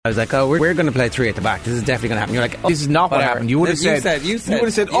I was like, we're going to play three at the back. This is definitely going to happen. You're like, this is not what happened. You would have said,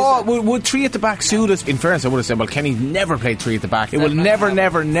 would three at the back suit us? In fairness, I would have said, well, Kenny never played three at the back. It will never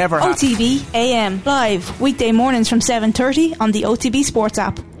happen. OTB AM live weekday mornings from 7:30 on the OTB Sports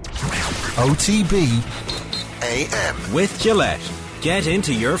app. OTB AM with Gillette. Get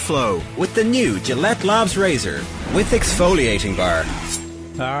into your flow with the new Gillette Labs Razor with exfoliating bar.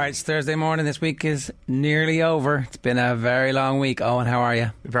 Alright, it's Thursday morning. This week is nearly over. It's been a very long week. Owen, how are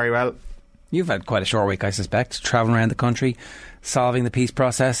you? Very well. You've had quite a short week, I suspect. Travelling around the country, solving the peace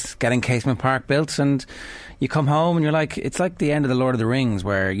process, getting Casement Park built, and you come home and you're like, it's like the end of the Lord of the Rings,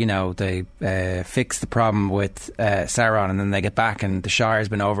 where, you know, they fix the problem with Sauron and then they get back and the Shire's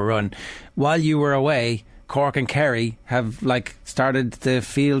been overrun. While you were away, Cork and Kerry have started the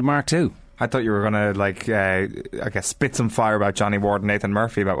Field Mark II. I thought you were going to, spit some fire about Johnny Ward and Nathan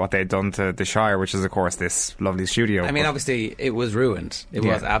Murphy about what they'd done to the Shire, which is, of course, this lovely studio. I mean, obviously, it was ruined. It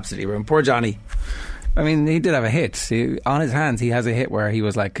was absolutely ruined. Poor Johnny. I mean, he did have a hit. On his hands, he has a hit where he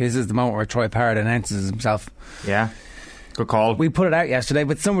was like, this is the moment where Troy Parrott announces himself. Yeah. Good call. We put it out yesterday,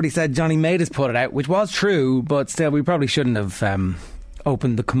 but somebody said Johnny made us put it out, which was true, but still, we probably shouldn't have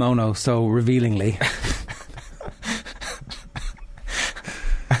opened the kimono so revealingly.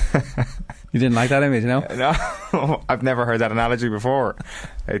 You didn't like that image, no? No, I've never heard that analogy before.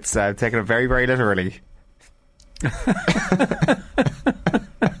 It's taken it very, very literally. It's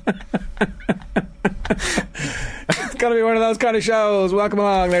going to be one of those kind of shows. Welcome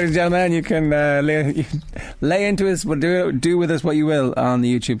along, ladies and gentlemen. You can lay into us, but do with us what you will on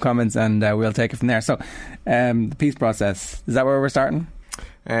the YouTube comments, and we'll take it from there. So, the peace process, is that where we're starting?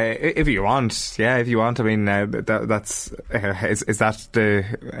 If you want, yeah. If you want, I mean, that's is that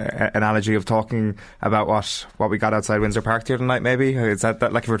the analogy of talking about what we got outside Windsor Park the other night? Maybe is that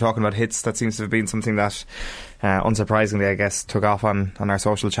like if we're talking about hits, that seems to have been something that, unsurprisingly, I guess, took off on our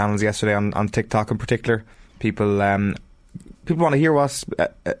social channels yesterday on TikTok in particular. People want to hear what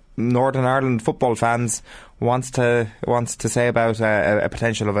Northern Ireland football fans wants to say about a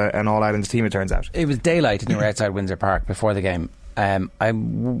potential of an All Ireland team. It turns out it was daylight and you were outside Windsor Park before the game. I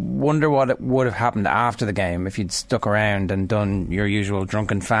wonder what it would have happened after the game if you'd stuck around and done your usual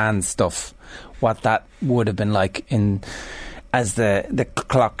drunken fan stuff. What that would have been like as the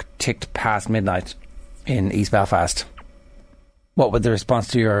clock ticked past midnight in East Belfast. What would the response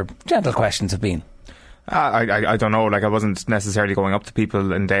to your gentle questions have been? I don't know. I wasn't necessarily going up to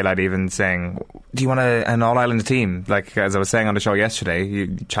people in daylight even saying, do you want an All-Ireland team? Like, as I was saying on the show yesterday,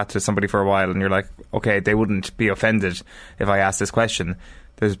 you chat to somebody for a while and you're like, okay, they wouldn't be offended if I asked this question.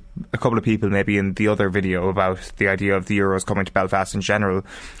 There's a couple of people maybe in the other video about the idea of the Euros coming to Belfast in general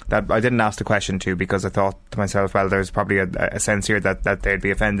that I didn't ask the question to, because I thought to myself, well, there's probably a sense here that they'd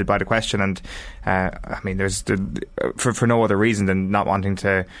be offended by the question, and I mean, there's for no other reason than not wanting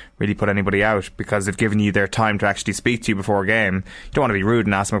to really put anybody out, because they've given you their time to actually speak to you before a game. You don't want to be rude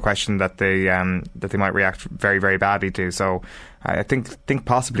and ask them a question that they might react very, very badly to. So I think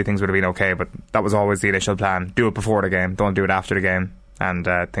possibly things would have been okay, but that was always the initial plan. Do it before the game, don't do it after the game. And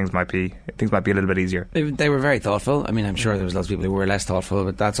things might be a little bit easier. They were very thoughtful. I mean, I'm sure there was lots of people who were less thoughtful,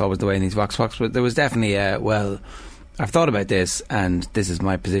 but that's always the way in these Vox Pops. But there was definitely I've thought about this and this is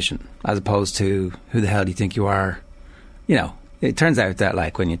my position, as opposed to who the hell do you think you are? You know, it turns out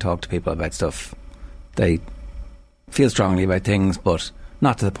that when you talk to people about stuff, they feel strongly about things, but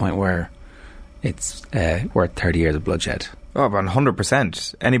not to the point where it's worth 30 years of bloodshed. Oh,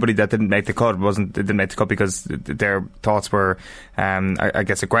 100%. Anybody that didn't make the cut didn't make the cut because their thoughts were, I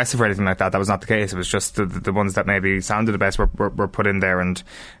guess, aggressive or anything like that. That was not the case. It was just the ones that maybe sounded the best were put in there, and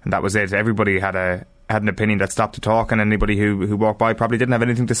that was it. Everybody had an opinion that stopped to talk, and anybody who walked by probably didn't have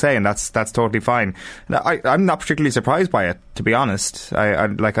anything to say, and that's totally fine. I'm not particularly surprised by it, to be honest. I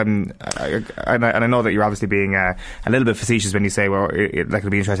know that you're obviously being a little bit facetious when you say, well, it'll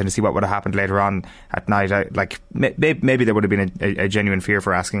be interesting to see what would have happened later on at night. Maybe there would have been a genuine fear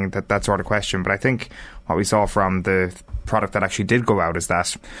for asking that sort of question, but I think what we saw from the product that actually did go out is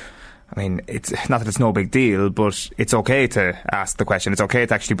that, I mean, it's not that it's no big deal, but it's okay to ask the question. It's okay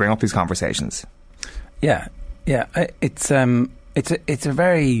to actually bring up these conversations. Yeah. It's a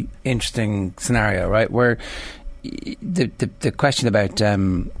very interesting scenario, right? Where the question about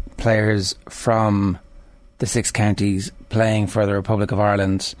players from the 6 counties playing for the Republic of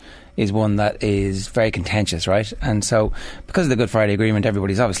Ireland is one that is very contentious, right? And so, because of the Good Friday Agreement,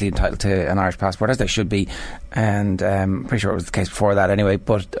 everybody's obviously entitled to an Irish passport, as they should be, and pretty sure it was the case before that anyway.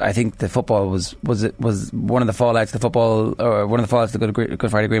 But I think the football was one of the fallouts of the football, or one of the fallouts of the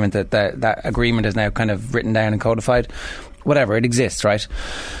Good Friday Agreement, that agreement is now kind of written down and codified. Whatever, it exists, right?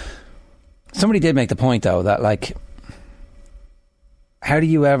 Somebody did make the point, though, that how do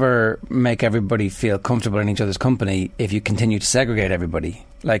you ever make everybody feel comfortable in each other's company if you continue to segregate everybody?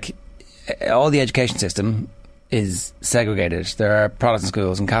 Like, all the education system is segregated. There are Protestant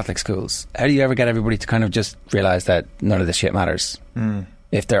schools and Catholic schools. How do you ever get everybody to kind of just realise that none of this shit matters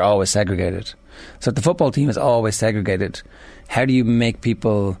if they're always segregated? So if the football team is always segregated, how do you make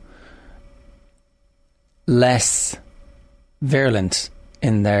people less virulent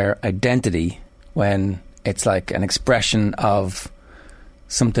in their identity when it's like an expression of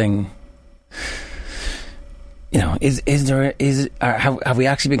something? You know, have we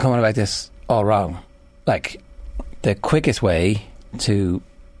actually been coming about this all wrong? Like, the quickest way to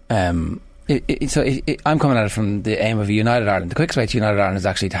I'm coming at it from the aim of a United Ireland. The quickest way to United Ireland is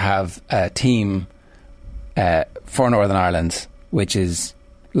actually to have a team for Northern Ireland which is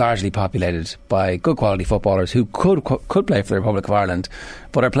largely populated by good quality footballers who could play for the Republic of Ireland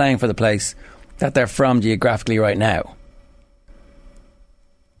but are playing for the place that they're from geographically right now.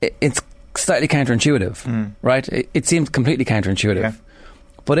 It's slightly counterintuitive, right? It seems completely counterintuitive. Yeah.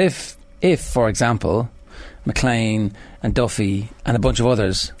 But if, for example, McLean and Duffy and a bunch of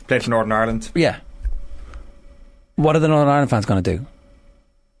others played for Northern Ireland, yeah, what are the Northern Ireland fans going to do?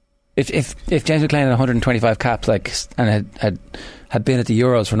 If James McLean had 125 caps, and had been at the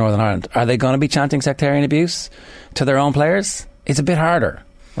Euros for Northern Ireland, are they going to be chanting sectarian abuse to their own players? It's a bit harder,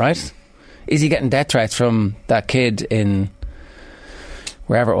 right? Is he getting death threats from that kid in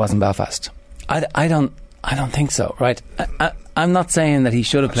wherever it was in Belfast? I don't think so, right? I'm not saying that he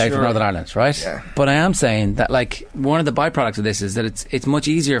should have played for Northern Ireland, right? Yeah. But I am saying that, like, one of the byproducts of this is that it's much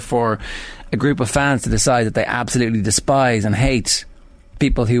easier for a group of fans to decide that they absolutely despise and hate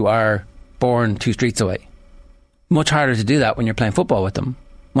people who are born 2 streets away. Much harder to do that when you're playing football with them.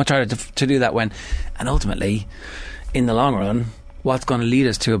 Much harder to do that when, and ultimately, in the long run, what's going to lead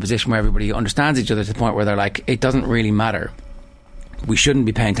us to a position where everybody understands each other to the point where they're like, it doesn't really matter. We shouldn't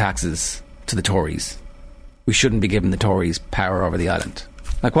be paying taxes to the Tories. We shouldn't be giving the Tories power over the island.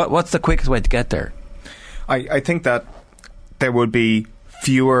 Like, what's the quickest way to get there? I think that there would be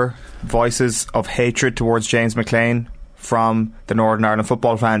fewer voices of hatred towards James McLean from the Northern Ireland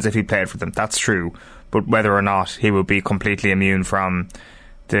football fans if he played for them. That's true. But whether or not he would be completely immune from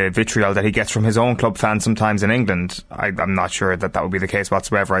the vitriol that he gets from his own club fans sometimes in England, I'm not sure that would be the case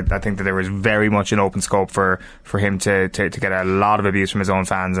whatsoever. I think that there is very much an open scope for him to get a lot of abuse from his own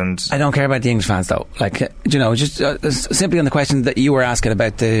fans. And I don't care about the English fans, though. Like, just simply on the question that you were asking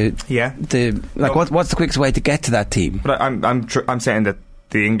about what's the quickest way to get to that team? But I'm saying that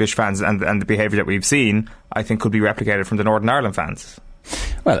the English fans and the behaviour that we've seen, I think, could be replicated from the Northern Ireland fans.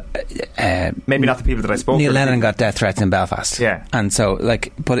 Well, maybe not the people that I spoke to. Neil Lennon got death threats in Belfast. Yeah. And so,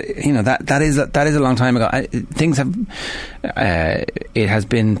 that is a long time ago. It has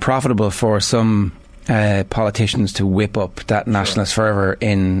been profitable for some politicians to whip up that nationalist fervour,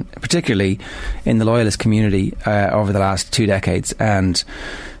 particularly in the loyalist community over the last 2 decades. And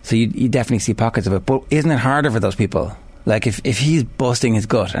so you definitely see pockets of it. But isn't it harder for those people? Like, if he's busting his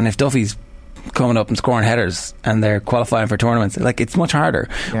gut, and if Duffy's coming up and scoring headers and they're qualifying for tournaments, like, it's much harder.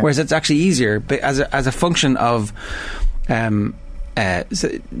 Yeah. Whereas it's actually easier, but as a function of so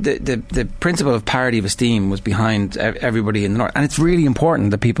the principle of parity of esteem was behind everybody in the North, and it's really important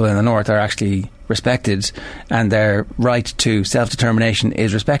that people in the North are actually respected and their right to self-determination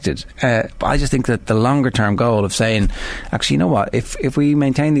is respected. But I just think that the longer term goal of saying, actually, you know what, if we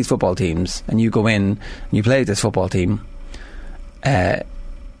maintain these football teams and you go in and you play with this football team,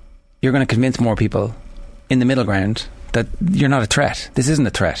 you're going to convince more people in the middle ground that you're not a threat. This isn't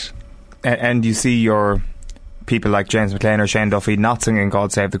a threat. And you see your people like James McLean or Shane Duffy not singing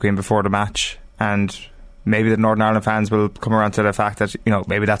God Save the Queen before the match, and maybe the Northern Ireland fans will come around to the fact that,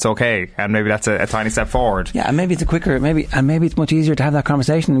 maybe that's okay, and maybe that's a tiny step forward. Yeah, and maybe it's maybe it's much easier to have that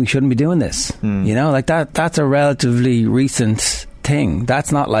conversation. We shouldn't be doing this. Like that's a relatively recent thing.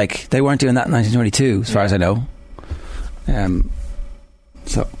 That's not like they weren't doing that in 1922, as far as I know.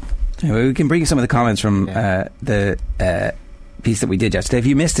 So anyway, we can bring you some of the comments from the piece that we did yesterday. If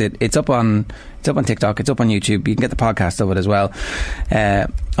you missed it, it's up on TikTok, it's up on YouTube. You can get the podcast of it as well.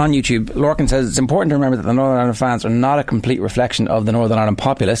 On YouTube, Lorcan says it's important to remember that the Northern Ireland fans are not a complete reflection of the Northern Ireland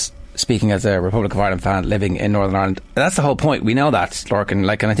populace. Speaking as a Republic of Ireland fan living in Northern Ireland, that's the whole point. We know that, Lorcan.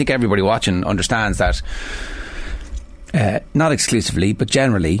 And I think everybody watching understands that. Not exclusively, but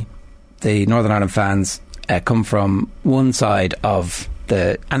generally, the Northern Ireland fans come from one side of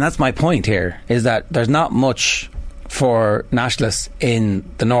and that's my point here, is that there's not much for nationalists in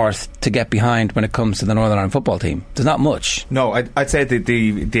the North to get behind when it comes to the Northern Ireland football team. There's not much. No, I'd say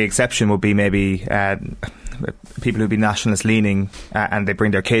the exception would be maybe people who'd be nationalist leaning and they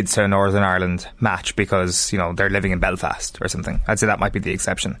bring their kids to a Northern Ireland match because, you know, they're living in Belfast or something. I'd say that might be the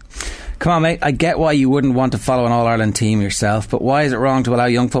exception. Come on, mate, I get why you wouldn't want to follow an All-Ireland team yourself, but why is it wrong to allow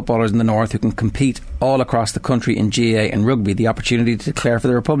young footballers in the North who can compete all across the country in GAA and rugby the opportunity to declare for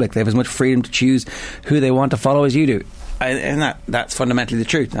the Republic? They have as much freedom to choose who they want to follow as you do. And that's fundamentally the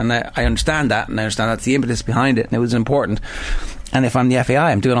truth. And I understand that, and I understand that's the impetus behind it, and it was important. And if I'm the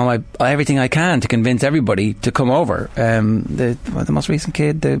FAI, I'm doing everything I can to convince everybody to come over. The most recent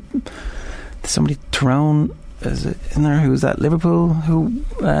kid, somebody, Tyrone, isn't there, who was at Liverpool?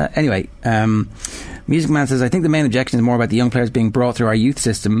 Anyway, Music Man says, I think the main objection is more about the young players being brought through our youth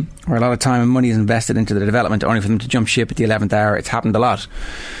system, where a lot of time and money is invested into their development, only for them to jump ship at the 11th hour. It's happened a lot.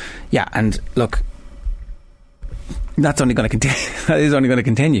 Yeah, and look, that's only going to continue. That is only going to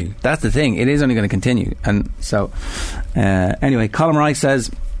continue. That's the thing. It is only going to continue. And so, anyway, Colin Rice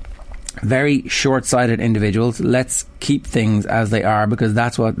says, very short-sighted individuals. Let's keep things as they are because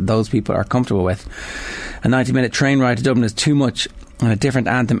that's what those people are comfortable with. A 90-minute train ride to Dublin is too much and a different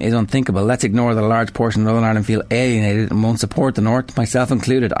anthem is unthinkable. Let's ignore that a large portion of Northern Ireland feel alienated and won't support the North, myself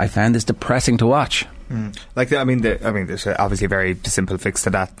included. I found this depressing to watch. There's obviously a very simple fix to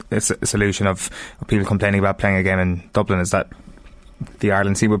that. It's a solution of people complaining about playing a game in Dublin is that the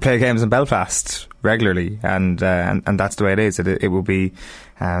Ireland team would play games in Belfast regularly, and that's the way it is. It will be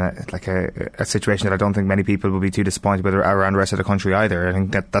like a situation that I don't think many people will be too disappointed with around the rest of the country either. I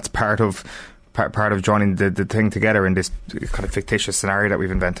think that's part of joining the thing together in this kind of fictitious scenario that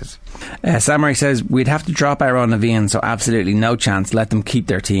we've invented. Samurai says we'd have to drop Aaron Levine, so absolutely no chance. Let them keep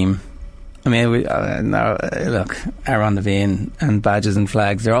their team. I mean, look, Aaron Levine and badges and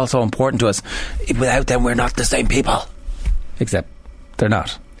flags, they're all so important to us. Without them, we're not the same people. Except they're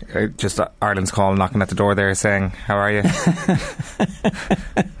not. Just Ireland's call knocking at the door there saying, how are you?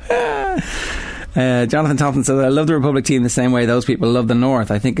 Jonathan Thompson says, I love the Republic team the same way those people love the North.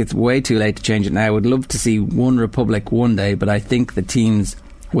 I think it's way too late to change it now. I would love to see one Republic one day, but I think the teams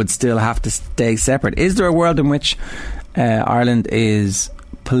would still have to stay separate. Is there a world in which Ireland is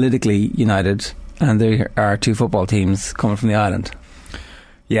politically united and there are two football teams coming from the island?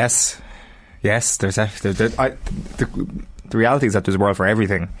 Yes, there's the reality is that there's a world for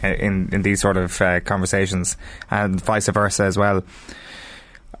everything in these sort of conversations, and vice versa as well.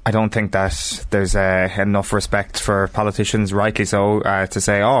 I don't think that there's enough respect for politicians, rightly so, to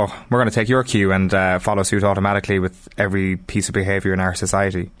say, oh, we're going to take your cue and follow suit automatically with every piece of behaviour in our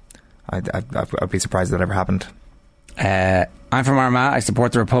society. I'd be surprised if that ever happened. I'm from Armagh. I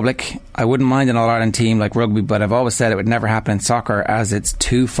support the Republic. I wouldn't mind an All-Ireland team like rugby, but I've always said it would never happen in soccer as it's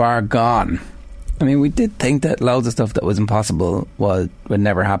too far gone. I mean, we did think that loads of stuff that was impossible would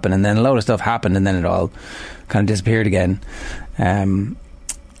never happen, and then a load of stuff happened, and then it all kind of disappeared again.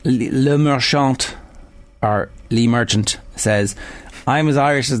 Le Merchant, or Lee Merchant, says, I'm as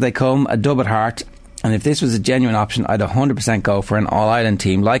Irish as they come, a dub at heart, and if this was a genuine option, I'd 100% go for an all-island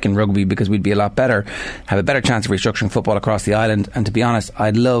team like in rugby, because we'd be a lot better, have a better chance of restructuring football across the island. And to be honest,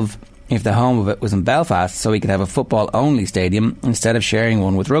 I'd love if the home of it was in Belfast, so we could have a football-only stadium instead of sharing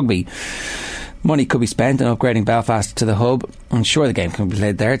one with rugby. Money could be spent in upgrading Belfast to the hub. I'm sure the game can be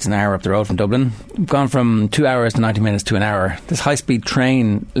played there. It's an hour up the road from Dublin. We've gone from 2 hours to 90 minutes to an hour. This high-speed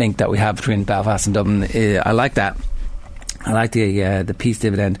train link that we have between Belfast and Dublin, I like that. I like the peace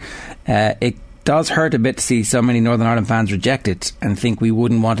dividend. It does hurt a bit to see so many Northern Ireland fans reject it and think we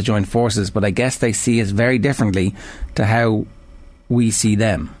wouldn't want to join forces, but I guess they see us very differently to how we see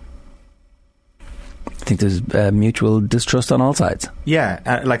them. I think there's mutual distrust on all sides. Yeah,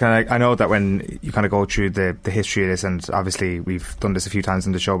 I know that when you kind of go through the history of this, and obviously we've done this a few times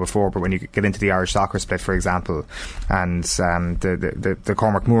in the show before, but when you get into the Irish soccer split, for example, and the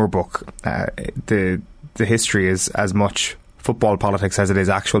Cormac Moore book, the history is as much football politics as it is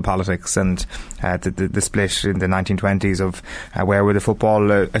actual politics, and the split in the 1920s of where would the football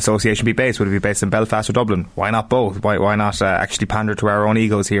association be based? Would it be based in Belfast or Dublin? Why not both? Why not actually pander to our own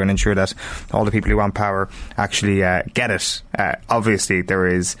egos here and ensure that all the people who want power actually get it? Obviously there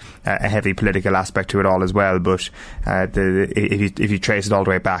is a heavy political aspect to it all as well, but if you trace it all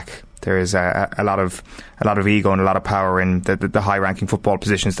the way back, there is a lot of ego and a lot of power in the high ranking football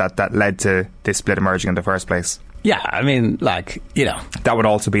positions that led to this split emerging in the first place. Yeah, I mean, like, you know, that would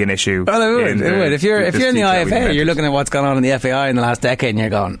also be an issue. Well, it would. If you're in the IFA, you're looking at what's gone on in the FAI in the last decade, and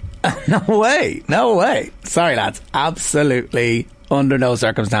you're going, no way. Sorry, lads, absolutely under no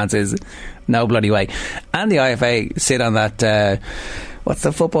circumstances, no bloody way. And the IFA sit on that. What's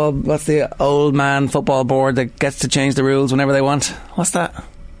the old man football board that gets to change the rules whenever they want? What's that?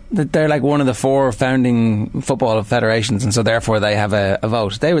 They're like one of the 4 founding football federations, and so therefore they have a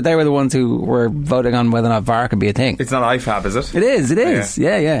vote. They were the ones who were voting on whether or not VAR could be a thing. It's not IFAB, is it? It is.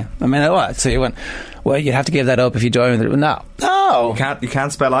 Yeah. I mean, what? So you went, well, you'd have to give that up if you join with it. No. You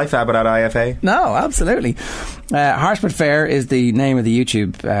can't spell IFAB without IFA. No, absolutely. Harsh but Fair is the name of the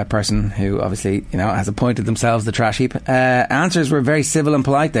YouTube person who obviously, has appointed themselves the trash heap. Answers were very civil and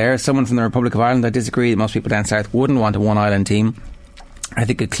polite there. Someone from the Republic of Ireland, I disagree. Most people down south wouldn't want a one-island team. I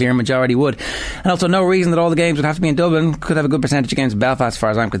think a clear majority would. And also no reason that all the games would have to be in Dublin. Could have a good percentage of games in Belfast, as far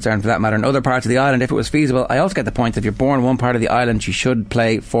as I'm concerned, for that matter, in other parts of the island if it was feasible. I also get the point that if you're born in one part of the island, you should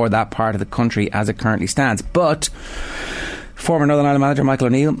play for that part of the country as it currently stands. But former Northern Ireland manager Michael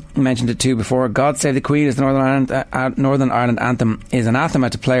O'Neill mentioned it too before. God Save the Queen is the Northern Ireland anthem is anathema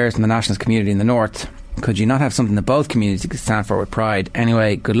to players from the nationalist community in the north. Could you not have something that both communities could stand for with pride?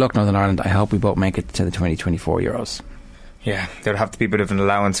 Anyway, good luck Northern Ireland. I hope we both make it to the 2024 Euros. Yeah, there would have to be a bit of an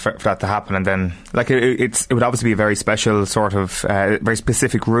allowance for that to happen, and then it would obviously be a very special sort of very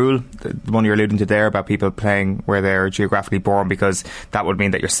specific rule, the one you're alluding to there about people playing where they're geographically born, because that would mean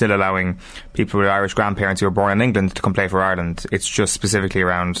that you're still allowing people with Irish grandparents who are born in England to come play for Ireland. It's just specifically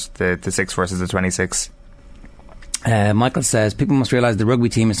around the 6 versus the 26. Michael says people must realise the rugby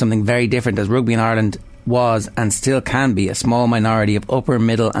team is something very different, as rugby in Ireland was and still can be a small minority of upper,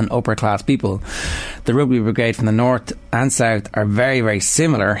 middle and upper class people. The rugby brigade from the north and south are very, very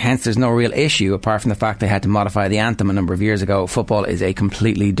similar, hence there's no real issue apart from the fact they had to modify the anthem a number of years ago. Football is a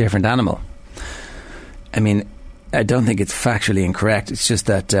completely different animal. I mean, I don't think it's factually incorrect. It's just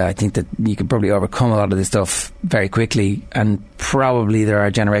that I think that you could probably overcome a lot of this stuff very quickly, and probably there are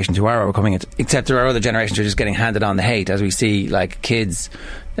generations who are overcoming it, except there are other generations who are just getting handed on the hate, as we see like kids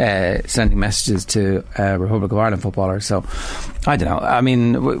sending messages to Republic of Ireland footballers. So I don't know. I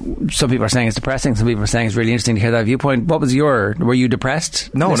mean, some people are saying it's depressing, some people are saying it's really interesting to hear that viewpoint. What was were you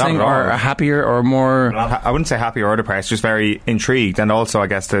depressed? No, not at all. Or happier or more? I wouldn't say happy or depressed, just very intrigued, and also I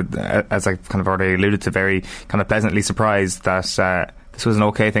guess that, as I kind of already alluded to, very kind of pleasantly surprised that this was an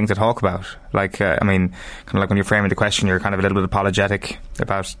okay thing to talk about. Like, I mean, kind of like when you're framing the question, you're kind of a little bit apologetic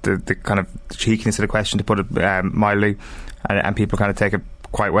about the kind of cheekiness of the question, to put it mildly, and people kind of take it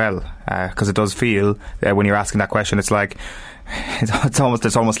quite well, because it does feel when you're asking that question, it's like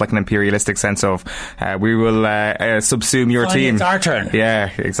it's almost like an imperialistic sense of we will subsume your team. It's our turn.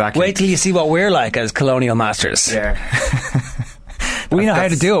 Yeah, exactly. Wait till you see what we're like as colonial masters. Yeah. We know how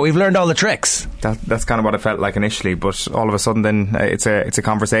to do it. We've learned all the tricks. That's kind of what it felt like initially, but all of a sudden then it's a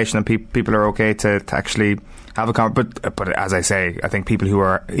conversation, and people are okay to actually have a conversation. But as I say, I think people who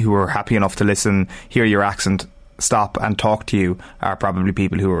are happy enough to listen, hear your accent, stop and talk to you, are probably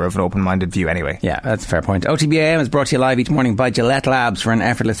people who are of an open-minded view anyway. Yeah, that's a fair point. OTBAM is brought to you live each morning by Gillette Labs for an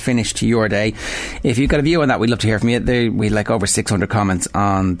effortless finish to your day. If you've got a view on that, we'd love to hear from you. We like over 600 comments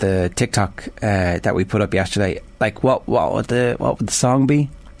on the TikTok that we put up yesterday. Like, what would the song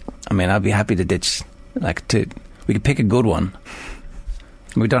be? I mean, I'd be happy to ditch. We could pick a good one.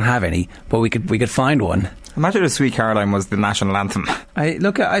 We don't have any, but we could find one. Imagine if Sweet Caroline was the national anthem.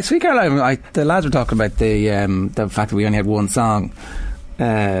 Sweet Caroline, the lads were talking about the fact that we only had one song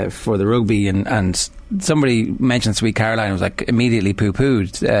for the rugby, and somebody mentioned Sweet Caroline and was like immediately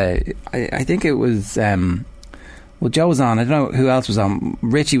poo-pooed. I think it was Joe was on, I don't know who else was on,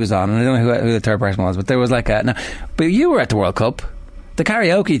 Richie was on, and I don't know who the third person was, but there was like but you were at the World Cup. The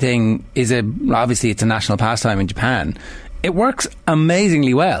karaoke thing is obviously it's a national pastime in Japan. It works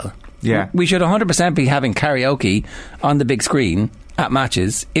amazingly well. Yeah, we should 100% be having karaoke on the big screen at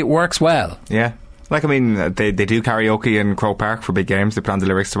matches. It works well. Yeah, like, I mean, they do karaoke in Croke Park for big games. They play the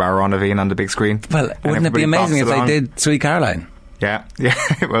lyrics to Our Naveen on the big screen. Well, wouldn't it be amazing if they did Sweet Caroline? Yeah,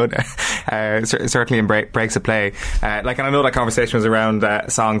 it would. Certainly breaks of play. And I know that conversation was around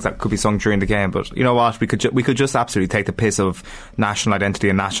songs that could be sung during the game, but you know what? We could just absolutely take the piss of national identity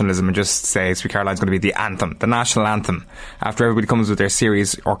and nationalism and just say Sweet Caroline's going to be the anthem, the national anthem. After everybody comes with their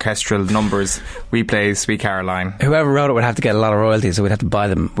series orchestral numbers, we play Sweet Caroline. Whoever wrote it would have to get a lot of royalties, so we'd have to buy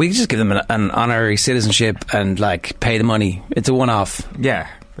them. We could just give them an honorary citizenship and pay the money. It's a one-off. Yeah.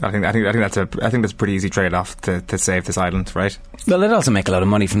 I think that's a pretty easy trade-off to save this island, right? Well, they'd also make a lot of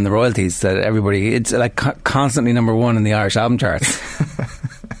money from the royalties that everybody. It's like constantly number one in the Irish album charts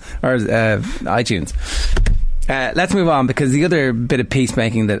or iTunes. Let's move on, because the other bit of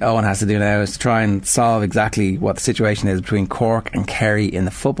peacemaking that Owen has to do now is to try and solve exactly what the situation is between Cork and Kerry in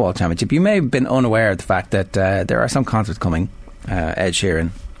the football championship. You may have been unaware of the fact that there are some concerts coming. Ed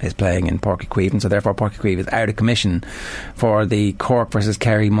Sheeran is playing in Páirc Uí Chaoimh, and so therefore Páirc Uí Chaoimh is out of commission for the Cork versus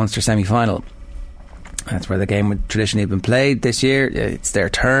Kerry Munster semi-final. That's where the game would traditionally have been played this year. It's their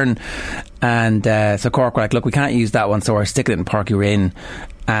turn, and so Cork were like, look, we can't use that one, so we're sticking it in Páirc Uí Rinn,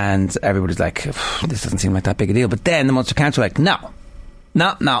 And everybody's like, this doesn't seem like that big a deal. But then the Munster Council were like, no.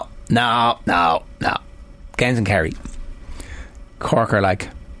 Games in Kerry. Cork are like,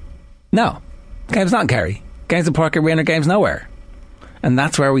 no, game's not in Kerry. Games in Páirc Uí Rinn or games nowhere. And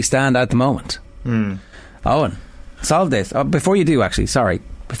that's where we stand at the moment. Owen, solve this. Oh, before we do,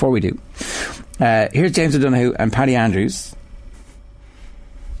 here's James O'Donoghue and Paddy Andrews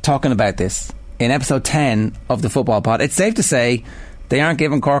talking about this in episode 10 of the Football Pod. It's safe to say they aren't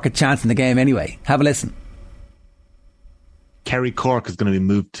giving Cork a chance in the game anyway. Have a listen. Kerry Cork is going to be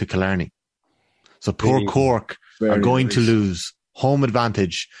moved to Killarney. So poor Cork are going to lose home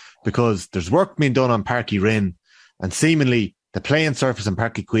advantage because there's work being done on Páirc Uí Rinn, and seemingly the playing surface in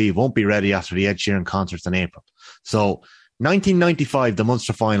Páirc Uí Chaoimh won't be ready after the Ed Sheeran concerts in April. So 1995, the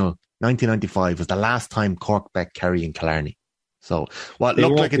Munster final, 1995 was the last time Cork bet Kerry in Killarney. So what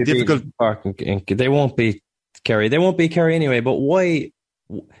looked like a difficult... They won't beat Kerry. They won't beat Kerry anyway, but why...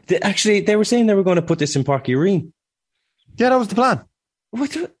 Actually, they were saying they were going to put this in Páirc Uí Rinn. Yeah, that was the plan.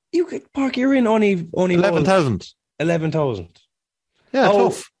 What? You get Páirc Uí Rinn only 11,000. 11,000. Yeah,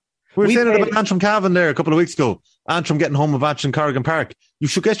 tough. We were saying it about Antrim Cavan there a couple of weeks ago. Antrim getting home advantage in Corrigan Park. You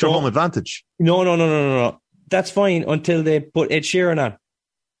should get your home advantage. No. That's fine until they put Ed Sheeran on.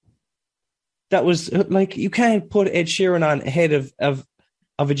 That was like, you can't put Ed Sheeran on ahead of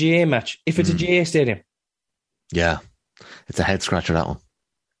a GA match if it's a GA stadium. Yeah, it's a head scratcher, that one.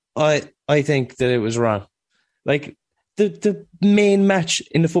 I think that it was wrong. Like, the main match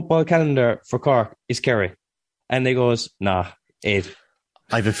in the football calendar for Cork is Kerry. And they goes, nah, Ed.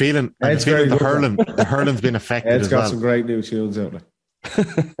 I have a feeling the hurling's been affected Ed's as well. got some great new tunes out there.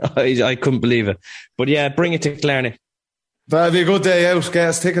 I couldn't believe it. But yeah, bring it to Killarney. That'd be a good day out. Get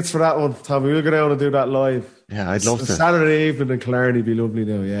us tickets for that one, Tommy. We'll go down and do that live. Yeah, I'd love to. Saturday evening in Killarney would be lovely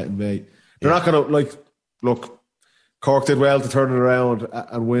now, in May. They're not going to, look, Cork did well to turn it around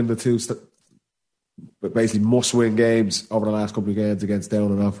and win the two but basically must-win games over the last couple of games against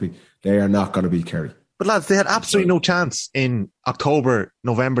Down and Offaly. They are not going to beat Kerry. But lads, they had absolutely no chance in October,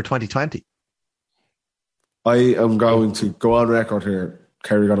 November 2020. I am going to go on record here.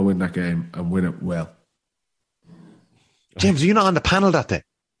 Kerry got to win that game and win it well. James, are you not on the panel that day?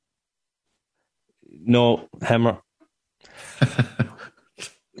 No, Hammer. Do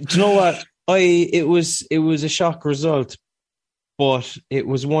you know what? It was a shock result, but it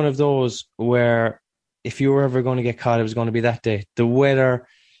was one of those where if you were ever going to get caught, it was going to be that day. The weather,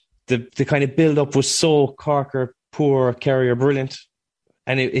 the kind of build-up was so Cork are poor, Kerry are brilliant,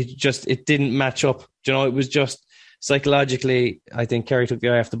 and it didn't match up. Do you know, it was just psychologically, I think Kerry took the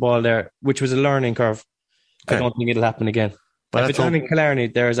eye off the ball there, which was a learning curve. Okay. I don't think it'll happen again. But if it's only Killarney,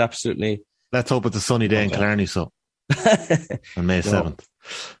 there is absolutely... Let's hope it's a sunny day in Killarney, so. On May 7th.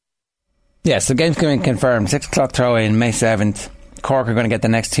 Yes, the game's going to be confirmed. 6 o'clock throw-in, May 7th. Cork are going to get the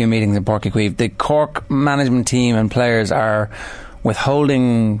next two meetings in Páirc Uí Chaoimh. The Cork management team and players are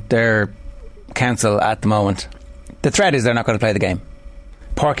withholding their counsel at the moment. The threat is they're not going to play the game.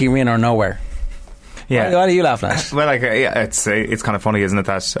 Páirc Uí Rinn or nowhere. Yeah. What are you laughing at? Well, it's kind of funny, isn't it?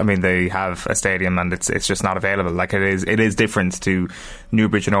 That they have a stadium and it's just not available. Like it is different to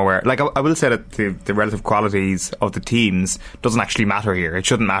Newbridge and nowhere. Like I will say that the relative qualities of the teams doesn't actually matter here. It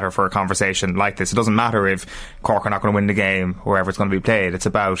shouldn't matter for a conversation like this. It doesn't matter if Cork are not going to win the game wherever it's going to be played. It's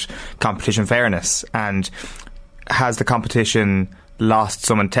about competition fairness, and has the competition lost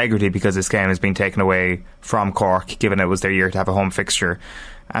some integrity because this game has been taken away from Cork, given it was their year to have a home fixture?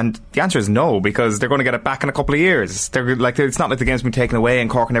 And the answer is no, because they're going to get it back in a couple of years. It's not like the game's been taken away and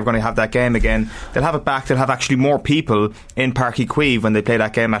Cork are never going to have that game again. They'll have it back. They'll have actually more people in Páirc Uí Chaoimh when they play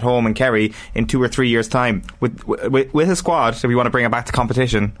that game at home in Kerry in 2 or 3 years' time. With a squad, if we want to bring it back to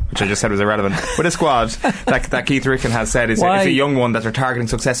competition, which I just said was irrelevant, with a squad that Keith Ricken has said is a young one that they're targeting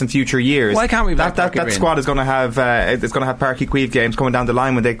success in future years. Why can't we back that squad is going to have Páirc Uí Chaoimh games coming down the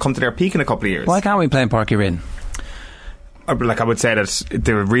line when they come to their peak in a couple of years. Why can't we play in Páirc Uí Rinn? Like I would say that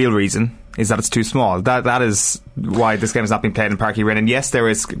the real reason is that it's too small. That is why this game has not been played in Páirc Uí Rinn. And yes, there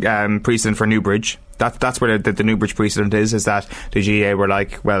is precedent for Newbridge. That's where the Newbridge precedent is that the GAA were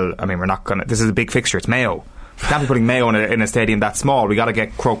like, well, I mean, we're not going to... This is a big fixture. It's Mayo. We can't be putting Mayo in a stadium that small. We got to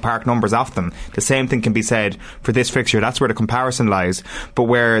get Croke Park numbers off them. The same thing can be said for this fixture. That's where the comparison lies. But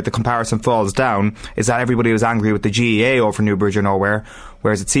where the comparison falls down is that everybody was angry with the GAA over Newbridge or nowhere,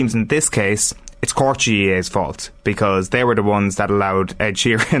 whereas it seems in this case it's Cork GAA's fault, because they were the ones that allowed Ed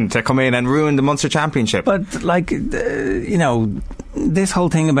Sheeran to come in and ruin the Munster Championship. But this whole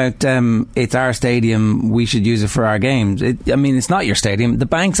thing about it's our stadium, we should use it for our games. It's not your stadium. The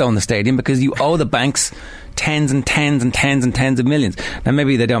banks own the stadium because you owe the banks tens and tens and tens and tens of millions. Now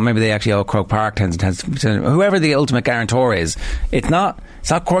maybe they don't. Maybe they actually owe Croke Park tens and tens. Whoever the ultimate guarantor is, it's not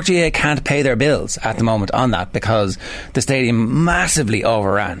Cork GAA can't pay their bills at the moment on that because the stadium massively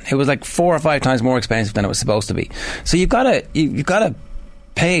overran. It was like 4 or 5 times more expensive than it was supposed to be. So you've got to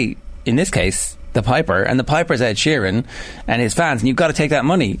pay, in this case, the piper, and the piper's Ed Sheeran and his fans, and you've got to take that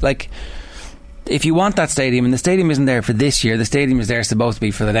money. Like, if you want that stadium, and the stadium isn't there for this year, the stadium is there supposed to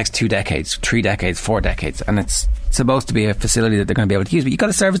be for the next 2 decades, 3 decades, 4 decades, and it's supposed to be a facility that they're going to be able to use, but you've got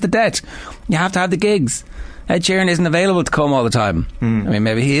to service the debt. You have to have the gigs. Ed Sheeran isn't available to come all the time. I mean,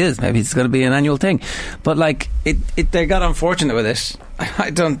 maybe he is. Maybe it's going to be an annual thing. But like, they got unfortunate with it. I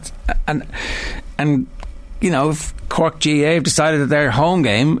don't, and you know, if Cork GAA have decided that their home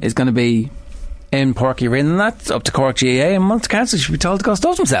game is going to be in Páirc Uí Rinn, and that's up to Cork GAA, and Munster Council should be told to go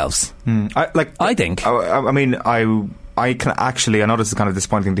stuff themselves. I think. I mean, I can actually, I know this is kind of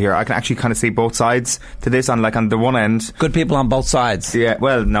disappointing to hear, I can actually kind of see both sides to this. On the one end, good people on both sides. Yeah,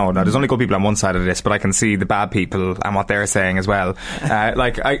 well, no, there's only good people on one side of this, but I can see the bad people and what they're saying as well.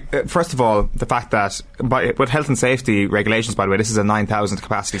 First of all, the fact that with health and safety regulations, by the way, this is a 9,000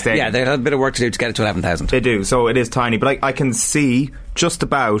 capacity stadium. Yeah, they have a bit of work to do to get it to 11,000. They do, so it is tiny, but I can see just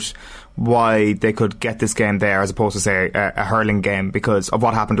about why they could get this game there as opposed to, say, a hurling game, because of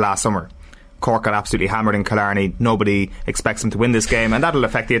what happened last summer. Cork got absolutely hammered in Killarney. Nobody expects them to win this game, and that'll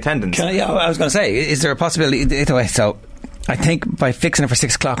affect the attendance. I was going to say, is there a possibility? So I think by fixing it for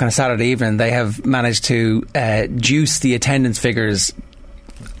 6 o'clock on a Saturday evening, they have managed to juice the attendance figures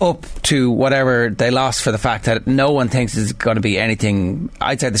up to whatever they lost for the fact that no one thinks it's going to be anything.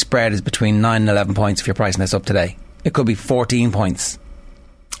 I'd say the spread is between 9 and 11 points if you're pricing this up today. It could be 14 points.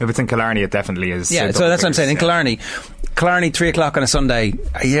 If it's in Killarney, it definitely is. Yeah, so that's what I'm saying. In Killarney, 3 o'clock on a Sunday,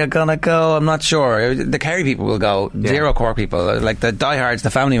 are you going to go? I'm not sure. The Kerry people will go. Yeah. 0 Cork people. Like the diehards, the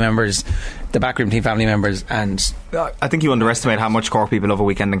family members, the backroom team family members. And I think you underestimate how much Cork people love a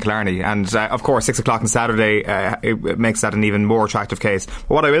weekend in Killarney. And of course, 6 o'clock on Saturday, it makes that an even more attractive case. But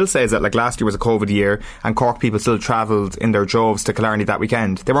what I will say is that, like, last year was a COVID year, and Cork people still travelled in their droves to Killarney that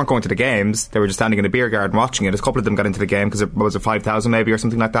weekend. They weren't going to the games. They were just standing in a beer garden watching it. A couple of them got into the game because it was 5,000 maybe or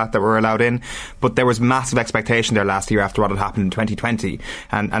something like that were allowed in. But there was massive expectation there last year after what had happened in 2020.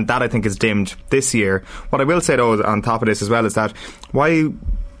 And that, I think, is dimmed this year. What I will say, though, on top of this as well, is that why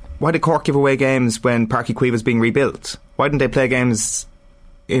did Cork give away games when Páirc Uí Chaoimh was being rebuilt? Why didn't they play games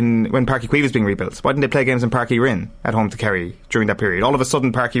when Páirc Uí Chaoimh was being rebuilt? Why didn't they play games in Páirc Uí Rinn at home to Kerry during that period? All of a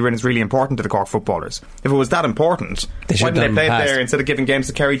sudden, Páirc Uí Rinn is really important to the Cork footballers. If it was that important, why didn't they play it there instead of giving games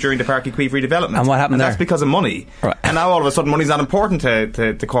to Kerry during the Páirc Uí Chaoimh redevelopment? And what happened there? That's because of money. Right. And now all of a sudden, money's not important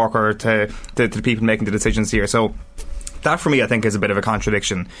to Cork or to the people making the decisions here. So that, for me, I think is a bit of a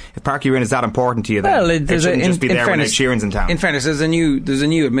contradiction. If Páirc Uí Rinn is that important to you, then it shouldn't just be there when Ed Sheeran's in town. In fairness, there's a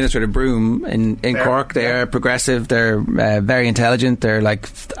new administrative broom in Cork. They're progressive. They're very intelligent. They're like,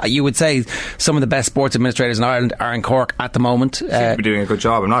 you would say, some of the best sports administrators in Ireland are in Cork at the moment. Seem to be doing a good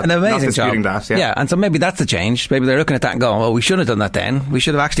job. I'm not disputing that. Yeah, and so maybe that's the change. Maybe they're looking at that and going, well, we shouldn't have done that then. We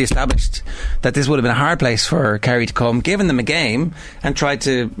should have actually established that this would have been a hard place for Kerry to come, given them a game, and tried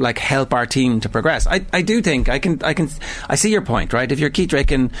to help our team to progress. I do think I see your point, right? If you're Keith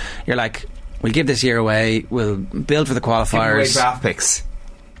Ricken, you're like, we'll give this year away, we'll build for the qualifiers, give away draft picks,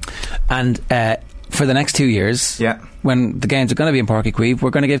 and for the next 2 years, when the games are going to be in Páirc Uí Chaoimh, we're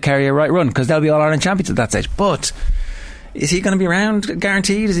going to give Kerry a right run because they'll be All Ireland champions at that stage. But is he going to be around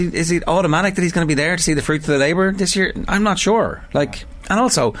guaranteed? Is it automatic that he's going to be there to see the fruits of the labour this year? I'm not sure. And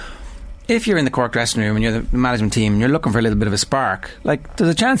also, if you're in the Cork dressing room and you're the management team and you're looking for a little bit of a spark, there's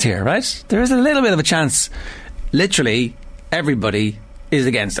a chance here, right? There is a little bit of a chance. Literally everybody is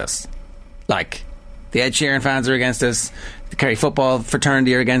against us. Like, the Ed Sheeran fans are against us, the Kerry football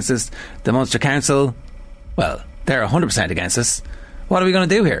fraternity are against us, the Munster Council, well, they're 100% against us. What are we going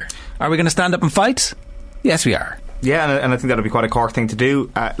to do here? Are we going to stand up and fight? Yes, we are. Yeah, and I think that'll be quite a Cork thing to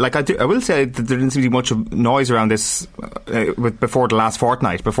do. I will say that there didn't seem to be much noise around this before the last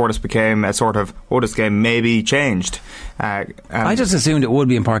fortnight, before this became a sort of, this game maybe changed. I just assumed it would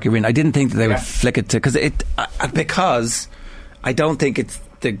be in Páirc Uí Rinn. I didn't think that they would flick it to, because I don't think it's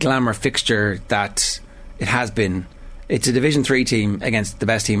the glamour fixture that it has been. It's a Division 3 team against the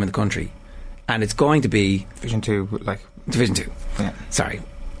best team in the country, and it's going to be Division 2, Division 2. Yeah, sorry,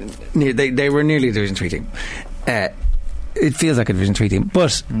 they were nearly a Division 3 team. It feels like a Division 3 team,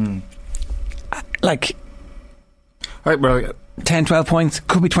 but right, well, 10, 12 points,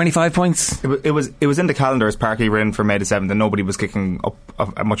 could be 25 points. It was in the calendar as Parky Rin for May the 7th, and nobody was kicking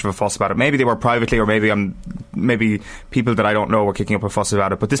up much of a fuss about it. Maybe they were privately, or maybe people that I don't know were kicking up a fuss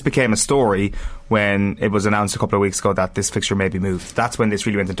about it. But this became a story when it was announced a couple of weeks ago that this fixture may be moved. That's when this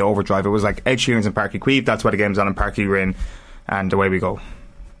really went into overdrive. It was like Ed Sheeran's in Parky Queeve, that's why the game's on in Parky Rin, and away we go.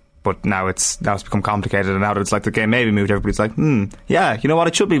 But now it's become complicated, and now that it's like the game may be moved, everybody's like, yeah, you know what,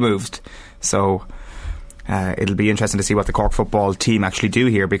 it should be moved. So it'll be interesting to see what the Cork football team actually do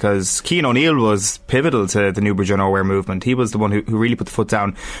here, because Cian O'Neill was pivotal to the Newbridge or Nowhere movement. He was the one who really put the foot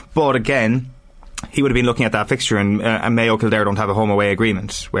down. But again, he would have been looking at that fixture, and Mayo Kildare don't have a home-away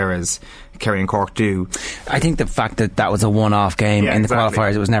agreement, whereas Kerry and Cork do. I think the fact that was a one-off game in the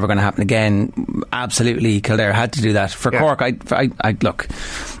qualifiers, it was never going to happen again. Absolutely, Kildare had to do that. For Cork, I look,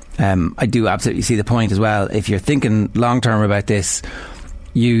 I do absolutely see the point as well. If you're thinking long-term about this,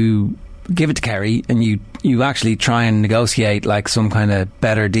 you give it to Kerry and you actually try and negotiate like some kind of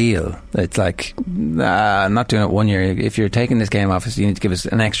better deal. It's like, I'm not doing it 1 year. If you're taking this game off us, you need to give us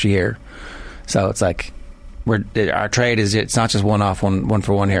an extra year. So it's like our trade is, it's not just one off, one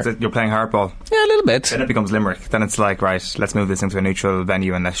for one here. You're playing hardball. Yeah, a little bit. Then it becomes Limerick. Then it's like, right, let's move this into a neutral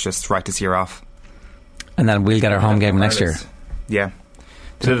venue and let's just write this year off. And then we'll get our home game next year. Yeah.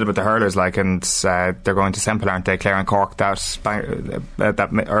 They did it with the hurlers, like, and they're going to Semple, aren't they? Clare and Cork that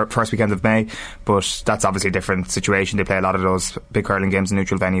first weekend of May, but that's obviously a different situation. They play a lot of those big hurling games in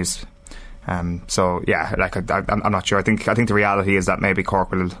neutral venues. So yeah, like I'm not sure. I think the reality is that maybe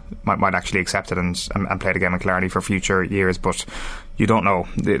Cork might actually accept it and play the game in Killarney for future years, but you don't know.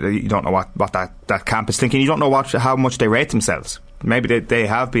 You don't know what that camp is thinking. You don't know how much they rate themselves. Maybe they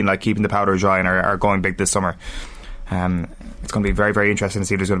have been like keeping the powder dry and are going big this summer. It's going to be very, very interesting to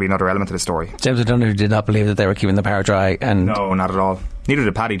see if there's going to be another element to the story. James O'Donoghue did not believe that they were keeping the power dry, and no, not at all. Neither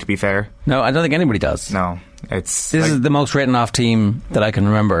did Paddy, to be fair. No, I don't think anybody does. No, this is the most written off team that I can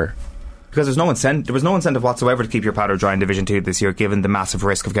remember. Because there was no incentive whatsoever to keep your powder dry in Division 2 this year, given the massive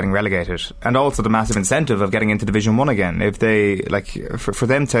risk of getting relegated, and also the massive incentive of getting into Division 1 again. If they for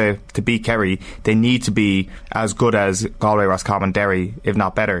them to beat Kerry, they need to be as good as Galway, Roscommon, Derry, if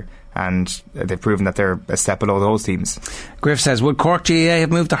not better. And they've proven that they're a step below those teams. Griff says, would Cork GAA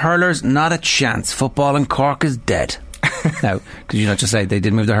have moved the hurlers? Not a chance. Football in Cork is dead. Now, could you not just say they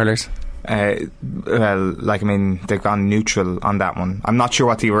did move the hurlers? Well, like, I mean, they've gone neutral on that one. I'm not sure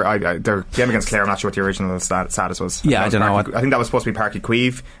what their game against Clare, I'm not sure what the original status was. Yeah, I don't know. I think that was supposed to be Parky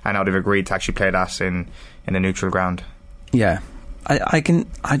Queeve, and now they've agreed to actually play that in a neutral ground. Yeah, I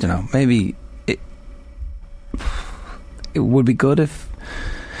don't know, maybe it would be good if,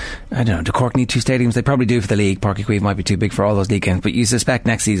 I don't know, do Cork need two stadiums? They probably do for the league. Parky Queeve might be too big for all those league games, but you suspect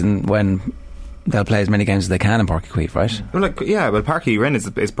next season when they'll play as many games as they can in Parky Queeve, right? Well, Parky Rin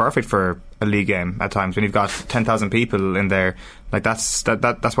is perfect for a league game at times when you've got 10,000 people in there. Like that's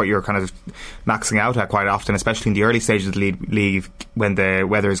what you're kind of maxing out at quite often, especially in the early stages of the league when the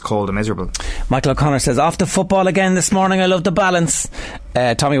weather is cold and miserable. Michael O'Connor says, off to football again this morning. I love the balance.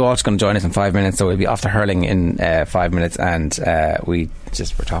 Tommy Walsh is going to join us in 5 minutes, so we'll be off to hurling in 5 minutes, and we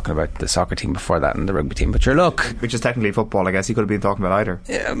just were talking about the soccer team before that and the rugby team. But sure, look, which is technically football, I guess. He could have been talking about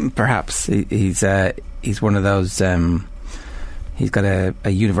either. Perhaps he's one of those. He's got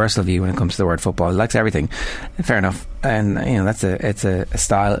a universal view when it comes to the word football. He likes everything. Fair enough. And you know, it's a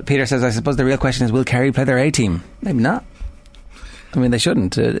style. Peter says, I suppose the real question is, will Kerry play their A team? Maybe not. I mean, they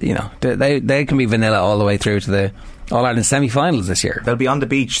shouldn't. You know, they can be vanilla all the way through to the All-Ireland semi-finals this year. They'll be on the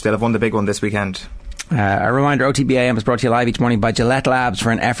beach. They'll have won the big one this weekend. A reminder, OTBAM is brought to you live each morning by Gillette Labs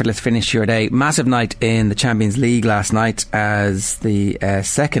for an effortless finish to your day. Massive night in the Champions League last night as the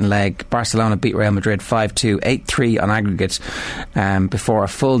second leg, Barcelona beat Real Madrid 5-2, 8-3 on aggregate before a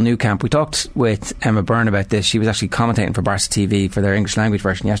full Nou Camp. We talked with Emma Byrne about this. She was actually commentating for Barca TV for their English language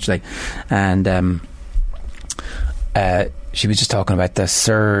version yesterday, and she was just talking about the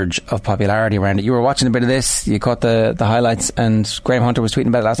surge of popularity around it. You were watching a bit of this, you caught the highlights, and Graham Hunter was tweeting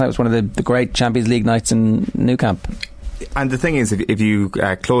about it last night. It was one of the great Champions League nights in Nou Camp. And the thing is, if you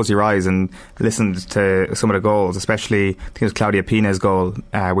close your eyes and listen to some of the goals, especially I think it was Claudia Pina's goal,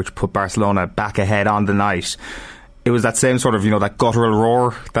 which put Barcelona back ahead on the night, it was that same sort of, that guttural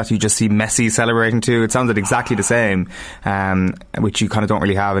roar that you just see Messi celebrating to. It sounded exactly the same, which you kind of don't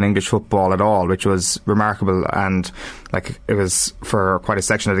really have in English football at all, which was remarkable. And like, it was for quite a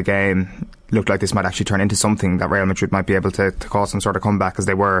section of the game, looked like this might actually turn into something that Real Madrid might be able to cause some sort of comeback, because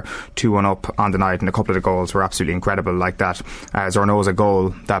they were 2-1 up on the night, and a couple of the goals were absolutely incredible, like that Zornoza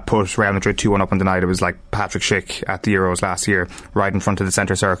goal that put Real Madrid 2-1 up on the night. It was like Patrick Schick at the Euros last year, right in front of the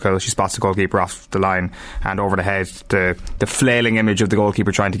centre circle. She spots the goalkeeper off the line and over the head. The flailing image of the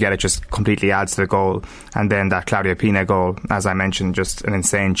goalkeeper trying to get it just completely adds to the goal. And then that Claudia Pina goal, as I mentioned, just an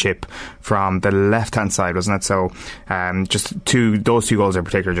insane chip from the left hand side, wasn't it? So just those two goals in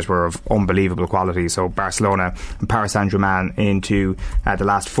particular just were of unbelievable quality. So Barcelona and Paris Saint-Germain into the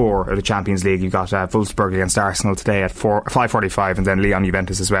last 4 of the Champions League. You've got Wolfsburg against Arsenal today at 5:45, and then Lyon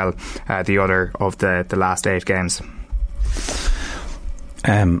Juventus as well, the other of the last 8 games.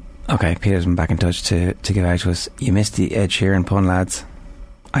 Okay, Peter's been back in touch to give out to us. You missed the Ed Sheeran pun, lads.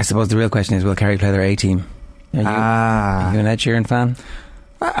 I suppose the real question is, will Kerry play their A team? Are you an Ed Sheeran fan?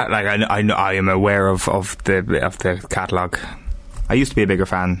 I am aware of the catalogue. I used to be a bigger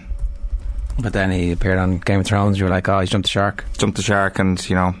fan, but then he appeared on Game of Thrones. You were like, oh, he's jumped the shark, and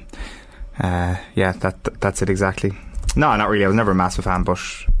that's it exactly. No, not really. I was never a massive fan, but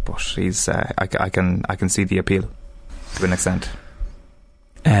he's I can see the appeal to an extent.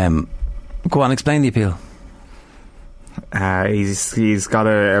 Go on, explain the appeal. He's got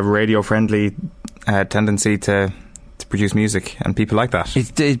a radio friendly tendency to produce music, and people like that.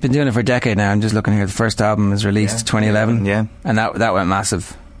 He's been doing it for a decade now. I'm just looking here. The first album was released 2011. Yeah, and that went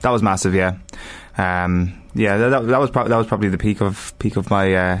massive. That was massive. Yeah. That was probably the peak of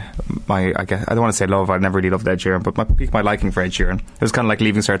my I guess, I don't want to say love. I never really loved Ed Sheeran, but my peak of my liking for Ed Sheeran. It was kind of like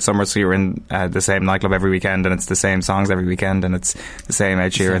Leaving Cert Summer, so you're in the same nightclub every weekend, and it's the same songs every weekend, and it's the same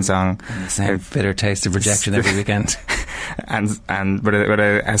Ed Sheeran song, and the same bitter taste of rejection every weekend, and with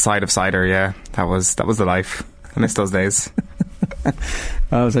a side of cider. Yeah, that was the life. I miss those days.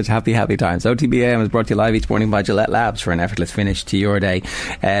 Oh, such happy times. OTBAM was brought to you live each morning by Gillette Labs for an effortless finish to your day.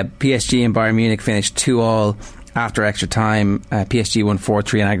 PSG and Bayern Munich finished 2-2 after extra time. PSG won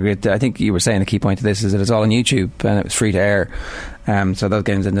 4-3 in aggregate. I think you were saying the key point of this is that it's all on YouTube and it was free to air. So those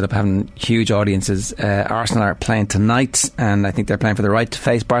games ended up having huge audiences. Arsenal are playing tonight, and I think they're playing for the right to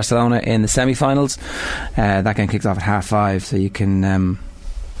face Barcelona in the semi-finals. That game kicks off at 5:30, so you can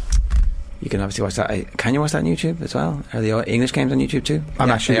obviously watch that. Can you watch that on YouTube as well? Are the English games on YouTube too? I'm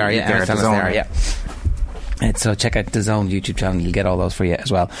not sure. They are, yeah. So check out the DAZN YouTube channel. You'll get all those for you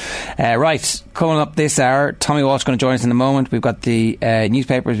as well. Right, coming up this hour, Tommy Walsh is going to join us in a moment. We've got the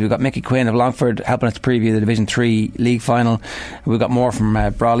newspapers. We've got Mickey Quinn of Longford helping us to preview the Division 3 League Final. We've got more from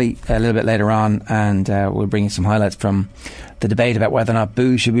Brawley a little bit later on, and we'll bring you some highlights from the debate about whether or not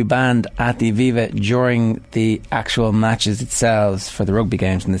boo should be banned at the Aviva during the actual matches themselves for the rugby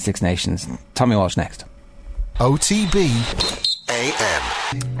games in the Six Nations. Tommy Walsh next. OTB AM.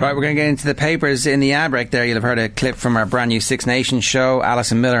 Right, we're going to get into the papers. In the ad break there, you'll have heard a clip from our brand new Six Nations show.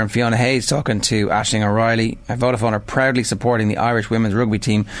 Alison Miller and Fiona Hayes talking to Aisling O'Reilly. Vodafone are proudly supporting the Irish women's rugby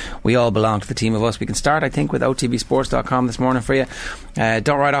team. We all belong to the team of us. We can start, I think, with OTBsports.com this morning for you. Don't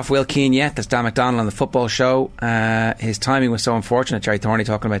write off Will Keane yet. That's Dan McDonnell on the football show. His timing was so unfortunate. Jerry Thorney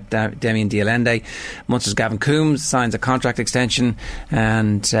talking about Damien Dialende. Munster's Gavin Coombs signs a contract extension,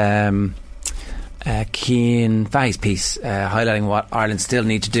 and Keane Fahey's piece highlighting what Ireland still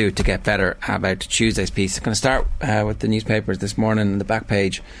need to do to get better about Tuesday's piece. I'm going to start with the newspapers this morning. The back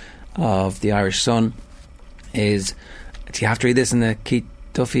page of the Irish Sun is, do you have to read this in the Keith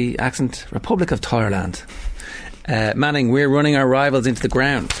Duffy accent? Republic of Thailand. Manning, we're running our rivals into the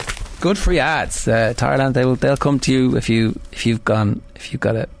ground. Good free ads. Thailand, they'll come to you if you've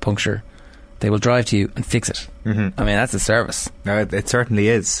got a puncture. They will drive to you and fix it. Mm-hmm. I mean, that's a service. No, it certainly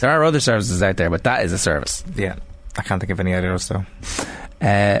is. There are other services out there, but that is a service. Yeah, I can't think of any others though.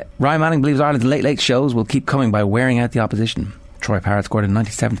 Ryan Manning believes Ireland's late shows will keep coming by wearing out the opposition. Troy Parrott scored a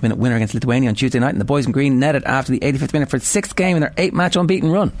 97th minute winner against Lithuania on Tuesday night, and the boys in green netted after the 85th minute for the 6th game in their 8-match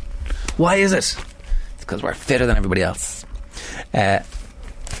unbeaten run. Why is it? It's because we're fitter than everybody else. I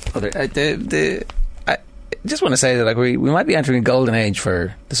just want to say that we might be entering a golden age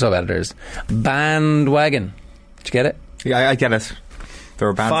for the sub-editors. Bandwagon. Did you get it? Yeah, I get it. There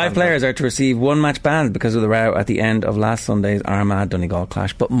were 5 players are to receive 1-match bans because of the row at the end of last Sunday's Armagh-Donegal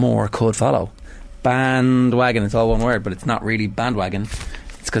clash, but more could follow. Bandwagon. It's all one word, but it's not really bandwagon.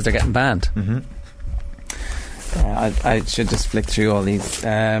 It's because they're getting banned. Mm-hmm. I should just flick through all these.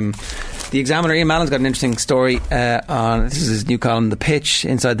 The Examiner, Ian Mallon's got an interesting story on, this is his new column, The Pitch,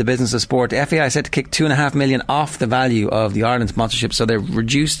 Inside the Business of Sport. The FAI is set to kick $2.5 million off the value of the Ireland sponsorship, so they've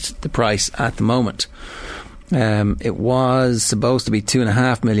reduced the price at the moment. It was supposed to be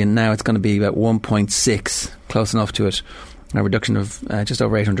 $2.5 million, now it's going to be about 1.6, close enough to it. a reduction of just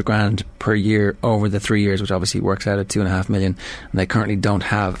over 800 grand per year over the 3 years, which obviously works out at 2.5 million, and they currently don't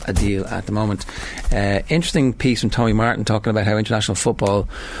have a deal at the moment. Interesting piece from Tommy Martin talking about how international football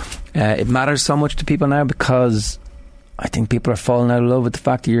it matters so much to people now, because I think people are falling out of love with the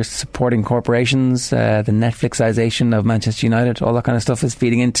fact that you're supporting corporations. The Netflixization of Manchester United, all that kind of stuff is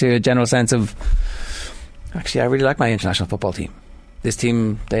feeding into a general sense of, actually, I really like my international football team. This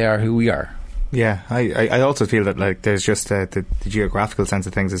team, they are who we are. Yeah, I also feel that like there's just the geographical sense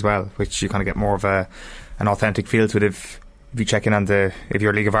of things as well, which you kind of get more of an authentic feel to it if you check in on if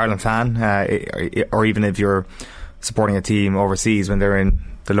you're a League of Ireland fan, or even if you're supporting a team overseas when they're in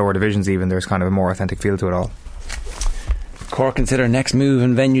the lower divisions. Even there's kind of a more authentic feel to it all. Cork consider next move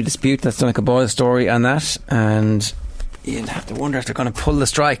in venue dispute. That's Donegal Boyle's story on that, and you'd have to wonder if they're going to pull the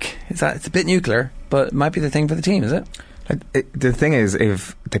strike. It's a bit nuclear, but it might be the thing for the team, is it? The thing is,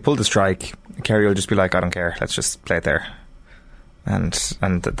 if they pull the strike, Kerry will just be like, I don't care, let's just play it there, and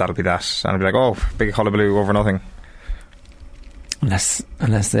that'll be that, and I'll be like, oh, big hullabaloo over nothing. Unless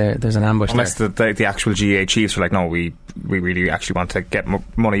there's an ambush. Unless the actual GAA chiefs are like, no, we really actually want to get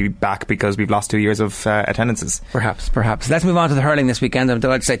money back because we've lost 2 years of attendances. Perhaps. Let's move on to the hurling this weekend. I'm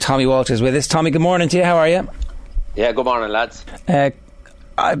delighted to say Tommy Walsh is with us. Tommy, good morning to you. How are you? Yeah, good morning, lads.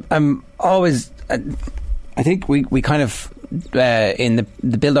 I'm always... I think we kind of in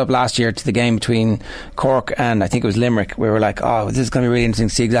the build-up last year to the game between Cork and I think it was Limerick, we were like, oh, this is going to be really interesting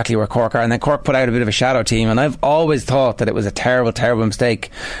to see exactly where Cork are, and then Cork put out a bit of a shadow team, and I've always thought that it was a terrible mistake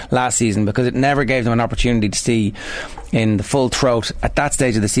last season, because it never gave them an opportunity to see in the full throat at that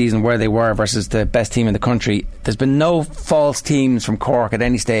stage of the season where they were versus the best team in the country. There's been no false teams from Cork at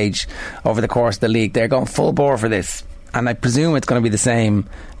any stage over the course of the league. They're going full bore for this. And I presume it's going to be the same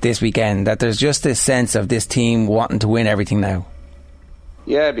this weekend, that there's just this sense of this team wanting to win everything now.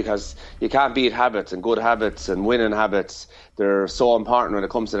 Yeah, because you can't beat habits, and good habits and winning habits. They're so important when it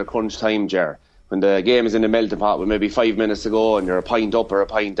comes to the crunch time, Ger. When the game is in the melting pot with maybe 5 minutes to go and you're a pint up or a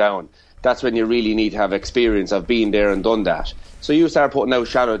pint down, that's when you really need to have experience of being there and done that. So you start putting out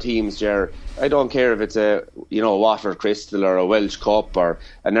shadow teams, Ger. I don't care if it's a Waterford Crystal or a Welsh Cup or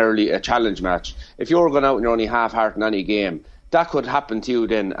a challenge match. If you're going out and you're only half-heart in any game, that could happen to you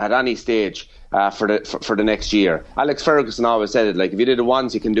then at any stage for the next year. Alex Ferguson always said it, like, if you did it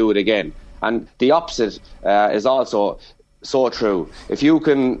once, you can do it again. And the opposite is also so true. If you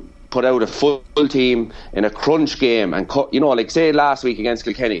can put out a full team in a crunch game and like say last week against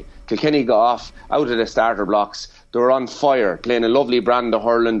Kilkenny got off out of the starter blocks. They were on fire, playing a lovely brand of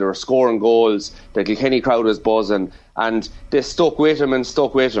hurling. They were scoring goals. The Kilkenny crowd was buzzing, and they stuck with him. And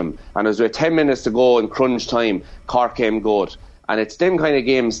it was with 10 minutes to go in crunch time, Cork came good. And it's them kind of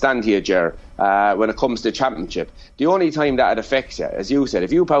games stand here, Ger, when it comes to championship. The only time that it affects you, as you said,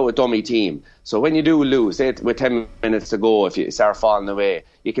 if you put out a dummy team, so when you do lose, say with 10 minutes to go, if you start falling away,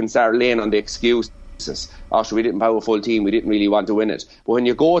 you can start laying on the excuses. Oh, so we didn't put out a full team, we didn't really want to win it. But when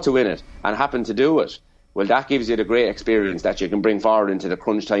you go to win it and happen to do it, well, that gives you the great experience that you can bring forward into the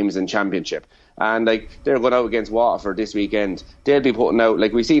crunch times and championship. And like they're going out against Waterford this weekend, they'll be putting out,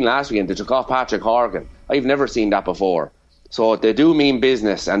 like we seen last weekend, they took off Patrick Horgan. I've never seen that before. So they do mean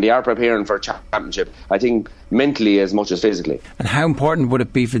business, and they are preparing for championship, I think, mentally as much as physically. And how important would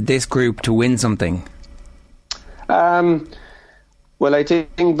it be for this group to win something? Well, I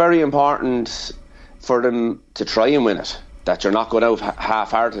think very important for them to try and win it, that you're not going out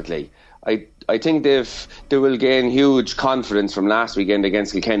half-heartedly. I think they will gain huge confidence from last weekend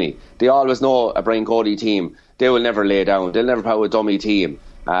against Kilkenny. They always know a Brian Cody team. They will never lay down. They'll never put out a dummy team.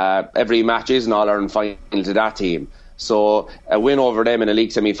 Every match is an All-Ireland final to that team. So a win over them in a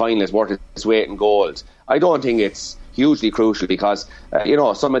league semi-final is worth its weight in gold. I don't think it's hugely crucial because,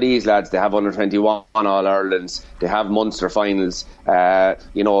 some of these lads, they have under-21 All-Irelands, they have Munster finals,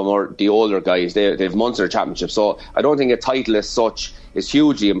 more the older guys, they have Munster championships. So I don't think a title as such is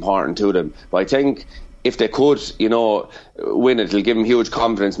hugely important to them. But I think if they could, win it, it'll give them huge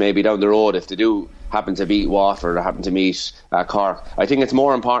confidence maybe down the road if they do happen to beat Waterford or happen to meet Cork. I think it's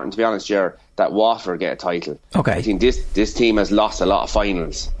more important, to be honest, Ger, that Waterford get a title. Okay. I think this team has lost a lot of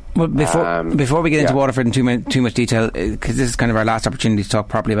finals. Well, before we get into Waterford in too much detail, because this is kind of our last opportunity to talk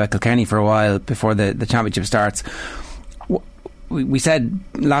properly about Kilkenny for a while before the championship starts. We said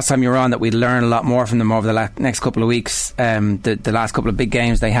last time you were on that we'd learn a lot more from them over the next couple of weeks, the last couple of big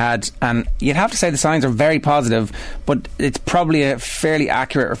games they had, and you'd have to say the signs are very positive, but it's probably a fairly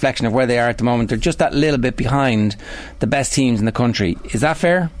accurate reflection of where they are at the moment. They're just that little bit behind the best teams in the country. Is that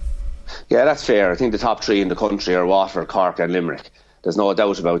fair? Yeah, that's fair. I think the top three in the country are Waterford, Cork and Limerick. There's no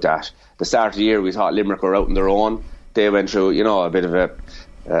doubt about that. The start of the year we thought Limerick were out on their own. They went through, a bit of a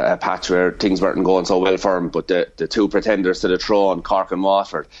a patch where things weren't going so well for him, but the two pretenders to the throne, Cork and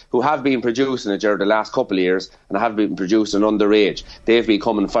Waterford, who have been producing it during the last couple of years and have been producing underage, they've been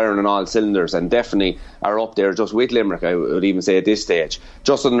coming firing on all cylinders and definitely are up there just with Limerick, I would even say, at this stage.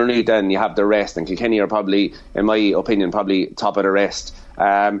 Just underneath then you have the rest, and Kilkenny are probably, in my opinion, probably top of the rest.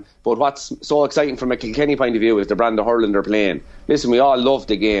 But what's so exciting from a Kilkenny point of view is the brand of hurling they're playing. Listen, we all love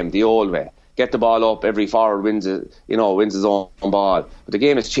the game the old way. Get the ball up, every forward wins his own ball. But the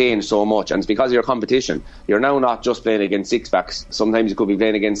game has changed so much, and it's because of your competition. You're now not just playing against six-backs. Sometimes you could be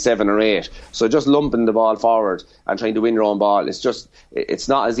playing against 7 or 8. So just lumping the ball forward and trying to win your own ball, it's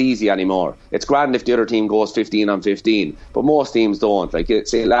not as easy anymore. It's grand if the other team goes 15 on 15, but most teams don't. Like,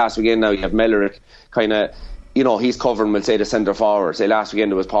 say last weekend now, you have Mellerick kind of, he's covering, we'll say, the centre forward. Say last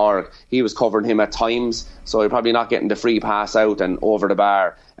weekend it was Park. He was covering him at times, so you're probably not getting the free pass out and over the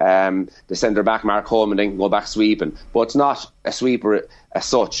bar. The centre back, Mark Holman, then can go back sweeping. But it's not a sweeper as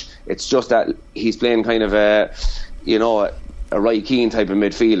such. It's just that he's playing kind of a Roy Keane type of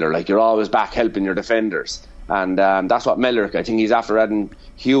midfielder. Like, you're always back helping your defenders. And that's what Mellerick, I think he's after adding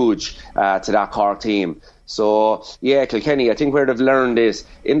huge to that Cork team. So, yeah, Kilkenny, I think where they've learned is,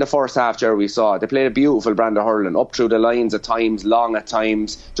 in the first half, Jerry, we saw, they played a beautiful brand of hurling, up through the lines at times, long at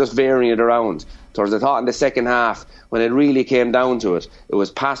times, just varying it around. Towards the thought in the second half, when it really came down to it, it was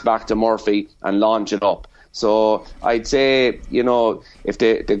pass back to Murphy and launch it up. So I'd say, if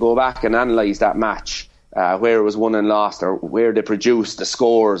they go back and analyse that match, where it was won and lost, or where they produced the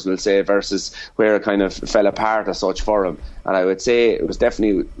scores, we'll say, versus where it kind of fell apart as such for them. And I would say it was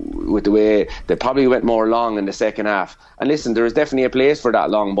definitely with the way they probably went more long in the second half. And listen, there is definitely a place for that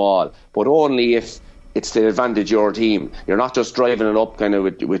long ball, but only if it's to advantage your team. You're not just driving it up kind of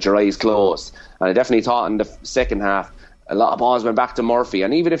with your eyes closed. And I definitely thought in the second half, a lot of balls went back to Murphy.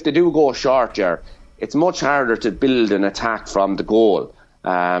 And even if they do go short, it's much harder to build an attack from the goal.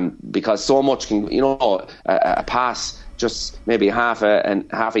 Because so much can, a pass just maybe half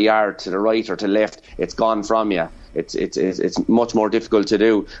a yard to the right or to left, it's gone from you. It's much more difficult to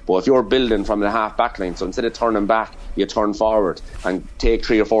do. But if you're building from the half back line, so instead of turning back, you turn forward and take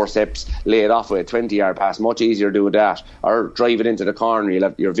 3 or 4 steps, lay it off with a 20-yard pass, much easier to do that. Or drive it into the corner, you'll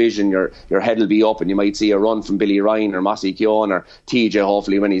have your vision, your head will be up, and you might see a run from Billy Ryan or Mossy Keown or TJ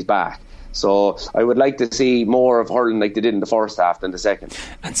hopefully when he's back. So I would like to see more of hurling like they did in the first half than the second.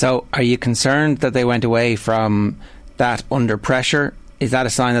 And so are you concerned that they went away from that under pressure? Is that a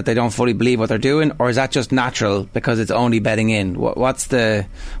sign that they don't fully believe what they're doing, or is that just natural because it's only bedding in? What's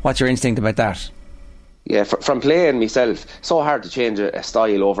your instinct about that? Yeah, from playing myself, so hard to change a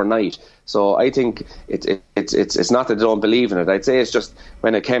style overnight. So I think it's not that they don't believe in it. I'd say it's just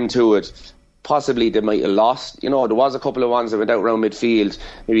when it came to it, possibly they might have lost. There was a couple of ones that went out around midfield,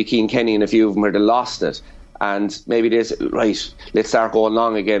 maybe Keane Kenny and a few of them where they lost it. And maybe this, right, let's start going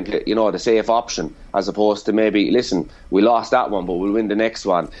long again, the safe option, as opposed to maybe, listen, we lost that one, but we'll win the next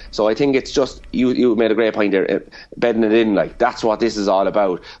one. So I think it's just, you made a great point there, bedding it in, like, that's what this is all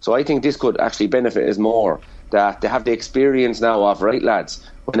about. So I think this could actually benefit us more, that they have the experience now of, right, lads,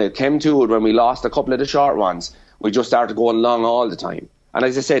 when it came to it, when we lost a couple of the short ones, we just started going long all the time. And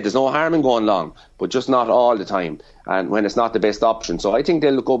as I said, there's no harm in going long, but just not all the time, and when it's not the best option. So I think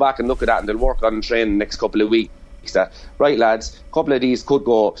they'll go back and look at that, and they'll work on training the next couple of weeks. That, right, lads, a couple of these could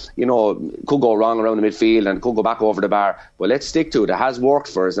go wrong around the midfield and could go back over the bar, but let's stick to it. It has worked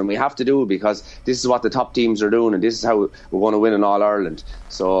for us, and we have to do it because this is what the top teams are doing, and this is how we're going to win in All Ireland.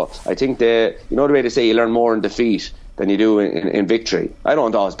 So I think the way they say you learn more in defeat than you do in victory. I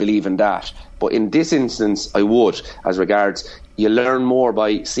don't always believe in that, but in this instance I would, as regards you learn more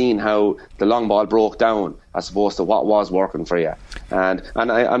by seeing how the long ball broke down as opposed to what was working for you. And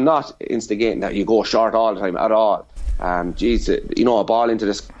I'm not instigating that you go short all the time at all. A ball into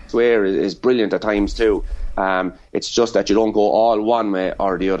the square is brilliant at times too. It's just that you don't go all one way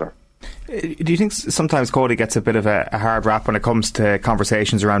or the other. Do you think sometimes Cody gets a bit of a hard rap when it comes to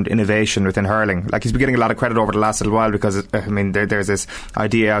conversations around innovation within hurling? Like, he's been getting a lot of credit over the last little while because, there's this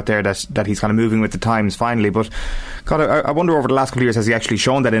idea out there that he's kind of moving with the times finally. But, God, I wonder over the last couple of years, has he actually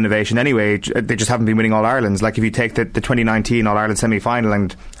shown that innovation anyway? They just haven't been winning All Irelands. Like, if you take the 2019 All Ireland semi-final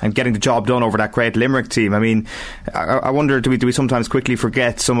and getting the job done over that great Limerick team, I wonder, do we sometimes quickly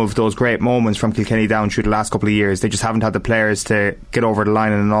forget some of those great moments from Kilkenny down through the last couple of years? They just haven't had the players to get over the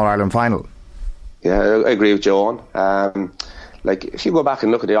line in an All Ireland final. Yeah, I agree with Joan. If you go back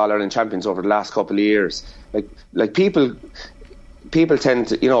and look at the All Ireland champions over the last couple of years, like people tend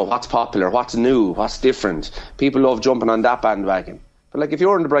to, what's popular, what's new, what's different. People love jumping on that bandwagon. But if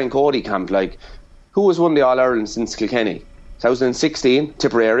you're in the Brian Cody camp, who has won the All Ireland since Kilkenny? 2016,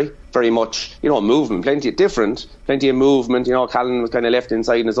 Tipperary, very much, movement, plenty of movement. Callan was kind of left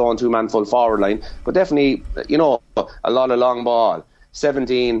inside in his own two-man full forward line, but definitely, a lot of long ball.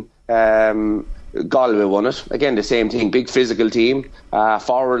 17, Galway won it. Again, the same thing, big physical team.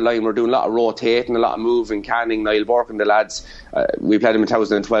 Forward line, we're doing a lot of rotating, a lot of moving. Canning, Niall Burke and the lads, we played them in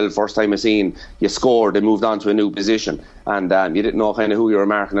 2012, first time I seen. You scored, they moved on to a new position, and you didn't know kind of who you were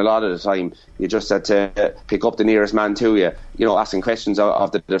marking a lot of the time. You just had to pick up the nearest man to you, asking questions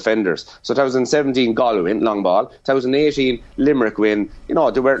of the defenders. So 2017 Galway win, long ball. 2018 Limerick win. They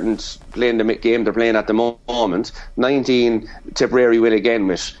weren't playing the game they're playing at the moment. 19 Tipperary win again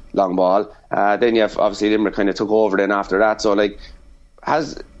with long ball. Then you have obviously Limerick kind of took over then after that. So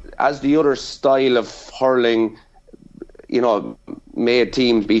has the other style of hurling, made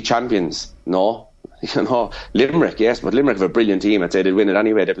teams be champions? No. Limerick, yes, but Limerick have a brilliant team. I'd say they'd win it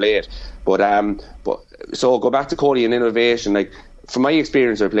anyway they play it. But so go back to Cody and innovation. From my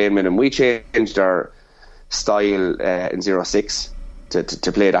experience of playing with him, we changed our style in 06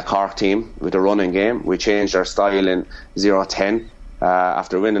 to play that Cork team with a running game. We changed our style in 010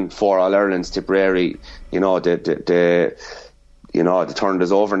 after winning 4 All-Irelands. Tipperary, they turned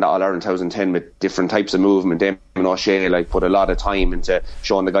us over in that All-Ireland 2010 with different types of movement. Damon O'Shea put a lot of time into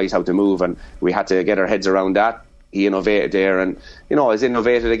showing the guys how to move, and we had to get our heads around that. He innovated there, and he's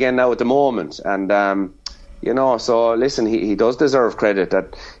innovated again now at the moment. And so listen, he does deserve credit.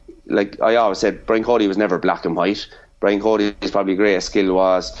 That, I always said, Brian Cody was never black and white. Brian Cody's probably greatest skill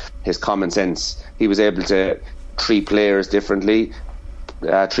was his common sense. He was able to treat players differently,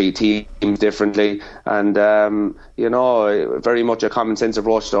 treat teams differently, and very much a common sense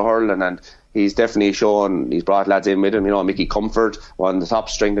approach to hurling. And he's definitely shown, he's brought lads in with him. Mickey Comfort, one of the top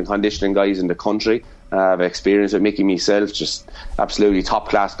strength and conditioning guys in the country. I've experience with Mickey myself, just absolutely top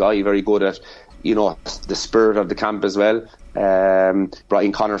class guy, very good at the spirit of the camp as well. Brought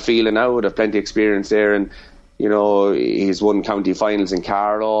in Conor Phelan now, would have plenty of experience there, and he's won county finals in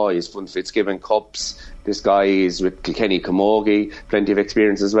Carlow, he's won Fitzgibbon Cups. This guy is with Kilkenny Camogie, plenty of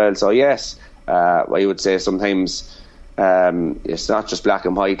experience as well. So yes, I would say sometimes it's not just black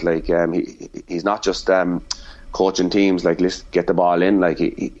and white. He's not just coaching teams let's get the ball in.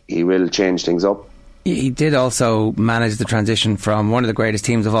 He will change things up. He did also manage the transition from one of the greatest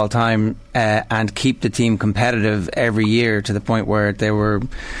teams of all time and keep the team competitive every year to the point where they were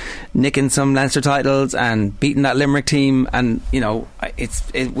nicking some Leinster titles and beating that Limerick team. And we'll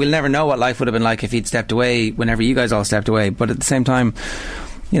never know what life would have been like if he'd stepped away whenever you guys all stepped away. But at the same time,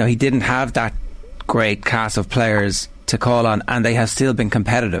 he didn't have that great cast of players to call on, and they have still been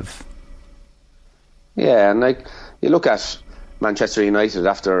competitive. Yeah, and you look at Manchester United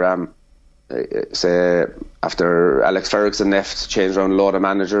after Alex Ferguson left, changed around a lot of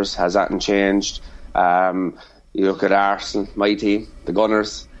managers. Has that changed? You look at Arsenal, my team, the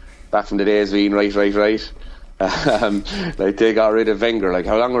Gunners, back from the days of being right. They got rid of Wenger.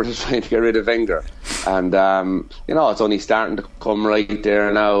 How long were they trying to get rid of Wenger? And it's only starting to come right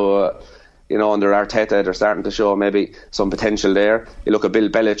there now. Under Arteta, they're starting to show maybe some potential there. You look at Bill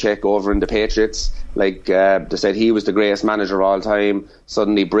Belichick over in the Patriots. They said he was the greatest manager of all time.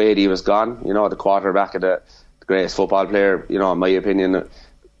 Suddenly Brady was gone. The quarterback of the greatest football player. In my opinion,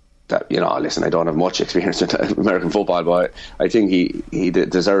 listen, I don't have much experience with American football, but I think he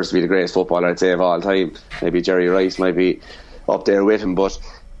deserves to be the greatest footballer, I'd say, of all time. Maybe Jerry Rice might be up there with him, but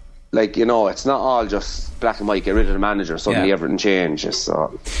it's not all just black and white. Get rid of the manager, suddenly everything changes.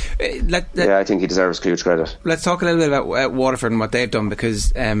 So I think he deserves huge credit. Let's talk a little bit about Waterford and what they've done,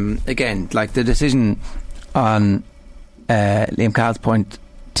 because again, the decision on Liam Cahill's point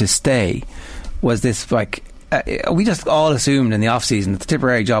to stay was this we just all assumed in the off season that the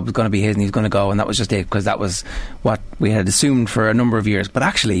Tipperary job was going to be his and he's going to go, and that was just it, because that was what we had assumed for a number of years. But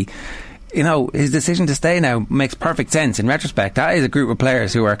actually, his decision to stay now makes perfect sense in retrospect. That is a group of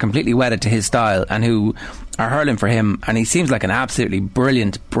players who are completely wedded to his style and who are hurling for him, and he seems like an absolutely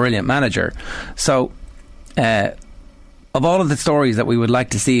brilliant manager. So of all of the stories that we would like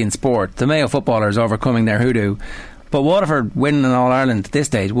to see in sport, the Mayo footballers overcoming their hoodoo, but Waterford winning an All-Ireland at this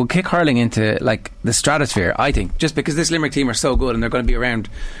stage will kick hurling into the stratosphere, I think, just because this Limerick team are so good and they're going to be around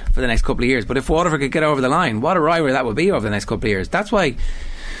for the next couple of years. But if Waterford could get over the line, what a rivalry that would be over the next couple of years. That's why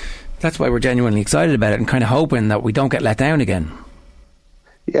we're genuinely excited about it and kind of hoping that we don't get let down again.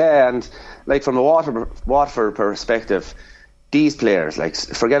 Yeah, and from a Waterford perspective, these players,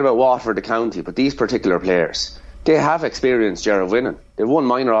 forget about Waterford the county, but these particular players, they have experience, of winning. They've won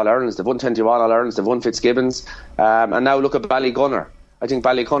minor All-Irelands, they've won 21 All-Irelands, they've won Fitzgibbons, and now look at Ballygunner. I think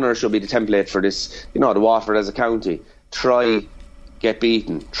Ballygunner should be the template for this, the Waterford as a county. Try get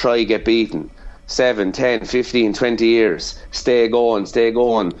beaten. 7, 10, 15, 20 years. Stay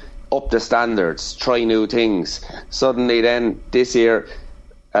going, up the standards, try new things. Suddenly then, this year,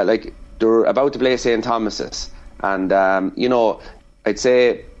 they're about to play St. Thomas's. And, I'd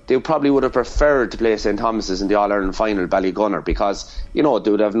say they probably would have preferred to play St. Thomas's in the All-Ireland final, Ballygunner, because, they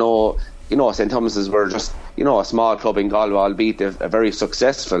would have St. Thomas's were just, a small club in Galway, albeit they're very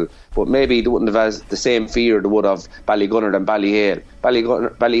successful, but maybe they wouldn't have had the same fear they would have Ballygunner than Ballyhale.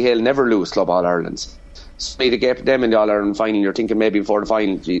 Ballyhale never lose Club All-Irelands. So to get them in the All-Ireland final, you're thinking maybe before the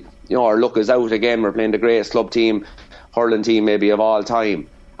final, our luck is out again, we're playing the greatest club team, hurling team maybe of all time.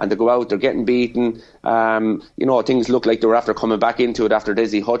 And they go out, they're getting beaten. Things look like they were after coming back into it after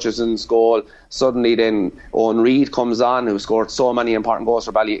Desi Hutchison's goal. Suddenly then Owen Reid comes on, who scored so many important goals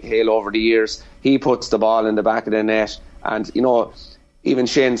for Ballyhale over the years. He puts the ball in the back of the net. And, even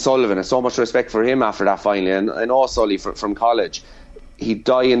Shane Sullivan, has so much respect for him after that final. And I know Sully from college. He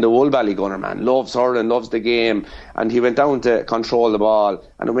died in the wool, Ballygunner, man. Loves hurling, loves the game. And he went down to control the ball.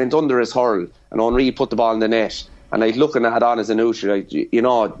 And it went under his hurl. And Owen Reid put the ball in the net. And looking at it on as a neutral,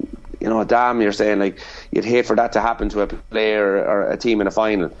 damn, you're saying you'd hate for that to happen to a player or a team in a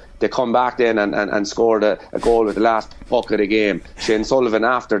final. They come back then and scored a goal with the last puck of the game. Shane Sullivan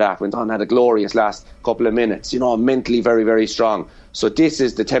after that went on, had a glorious last couple of minutes. Mentally very, very strong. So this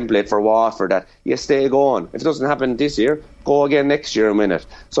is the template for Waterford, that you stay going. If it doesn't happen this year, go again next year and win it.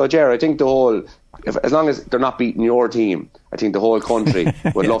 So, Ger, I think as long as they're not beating your team, I think the whole country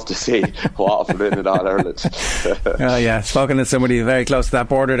would love to see Waterford in it all Ireland. Oh yeah, spoken to somebody very close to that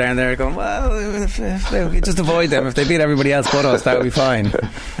border down there, going, well, if we just avoid them. If they beat everybody else but us, that would be fine.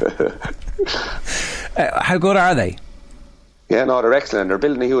 How good are they? Yeah, no, they're excellent. They're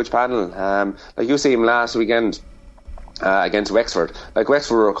building a huge panel. Like you see them last weekend against Wexford. Like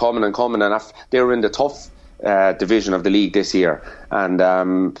Wexford were coming, and they were in the tough division of the league this year, and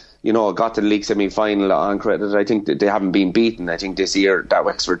got to the league semi-final on credit. I think that they haven't been beaten, I think, this year, that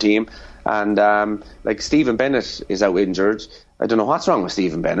Wexford team. And Stephen Bennett is out injured. I don't know what's wrong with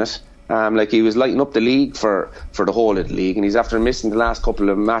Stephen Bennett. He was lighting up the league for the whole of the league, and he's after missing the last couple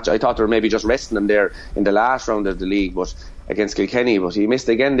of matches. I thought they were maybe just resting him there in the last round of the league, but against Kilkenny, but he missed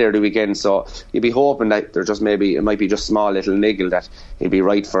again there the weekend. So you'd be hoping that it might be just small little niggle that he'll be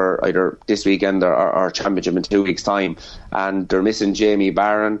right for either this weekend or championship in 2 weeks' time. And they're missing Jamie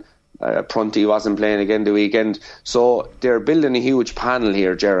Barron. Prunty wasn't playing again the weekend. So they're building a huge panel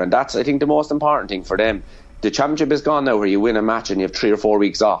here, Ger, and that's, I think, the most important thing for them. The championship is gone now, where you win a match and you have 3 or 4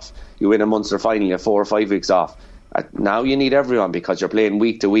 weeks off. You win a Munster final, you have 4 or 5 weeks off. Now you need everyone, because you're playing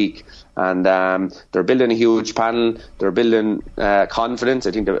week to week, and they're building a huge panel. They're building confidence.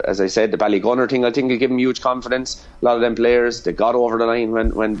 I think, as I said, the Ballygunner thing, I think, will give them huge confidence. A lot of them players, they got over the line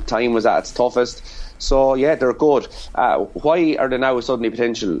when time was at its toughest. So yeah, they're good. Why are they now suddenly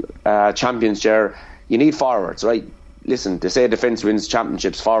potential champions, Ger? You need forwards, right? Listen, they say defence wins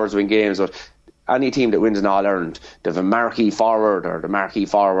championships, forwards win games, but any team that wins an All-Ireland, they have a marquee forward or the marquee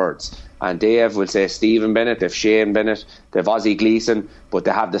forwards. And they have, we'll say, Stephen Bennett, they have Shane Bennett, they have Ozzie Gleeson, but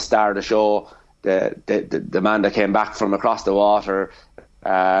they have the star of the show, the man that came back from across the water.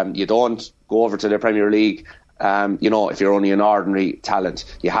 You don't go over to the Premier League, if you're only an ordinary talent.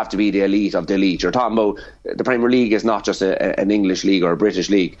 You have to be the elite of the elite. You're talking about the Premier League is not just an English league or a British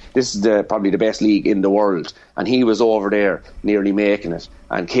league. This is probably the best league in the world. And he was over there nearly making it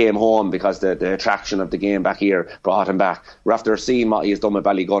and came home because the attraction of the game back here brought him back. We're after seeing what he's done with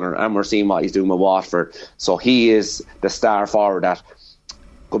Ballygunner, and we're seeing what he's doing with Waterford. So he is the star forward. That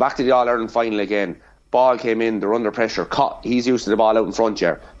go back to the All-Ireland final again. Ball came in, they're under pressure. He's used to the ball out in front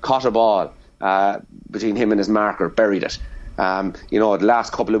here. Caught a ball between him and his marker, buried it. The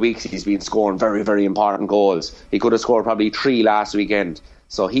last couple of weeks he's been scoring very, very important goals. He could have scored probably 3 last weekend.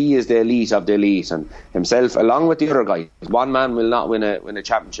 So he is the elite of the elite, and himself, along with the other guy. One man will not win a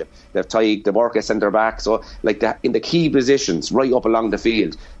championship. They've Tyg, the work at centre back. So in the key positions, right up along the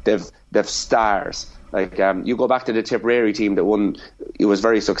field, they've stars. You go back to the Tipperary team that won. It was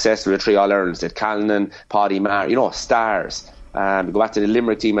very successful with 3 All-Irelands. They had Callanan, Paddy Maher, stars. Go back to the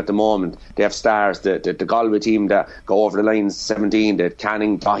Limerick team at the moment. They have stars. The Galway team that go over the lines 17. They had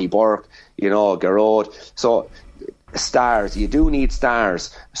Canning, Dahi Burke, Garrod. So stars. You do need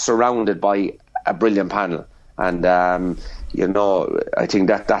stars surrounded by a brilliant panel. And I think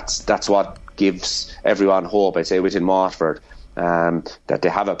that's what gives everyone hope. I say within Waterford, that they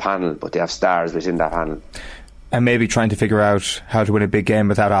have a panel, but they have stars within that panel. And maybe trying to figure out how to win a big game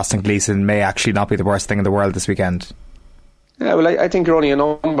without Austin Gleeson may actually not be the worst thing in the world this weekend. Yeah, well, I think you're only a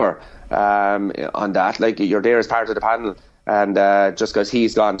number on that. You're there as part of the panel, and just because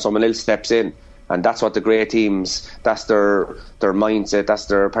he's gone, someone else steps in, and that's what the great teams. That's their mindset. That's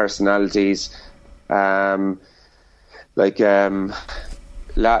their personalities. They're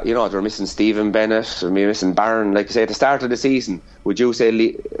missing Stephen Bennett, they're missing Barron. Like I say, at the start of the season, would you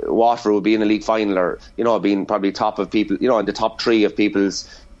say Waterford would be in a league final, or being probably top of people, in the top 3 of people's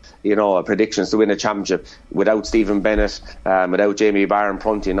predictions to win a championship without Stephen Bennett, without Jamie Barron,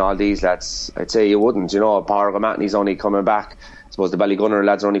 Prunty and all these lads? I'd say you wouldn't. Paul Gamatney's only coming back. I suppose the Ballygunner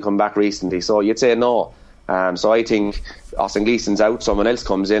lads are only come back recently, so you'd say no. So I think Austin Gleeson's out, someone else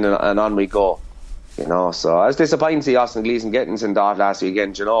comes in, and on we go. So I was disappointed to see Austin Gleeson getting sent off last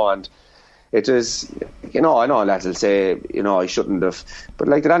weekend, and it was, I know lads will say, I shouldn't have, but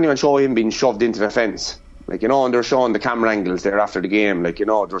did anyone show him being shoved into the fence? And they're showing the camera angles there after the game,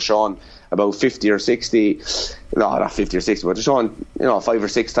 they're showing about 50 or 60, no, not 50 or 60, but they're showing, 5 or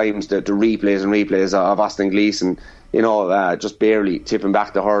 6 times the replays of Austin Gleeson, just barely tipping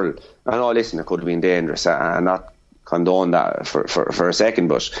back the hurl. I know, listen, it could have been dangerous, and not condone that for a second,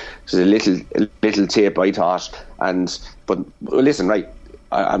 but it was a little tip, I thought. But listen, right,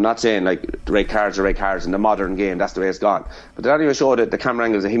 I'm not saying red cards are red cards in the modern game, that's the way it's gone. But did anyone show the camera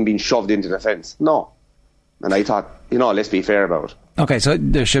angles of him being shoved into the fence? No. And I thought, let's be fair about it. Okay, so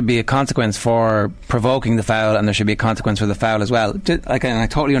there should be a consequence for provoking the foul, and there should be a consequence for the foul as well. And I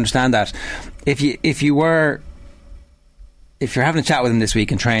totally understand that. If you're having a chat with him this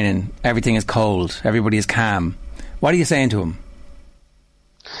week in training, everything is cold, everybody is calm, what are you saying to him?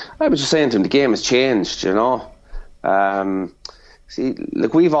 I was just saying to him, the game has changed, See,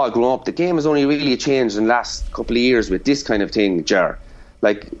 we've all grown up. The game has only really changed in the last couple of years with this kind of thing, Ger.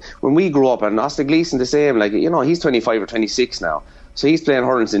 When we grew up, and Austin Gleeson the same, he's 25 or 26 now. So he's playing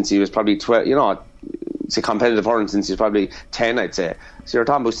hurling since he was probably 12, it's a competitive hurling since he was probably 10, I'd say. So you're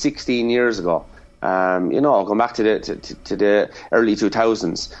talking about 16 years ago. Going back to the early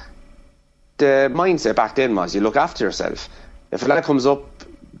 2000s. The mindset back then was you look after yourself. If a lad comes up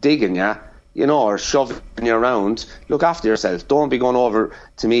digging you, or shoving you around, look after yourself. Don't be going over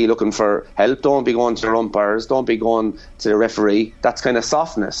to me looking for help. Don't be going to the umpires. Don't be going to the referee. That's kind of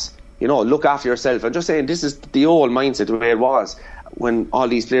softness. Look after yourself. I'm just saying, this is the old mindset, the way it was when all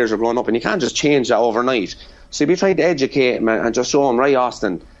these players are growing up, and you can't just change that overnight. So if you try to educate them and just show them, right,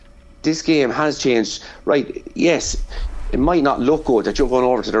 Austin, this game has changed. Right, yes, it might not look good that you're going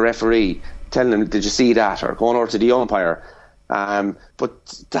over to the referee telling them, did you see that, or going over to the umpire.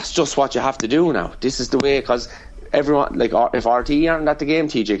 But that's just what you have to do now. This is the way, because everyone, if RT aren't at the game,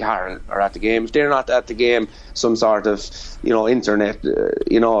 TJ Carroll are at the game. If they're not at the game, some sort of internet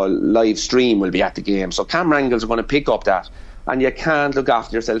live stream will be at the game. So camera angles are going to pick up that, and you can't look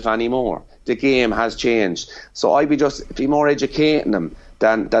after yourself anymore. The game has changed. So I'd be more educating them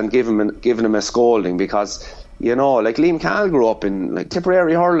than giving them a scolding, because Liam Cahill grew up in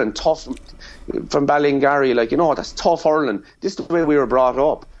Tipperary hurling, tough, from Ballingarry, that's tough hurling. This is the way we were brought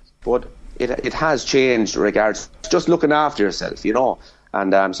up, but it has changed regards just looking after yourself,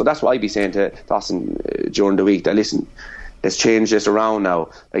 and so that's what I'd be saying to Dawson during the week, that listen, let's change this around now.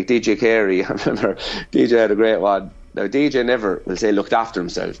 DJ Carey, I remember DJ had a great one. Now DJ never will say looked after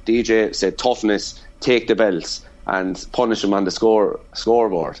himself. DJ said toughness, take the belts and punish him on the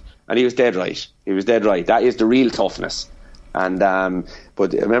scoreboard, and he was dead right. That is the real toughness. And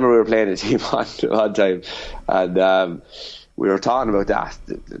but I remember we were playing a team one time, and we were talking about that.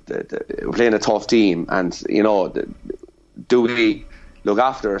 We're playing a tough team, and do we look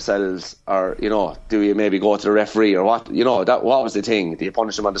after ourselves, or do we maybe go to the referee, or what? What was the thing? Do you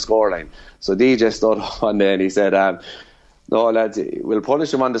punish him on the scoreline? So DJ stood up one day and he said, no lads, we'll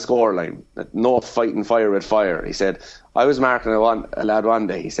punish him on the scoreline. No fighting fire with fire. He said, I was marking a lad one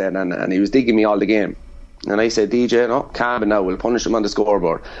day, he said, and he was digging me all the game. And I said, DJ, no, calm now, we'll punish him on the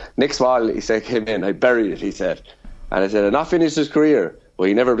scoreboard. Next ball, he said, came in, I buried it, he said. And I said, I've not finished his career. Well,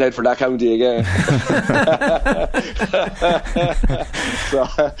 he never played for that county again. So,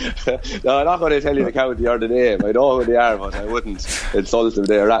 no, I'm not going to tell you the county or the name. I know who they are, but I wouldn't insult them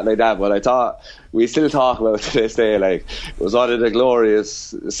there or that like that. But I thought, we still talk about it to this day, it was one of the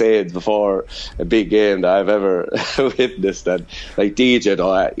glorious sayings before a big game that I've ever witnessed. And DJ,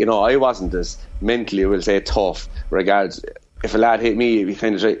 though, I wasn't as mentally, we'll say, tough regards. If a lad hit me, he'd be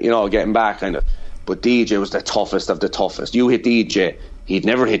kind of, getting back kind of. But DJ was the toughest of the toughest. You hit DJ, he'd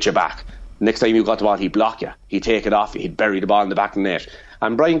never hit you back. Next time you got the ball, he'd block you. He'd take it off you. He'd bury the ball in the back of the net.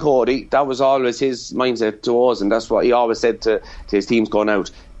 And Brian Cody, that was always his mindset to us, and that's what he always said to his teams going out.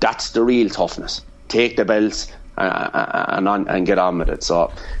 That's the real toughness. Take the belts and get on with it.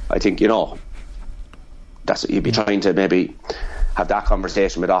 So I think, that's what you'd be trying to maybe have that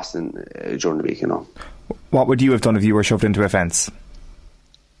conversation with Austin during the week, What would you have done if you were shoved into a fence?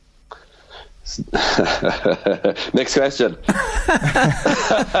 Next question.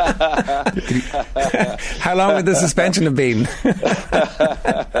 How long would the suspension have been?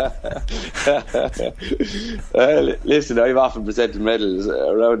 Listen, I've often presented medals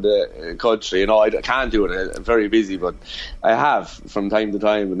around the country. I can't do it. I'm very busy, but I have from time to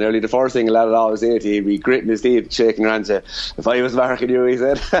time. And nearly the first thing a lad would always say to you, he'd be gritting his teeth, shaking your hand, say, "If I was marking you," he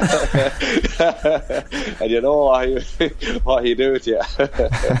said. And you know what he do with you.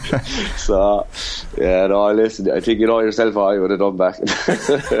 So, yeah, no, listen, I think you know yourself what I would have done back.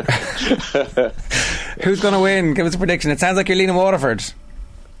 Who's going to win? Give us a prediction. It sounds like you're leaning Waterford.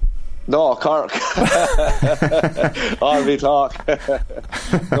 No, Cork. All we talk.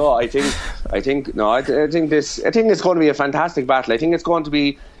 No, I think it's going to be a fantastic battle. I think it's going to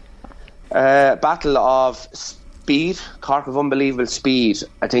be a battle of speed. Cork have unbelievable speed.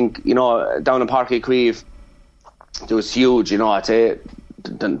 I think, down in Páirc Uí Chaoimh, it was huge, I'd say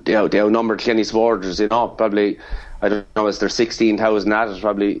they outnumbered Kenny supporters, probably, I don't know, is there 16,000 at it,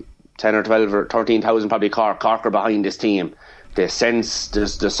 probably 10 or 12 or 13,000 probably Cork are behind this team. They sense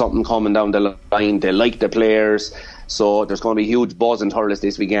there's something coming down the line. They like the players, so there's going to be huge buzz in Thurles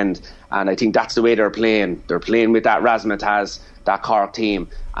this weekend, and I think that's the way they're playing. They're playing with that razzmatazz, that Cork team,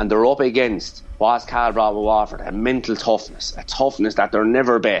 and they're up against what's Cal brought with Waterford, a mental toughness, that they're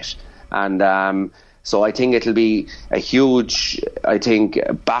never bet, and so I think it'll be a huge,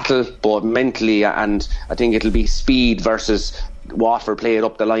 battle, both mentally, and I think it'll be speed versus Waterford play it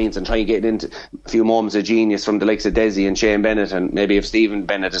up the lines and try and get into a few moments of genius from the likes of Desi and Shane Bennett, and maybe if Stephen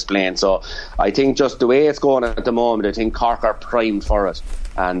Bennett is playing. So I think just the way it's going at the moment, I think Cork are primed for it,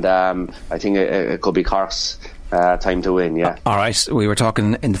 and I think it could be Cork's time to win. Yeah. All right, we were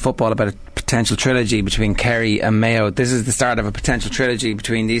talking in the football about a potential trilogy between Kerry and Mayo. This is the start of a potential trilogy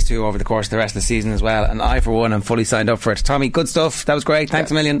between these two over the course of the rest of the season as well, and I for one am fully signed up for it. Tommy, good stuff. That was great.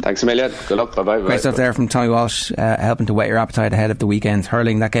 Thanks a million. Thanks a million. Good luck. Bye bye. Great stuff there from Tommy Walsh, helping to whet your appetite ahead of the weekend's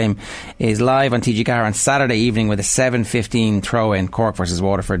hurling. That game is live on TG Gar on Saturday evening with a 7:15 throw in, Cork versus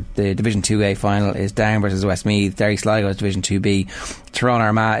Waterford. The Division 2A final is Down versus Westmeath. Derry Sligo is Division 2B. Tyrone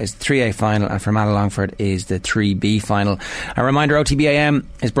Armagh is 3A final, and Fermanagh Longford is the 3B final. A reminder, OTBAM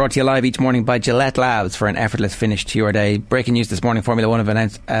is brought to you live each morning by Gillette Labs for an effortless finish to your day. Breaking news this morning, Formula 1 have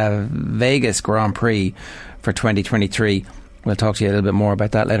announced a Vegas Grand Prix for 2023. We'll talk to you a little bit more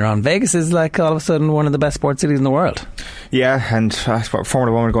about that later on. Vegas is like all of a sudden one of the best sports cities in the world. Yeah, and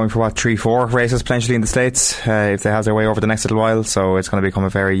Formula 1 are going for 3-4 races potentially in the States if they have their way over the next little while, so it's going to become a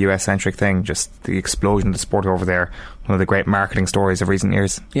very US centric thing. Just the explosion of the sport over there, one of the great marketing stories of recent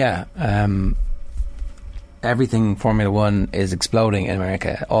years. Yeah, everything Formula 1 is exploding in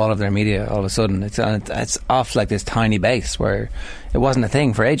America. All of their media, all of a sudden, it's off like this tiny base where it wasn't a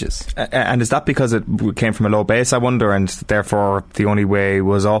thing for ages. And is that because it came from a low base, I wonder, and therefore the only way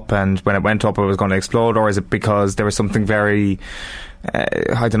was up, and when it went up it was going to explode? Or is it because there was something very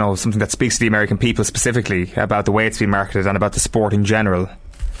I don't know, something that speaks to the American people specifically about the way it's been marketed and about the sport in general?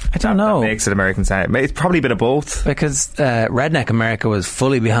 I don't know. That makes it American. It's probably a bit of both. Because Redneck America was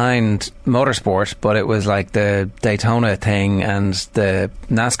fully behind motorsport, but it was like the Daytona thing and the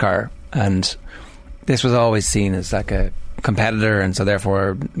NASCAR, and this was always seen as like a competitor, and so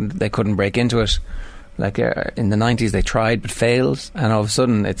therefore they couldn't break into it. Like in the 90s they tried but failed, and all of a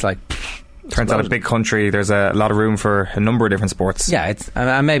sudden it's like turns out a big country, there's a lot of room for a number of different sports. Yeah, it's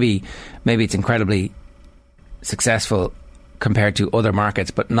maybe it's incredibly successful compared to other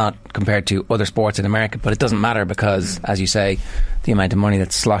markets, but not compared to other sports in America. But it doesn't matter because, as you say, the amount of money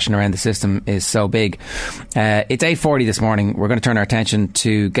that's sloshing around the system is so big. It's 8:40 this morning. We're going to turn our attention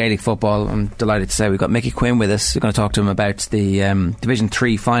to Gaelic football. I'm delighted to say we've got Mickey Quinn with us. We're going to talk to him about the Division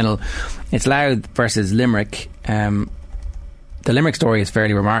 3 final. It's Louth versus Limerick. The Limerick story is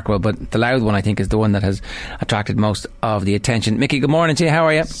fairly remarkable, but the Louth one I think is the one that has attracted most of the attention. Mickey, good morning to you. How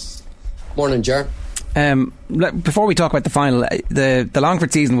are you? Morning, Ger. Before we talk about the final, the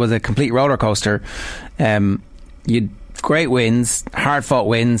Longford season was a complete roller coaster. You'd great wins, hard fought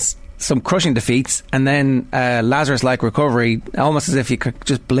wins, some crushing defeats, and then Lazarus-like recovery, almost as if you could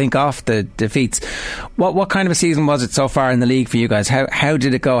just blink off the defeats. What kind of a season was it so far in the league for you guys? How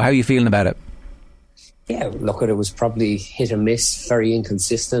did it go? How are you feeling about it? Yeah, look, it was probably hit and miss, very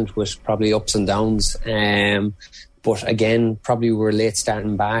inconsistent with probably ups and downs. But again, probably we were late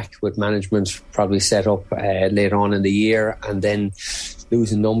starting back with management probably set up later on in the year, and then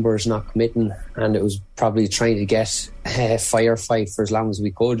losing numbers, not committing, and it was probably trying to get a firefight for as long as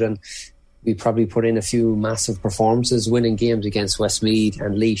we could. And we probably put in a few massive performances. Winning games against Westmeath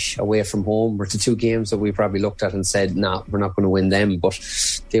and Laois away from home were the two games that we probably looked at and said, nah, we're not going to win them, but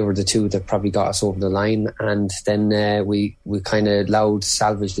they were the two that probably got us over the line. And then we kind of allowed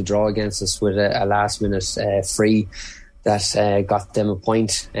salvage the draw against us with a last minute free that got them a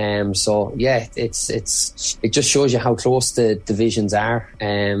point. So yeah, it just shows you how close the divisions are.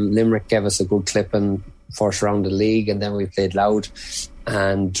 Limerick gave us a good clipping first round of the league, and then we played Louth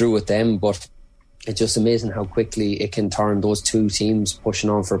and drew with them, but it's just amazing how quickly it can turn. Those two teams pushing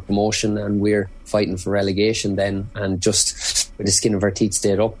on for promotion and we're fighting for relegation then, and just with the skin of our teeth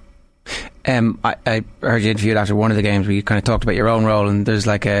stayed up. I heard you interviewed after one of the games where you kind of talked about your own role, and there's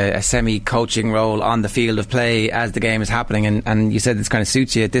like a semi-coaching role on the field of play as the game is happening, and you said this kind of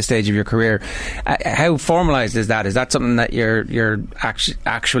suits you at this stage of your career. How formalised is that? Is that something that you're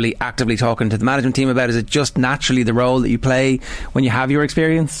actually actively talking to the management team about? Is it just naturally the role that you play when you have your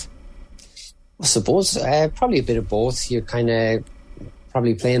experience? I suppose probably a bit of both. You're kind of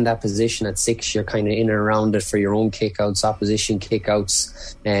probably playing that position at 6, you're kind of in and around it for your own kickouts, opposition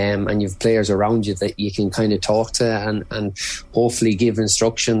kickouts, and you've players around you that you can kind of talk to and hopefully give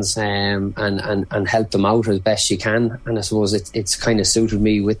instructions and help them out as best you can. And I suppose it's kind of suited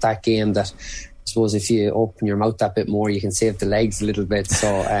me with that game that I suppose if you open your mouth that bit more, you can save the legs a little bit.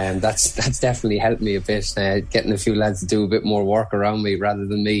 So that's definitely helped me a bit, getting a few lads to do a bit more work around me rather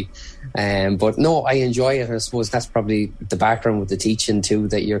than me. But no, I enjoy it. I suppose that's probably the background with the teaching too,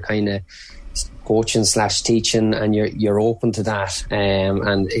 that you're kind of coaching / teaching and you're open to that,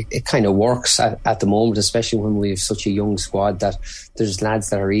 and it kind of works at the moment, especially when we have such a young squad, that there's lads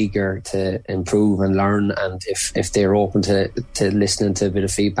that are eager to improve and learn, and if they're open to listening to a bit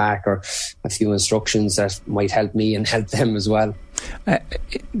of feedback or a few instructions, that might help me and help them as well. I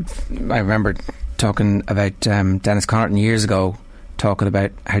remember talking about Dennis Connaughton years ago, talking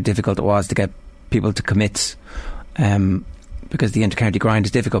about how difficult it was to get people to commit, because the inter-county grind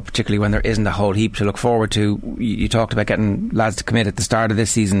is difficult, particularly when there isn't a whole heap to look forward to. You talked about getting lads to commit at the start of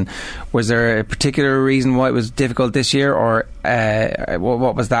this season. Was there a particular reason why it was difficult this year, or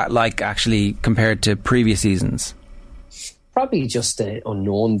what was that like actually compared to previous seasons? Probably just the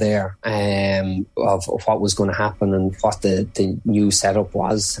unknown there of what was going to happen and what the new setup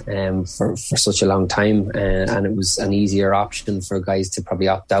was for such a long time, and it was an easier option for guys to probably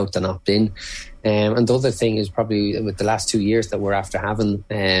opt out than opt in. And the other thing is probably with the last 2 years that we're after having,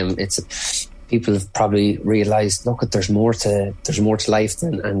 people have probably realised, look, there's more to life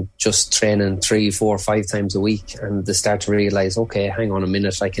than just training 3, 4, 5 times a week, and they start to realise, okay, hang on a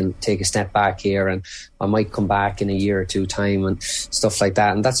minute, I can take a step back here and I might come back in a year or 2 time and stuff like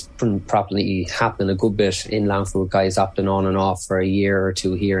that. And that's been probably happening a good bit in Longford, with guys opting on and off for a year or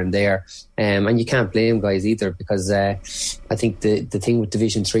 2 here and there. And you can't blame guys either, because I think the thing with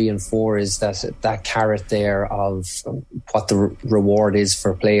Division 3 and 4 is that carrot there of what the reward is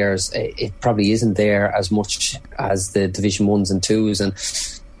for players, it probably isn't there as much as the Division 1s and 2s,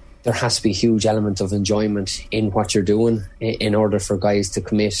 and there has to be a huge element of enjoyment in what you're doing in order for guys to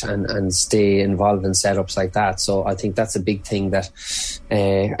commit and stay involved in setups like that. So I think that's a big thing that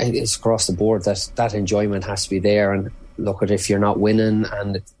it's across the board, that enjoyment has to be there. And look, at if you're not winning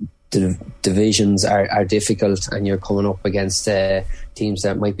and the divisions are difficult and you're coming up against teams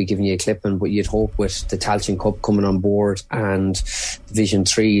that might be giving you a clipping, but you'd hope with the Tailteann Cup coming on board and Division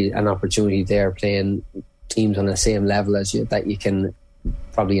 3 an opportunity there, playing teams on the same level as you, that you can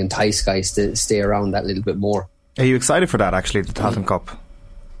probably entice guys to stay around that little bit more. Are you excited for that, actually, the Tailteann Cup?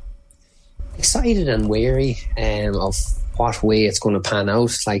 Excited and wary of what way it's going to pan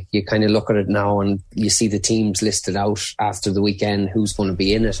out. Like, you kind of look at it now and you see the teams listed out after the weekend, who's going to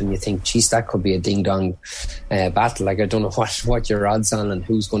be in it, and you think, geez, that could be a ding-dong battle. Like, I don't know what your odds on and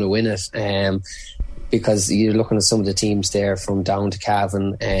who's going to win it, because you're looking at some of the teams there from down to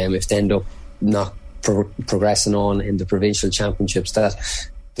Cavan, if they end up not progressing on in the provincial championships, that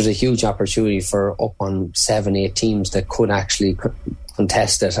there's a huge opportunity for up on 7-8 teams that could actually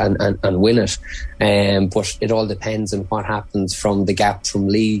contest it and win it. But it all depends on what happens from the gap from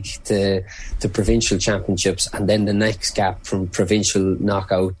league to provincial championships, and then the next gap from provincial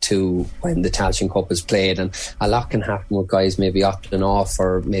knockout to when the Tailteann Cup is played. And a lot can happen with guys maybe opting off,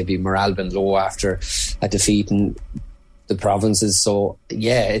 or maybe morale been low after a defeat in the provinces. So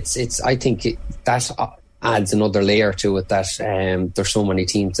yeah, it's I think that adds another layer to it, that there's so many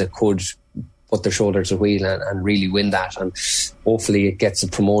teams that could put their shoulder to the wheel and really win that, and hopefully it gets a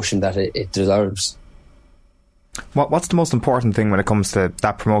promotion that it deserves. What's the most important thing when it comes to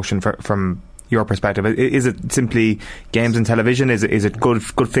that promotion from your perspective? Is it simply games and television? Is it good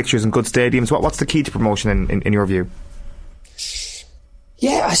fixtures and good stadiums? What's the key to promotion in your view?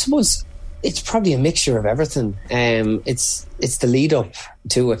 Yeah, I suppose It's probably a mixture of everything. It's the lead up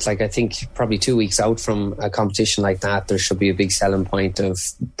to it. Like, I think probably 2 weeks out from a competition like that, there should be a big selling point of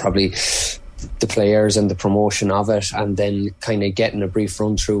probably the players and the promotion of it, and then kind of getting a brief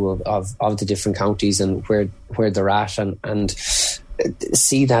run through of the different counties and where they're at, and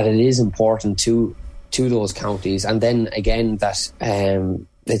see that it is important to those counties. And then again, that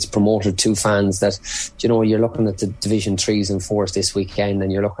it's promoted to fans that, you know, you're looking at the Division 3s and 4s this weekend,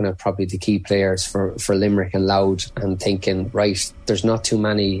 and you're looking at probably the key players for Limerick and Louth, and thinking, right, there's not too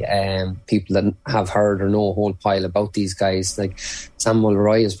many people that have heard or know a whole pile about these guys. Like Sam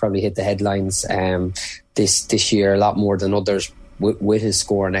Mulroy has probably hit the headlines this year a lot more than others with his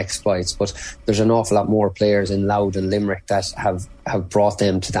score and exploits, but there's an awful lot more players in Louth and Limerick that have brought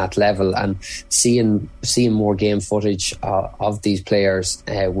them to that level, and seeing more game footage of these players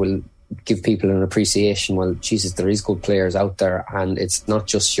will give people an appreciation. Well, Jesus, there is good players out there, and it's not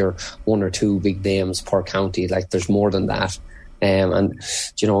just your one or two big names per county. Like, there's more than that. And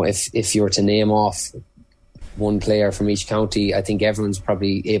you know, if you were to name off one player from each county, I think everyone's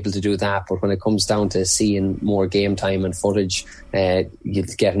probably able to do that. But when it comes down to seeing more game time and footage, you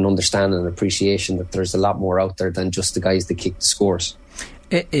get an understanding and appreciation that there's a lot more out there than just the guys that kick the scores.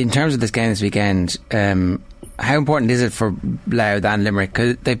 In terms of this game this weekend, how important is it for Louth and Limerick?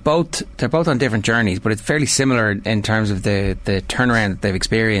 Because they're both on different journeys, but it's fairly similar in terms of the turnaround that they've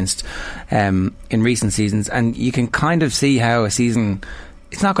experienced in recent seasons. And you can kind of see how a season,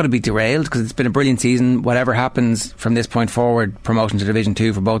 it's not going to be derailed, because it's been a brilliant season. Whatever happens from this point forward, promotion to Division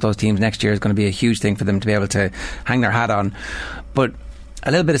 2 for both those teams next year is going to be a huge thing for them to be able to hang their hat on. But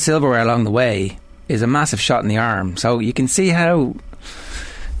a little bit of silverware along the way is a massive shot in the arm. So you can see how,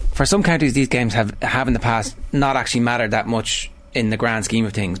 for some counties, these games have in the past not actually mattered that much in the grand scheme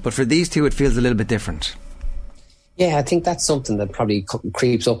of things. But for these two, it feels a little bit different. Yeah, I think that's something that probably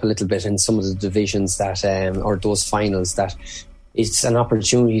creeps up a little bit in some of the divisions that, or those finals, that it's an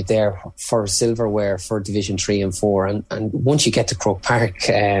opportunity there for silverware for Division 3 and 4. And once you get to Croke Park,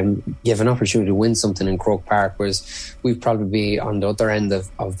 you have an opportunity to win something in Croke Park, whereas we'd probably be on the other end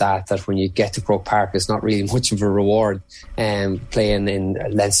of that when you get to Croke Park, it's not really much of a reward playing in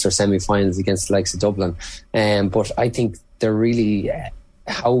Leinster semi-finals against the likes of Dublin. But I think they're really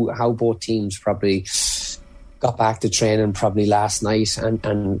how both teams probably got back to training probably last night and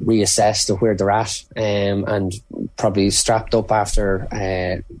reassessed to where they're at, and probably strapped up after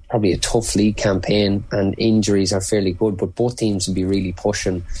probably a tough league campaign, and injuries are fairly good, but both teams will be really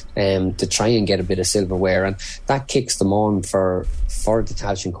pushing to try and get a bit of silverware, and that kicks them on for the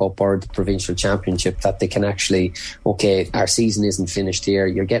Tailteann Cup or the Provincial Championship, that they can actually, okay, our season isn't finished here,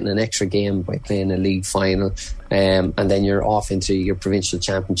 you're getting an extra game by playing a league final, and then you're off into your Provincial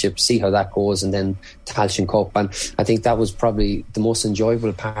Championship, see how that goes, and then Tailteann Cup. And I think that was probably the most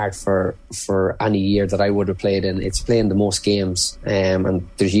enjoyable part for any year that I would have played in. It's playing the most games, and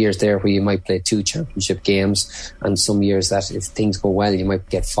there's years there where you might play 2 championship games, and some years that if things go well you might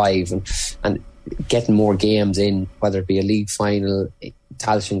get 5, and getting more games in, whether it be a league final,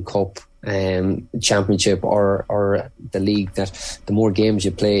 Tailteann Cup, championship or the league, that the more games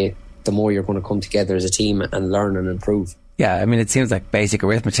you play, the more you're going to come together as a team and learn and improve. Yeah, I mean, it seems like basic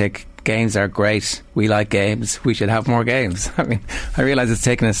arithmetic. Games are great. We like games. We should have more games. I mean, I realise it's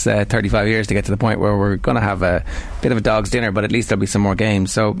taken us 35 years to get to the point where we're going to have a bit of a dog's dinner, but at least there'll be some more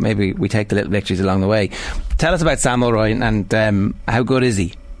games. So maybe we take the little victories along the way. Tell us about Sam Mulroy and how good is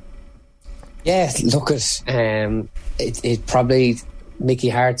he? Yeah, look at it probably Mickey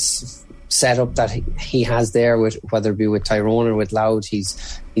Hart's setup that he has there, with whether it be with Tyrone or with Louth,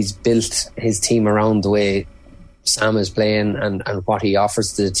 he's built his team around the way Sam is playing and what he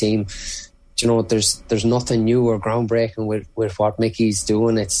offers to the team. You know, there's nothing new or groundbreaking with what Mickey's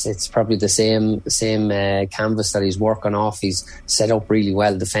doing. It's probably the same canvas that he's working off. He's set up really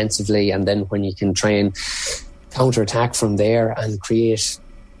well defensively, and then when you can try and counter attack from there and create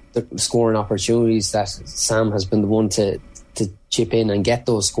the scoring opportunities, that Sam has been the one to chip in and get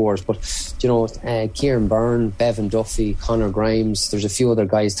those scores. But you know, Kieran Byrne, Bevan Duffy, Conor Grimes, there's a few other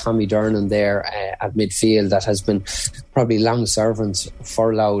guys, Tommy Dernan there at midfield, that has been probably long servants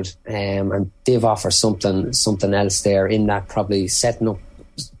for Louth, and they've offered something else there, in that probably setting up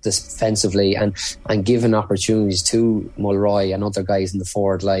defensively and giving opportunities to Mulroy and other guys in the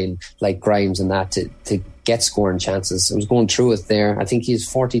forward line like Grimes and that to get scoring chances. I was going through it there. I think he's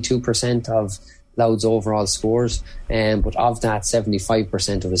 42% of Louth's overall scores, but of that,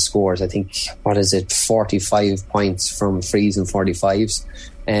 75% of his scores, I think, 45 points from frees and 45s.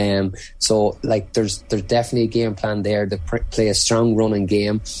 So like there's definitely a game plan there to play a strong running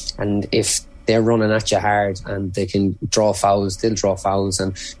game, and if they're running at you hard and they can draw fouls. They'll draw fouls,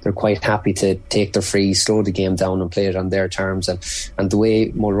 and they're quite happy to take their frees, slow the game down and play it on their terms. And the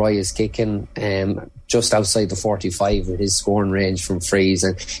way Mulroy is kicking, just outside the 45 with his scoring range from frees,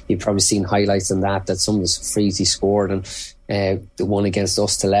 and you've probably seen highlights on that some of the frees he scored, and the one against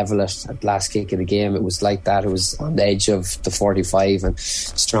us to level it at last kick of the game, it was like that. It was on the edge of the 45 and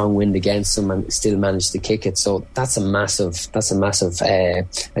strong wind against him, and still managed to kick it. So that's a massive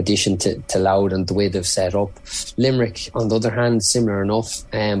addition to Louth and the way they've set up. Limerick, on the other hand, similar enough,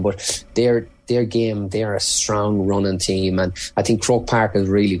 but their game, they're a strong running team, and I think Croke Park is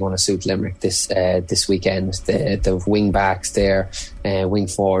really going to suit Limerick this weekend. The wing backs there, wing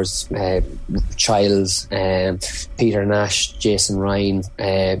forwards, Childs, Peter Nash, Jason Ryan,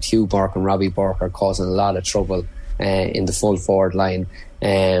 Hugh Burke and Robbie Burke are causing a lot of trouble in the full forward line.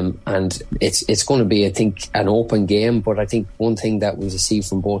 And it's going to be, I think, an open game, but I think one thing that we see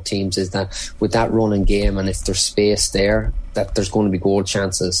from both teams is that with that running game, and if there's space there, that there's going to be goal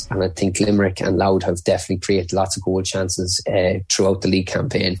chances. And I think Limerick and Louth have definitely created lots of goal chances throughout the league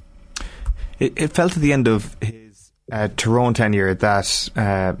campaign. It felt at the end of his Tyrone tenure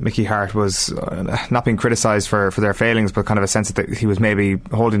that Mickey Harte was not being criticised for their failings, but kind of a sense that he was maybe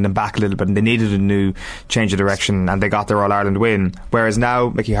holding them back a little bit, and they needed a new change of direction, and they got their All-Ireland win. Whereas now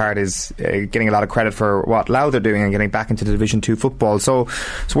Mickey Harte is getting a lot of credit for what Louth are doing and getting back into the Division 2 football. So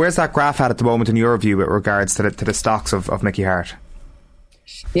where's that graph at the moment in your view with regards to the stocks of Mickey Harte?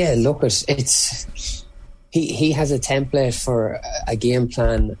 Yeah, look, it's he has a template for a game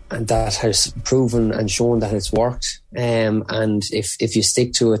plan, and that has proven and shown that it's worked. And if you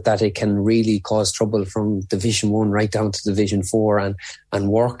stick to it, that it can really cause trouble from Division 1 right down to Division 4 and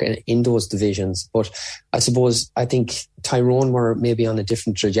work in those divisions. But I think Tyrone were maybe on a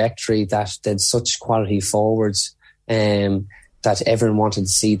different trajectory, that they had such quality forwards that everyone wanted to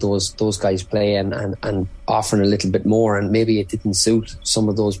see those guys play and offering a little bit more, and maybe it didn't suit some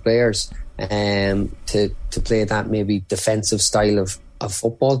of those players to play that maybe defensive style of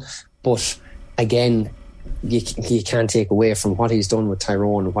football. But again, you can't take away from what he's done with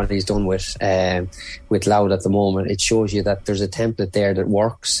Tyrone and what he's done with Louth at the moment. It shows you that there's a template there that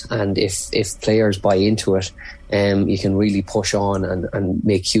works, and if players buy into it, you can really push on and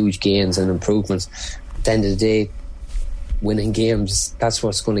make huge gains and improvements. At the end of the day, winning games, that's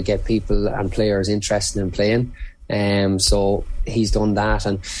what's going to get people and players interested in playing. So he's done that,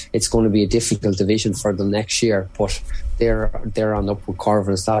 and it's going to be a difficult division for them next year, but they're on the upward curve,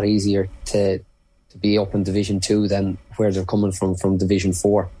 and it's a lot easier to be up in Division 2 than where they're coming from Division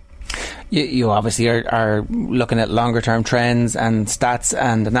 4. You obviously are looking at longer term trends and stats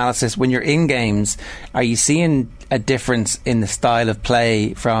and analysis. When you're in games, are you seeing a difference in the style of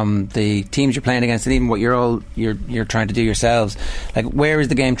play from the teams you're playing against, and even what you're trying to do yourselves? Like, where is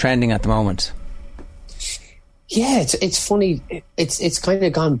the game trending at the moment? Yeah, it's funny. It's kind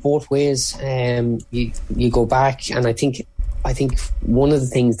of gone both ways. You go back, and I think one of the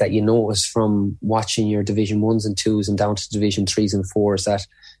things that you notice from watching your Division 1s and 2s and down to Division 3s and 4s that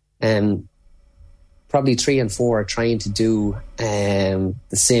probably 3 and 4 are trying to do the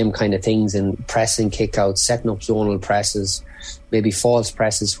same kind of things in pressing, kick-outs, setting up zonal presses, maybe false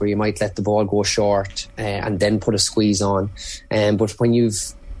presses where you might let the ball go short and then put a squeeze on. But when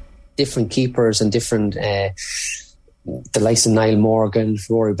you've different keepers and different the likes of Niall Morgan,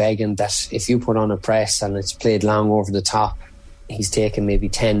 Rory Beggan, that if you put on a press and it's played long over the top, he's taken maybe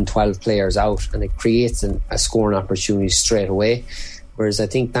 10, 12 players out, and it creates a scoring opportunity straight away. Whereas I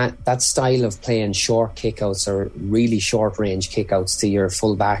think that style of playing short kickouts or really short range kickouts to your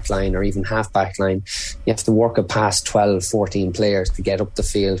full back line or even half back line, you have to work it past 12, 14 players to get up the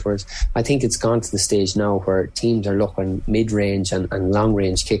field. Whereas I think it's gone to the stage now where teams are looking mid-range and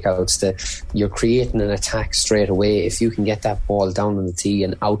long-range kickouts. You're creating an attack straight away. If you can get that ball down on the tee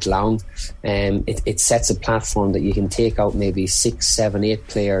and out long, it sets a platform that you can take out maybe 6, 7, 8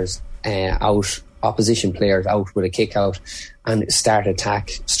 players out, opposition players out with a kick out, and start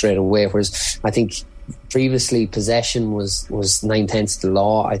attack straight away. Whereas I think previously possession was 9/10 the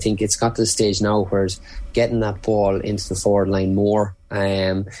law. I think it's got to the stage now where getting that ball into the forward line more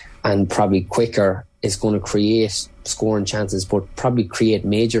and probably quicker is going to create scoring chances, but probably create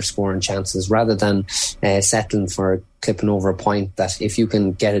major scoring chances rather than settling for clipping over a point. That if you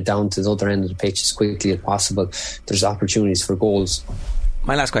can get it down to the other end of the pitch as quickly as possible, there's opportunities for goals.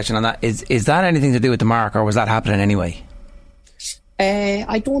 My last question on that is that anything to do with the mark, or was that happening anyway?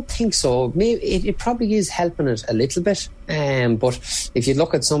 I don't think so. Maybe it probably is helping it a little bit. But if you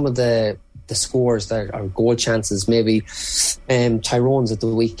look at some of the scores that are goal chances, maybe Tyrone's at the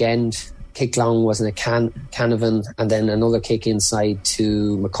weekend, kick long, wasn't it, Canavan, and then another kick inside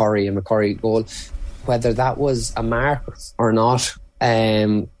to McCurry, and McCurry goal. Whether that was a mark or not,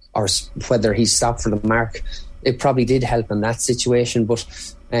 or whether he stopped for the mark, it probably did help in that situation. But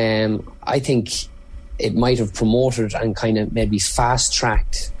I think it might have promoted and kind of maybe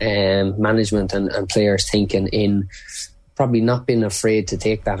fast-tracked management and players thinking in probably not being afraid to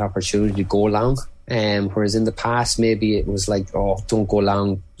take that opportunity to go long. Whereas in the past, maybe it was like, oh, don't go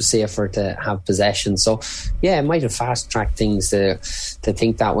long, safer to have possession. So, yeah, it might have fast-tracked things to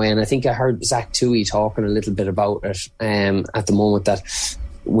think that way. And I think I heard Zach Toohey talking a little bit about it at the moment, that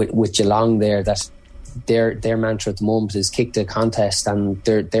with Geelong there, that their mantra at the moment is kick the contest, and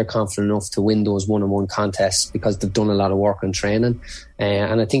they're confident enough to win those one-on-one contests because they've done a lot of work on training,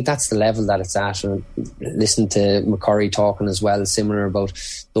 and I think that's the level that it's at. And listen to McCurry talking as well, similar about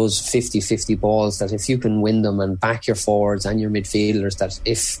those 50-50 balls, that if you can win them and back your forwards and your midfielders, that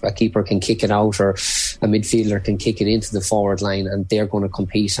if a keeper can kick it out or a midfielder can kick it into the forward line, and they're going to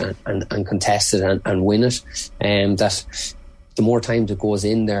compete and contest it and win it, that the more times it goes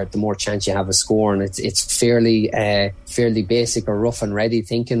in there, the more chance you have of scoring. It's fairly basic or rough and ready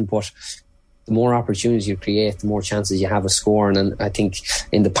thinking, but the more opportunities you create, the more chances you have of scoring. And I think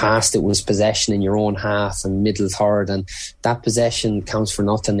in the past it was possession in your own half and middle third, and that possession counts for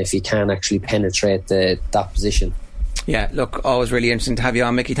nothing if you can actually penetrate that position. Yeah, look, always really interesting to have you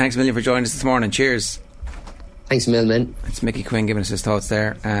on, Mickey. Thanks a million for joining us this morning. Cheers. Thanks a million, man. It's Mickey Quinn giving us his thoughts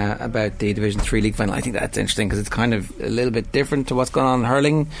there about the Division 3 League final. I think that's interesting because it's kind of a little bit different to what's going on in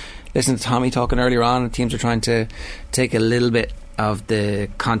hurling. Listen to Tommy talking earlier on. Teams are trying to take a little bit of the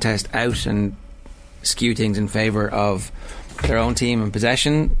contest out and skew things in favour of their own team and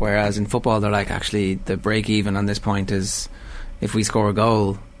possession, whereas in football they're like, actually the break even on this point is if we score a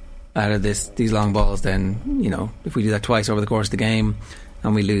goal out of these long balls, then, you know, if we do that twice over the course of the game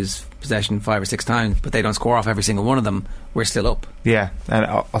and we lose possession 5 or 6 times, but they don't score off every single one of them, we're still up. Yeah, and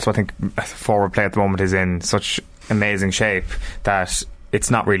also I think forward play at the moment is in such amazing shape that it's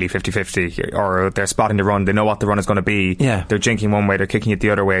not really 50-50, or they're spotting the run, they know what the run is going to be, they're jinking one way, they're kicking it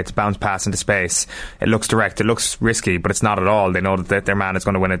the other way, it's a bounce pass into space, it looks direct, it looks risky, but it's not at all. They know that their man is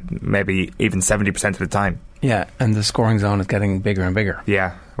going to win it maybe even 70% of the time. Yeah, and the scoring zone is getting bigger and bigger.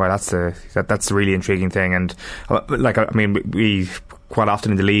 Yeah, well, that's the really intriguing thing. And like, I mean, we quite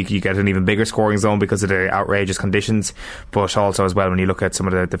often in the league you get an even bigger scoring zone because of the outrageous conditions, but also as well when you look at some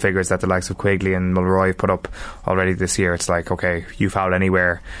of the figures that the likes of Quigley and Mulroy have put up already this year, it's like, okay, you foul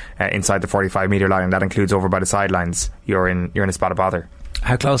anywhere inside the 45 metre line, and that includes over by the sidelines, you're in a spot of bother.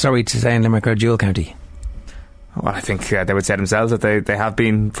 How close are we to saying Limerick are dual county? Well, I think they would say themselves that they have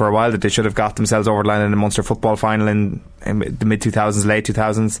been for a while, that they should have got themselves over the line in the Munster football final in the mid 2000s, late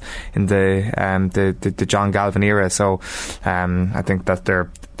 2000s, in the John Galvin era. So I think that they're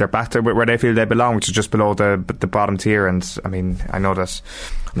back to where they feel they belong, which is just below the bottom tier. And I mean, I know that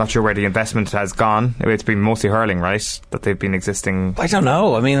I'm not sure where the investment has gone. It's been mostly hurling, right? That they've been existing. I don't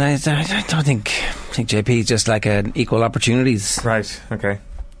know. I mean, I don't think JP is just like an equal opportunities. Right. Okay.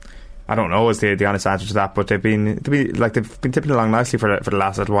 I don't know is the honest answer to that, but they've been tipping along nicely for the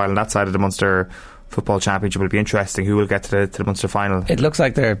last little while, and that side of the Munster Football Championship will be interesting. Who will get to the Munster final? It looks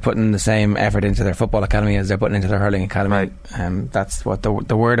like they're putting the same effort into their football academy as they're putting into their hurling academy. Right. That's what the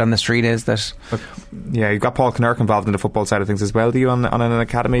word on the street is. That. But, yeah, you've got Paul Kinnerk involved in the football side of things as well. Do you on an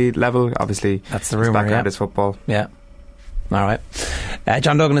academy level? Obviously, that's the rumour. Background is football. Yeah. All right.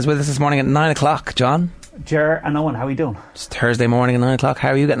 John Duggan is with us this morning at 9 o'clock. John. Ger and Owen, how are you doing? It's Thursday morning at 9 o'clock. How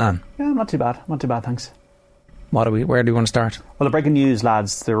are you getting on? Yeah, not too bad, thanks. Where do we want to start? Well, the breaking news,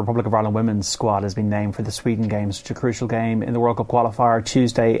 lads, the Republic of Ireland women's squad has been named for the Sweden games, which is a crucial game in the World Cup qualifier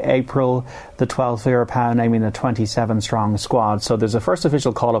Tuesday, April the 12th, Vera naming the 27 strong squad. So there's a first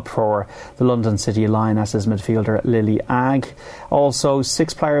official call up for the London City Lionesses midfielder Lily Agg. Also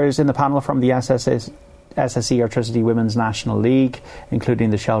 6 players in the panel from the SSE Electricity Women's National League, including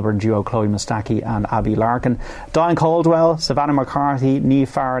the Shelbourne duo Chloe Mustaki and Abby Larkin. Diane Caldwell, Savannah McCarthy, Niamh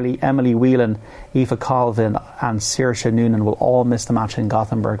Farrelly, Emily Whelan, Aoife Colvin and Saoirse Noonan will all miss the match in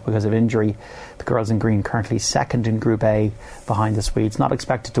Gothenburg because of injury. The girls in green currently second in Group A behind the Swedes. Not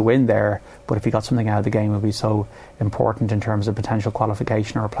expected to win there, but if you got something out of the game, it would be so important in terms of potential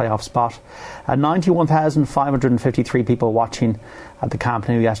qualification or a playoff spot. 91,553 people watching at the Camp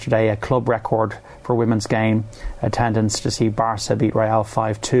Nou yesterday, a club record for women's game attendance to see Barca beat Real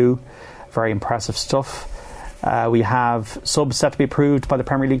 5-2. Very impressive stuff. We have subs set to be approved by the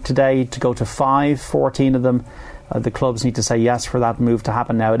Premier League today to go to 14 of them. The clubs need to say yes for that move to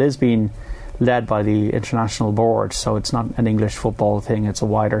happen. Now, it is being led by the international board, so it's not an English football thing, it's a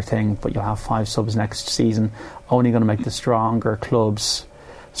wider thing, but you'll have 5 subs next season, only going to make the stronger clubs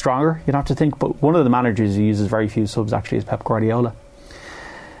stronger, you'd have to think. But one of the managers who uses very few subs actually is Pep Guardiola.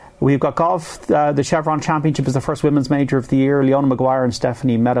 We've got golf. The Chevron Championship is the first women's major of the year. Leona Maguire and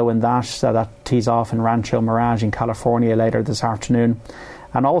Stephanie Meadow in that. That tees off in Rancho Mirage in California later this afternoon.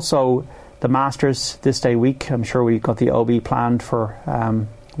 And also the Masters this day week. I'm sure we've got the OB planned for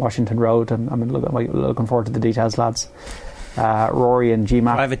Washington Road, and I'm looking forward to the details, lads. Rory and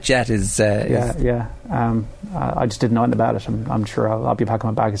GMAT. Private jet is... I just didn't know anything about it. I'm sure I'll be packing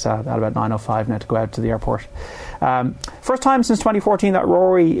my bags at about 9:05 now to go out to the airport. First time since 2014 that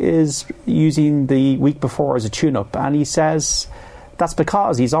Rory is using the week before as a tune-up, and he says that's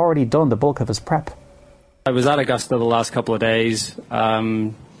because he's already done the bulk of his prep. I was at Augusta the last couple of days,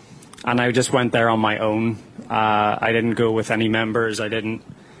 and I just went there on my own. I didn't go with any members. I didn't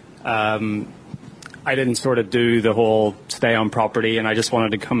sort of do the whole stay on property, and I just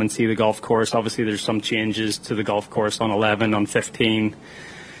wanted to come and see the golf course. Obviously, there's some changes to the golf course on 11, on 15.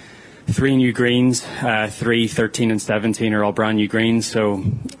 3 new greens, 3, 13 and 17 are all brand new greens. So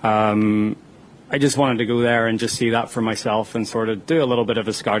I just wanted to go there and just see that for myself and sort of do a little bit of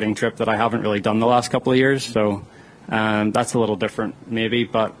a scouting trip that I haven't really done the last couple of years. So that's a little different maybe,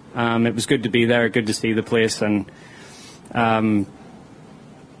 but it was good to be there, good to see the place, and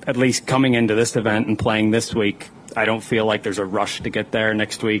at least coming into this event and playing this week, I don't feel like there's a rush to get there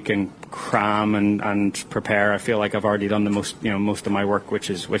next week and cram and prepare. I feel like I've already done the most of my work, which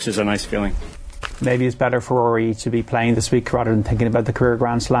is a nice feeling. Maybe it's better for Rory to be playing this week rather than thinking about the career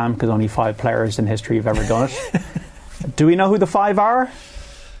Grand Slam, because only 5 players in history have ever done it. Do we know who the 5 are?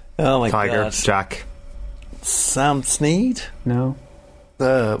 Oh my God. Tiger, Jack, Sam Snead. No.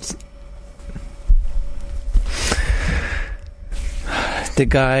 The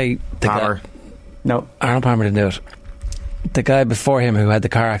guy... Palmer. No. Arnold Palmer didn't do it. The guy before him who had the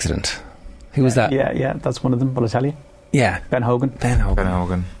car accident. Who was that? Yeah, that's one of them, but I'll tell you. Yeah. Ben Hogan.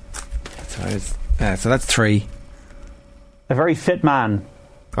 So that's 3. A very fit man.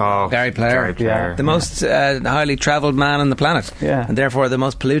 Oh, Gary Player. Yeah. The most highly travelled man on the planet. Yeah. And therefore the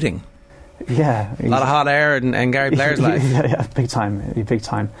most polluting. Yeah. A lot of hot air in Gary Player's life. Yeah, big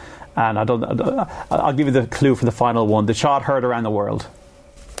time. And I'll give you the clue for the final one. The shot heard around the world.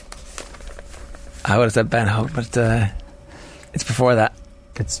 I would have said Ben Hogan, but it's before that.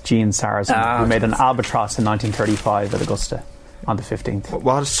 It's Gene Sarazen, who made an albatross in 1935 at Augusta on the 15th.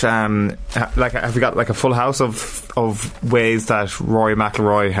 What have we got like a full house of ways that Rory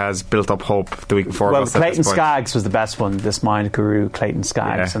McIlroy has built up hope the week before? Well, Clayton Skaggs was the best one. This mind guru, Clayton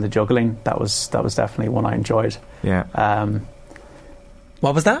Skaggs, Yeah. and the juggling. That was definitely one I enjoyed. Yeah.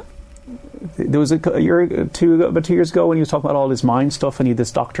 What was that? There was about 2 years ago when he was talking about all his mind stuff, and he had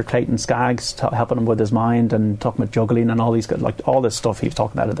this Dr. Clayton Skaggs helping him with his mind and talking about juggling and all these all this stuff he was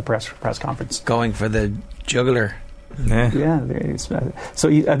talking about at the press conference. Going for the juggler. Yeah. So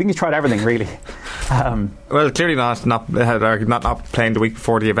I think he's tried everything really. Well, clearly not playing the week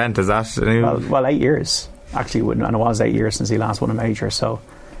before the event. Is that well 8 years actually, and it was 8 years since he last won a major. So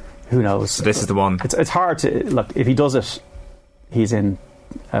who knows? So this is the one. It's hard to look. If he does it, he's in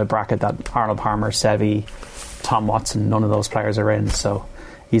a bracket that Arnold Palmer, Seve, Tom Watson, none of those players are in, so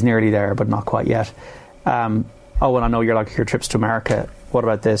he's nearly there but not quite yet. And I know you're like your trips to America. What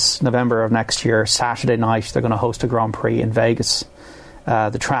about this? November of next year, Saturday night, they're going to host a Grand Prix in Vegas.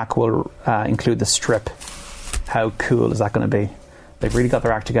 The track will include the Strip. How cool is that going to be? They've really got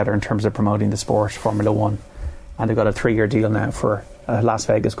their act together in terms of promoting the sport, Formula 1, and they've got a 3-year deal now for Las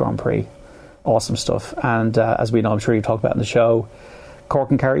Vegas Grand Prix. Awesome stuff. And as we know, I'm sure you've talked about in the show, Cork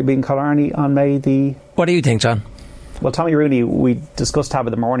and Kerry being Killarney on May the... What do you think, John? Well, Tommy Rooney, we discussed Tab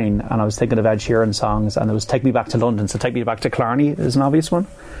of the Morning, and I was thinking of Ed Sheeran songs, and it was Take Me Back to London, so Take Me Back to Killarney is an obvious one.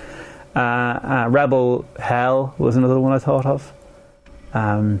 Rebel Hell was another one I thought of.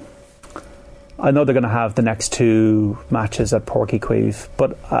 I know they're going to have the next 2 matches at Porky Queeve,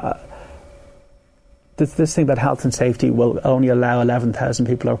 but this thing about health and safety will only allow 11,000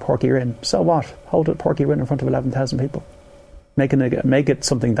 people at Porky Rin. So what? Hold it Porky Rin in front of 11,000 people. Make it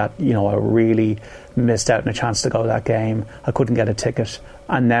something that, I really missed out on a chance to go to that game. I couldn't get a ticket,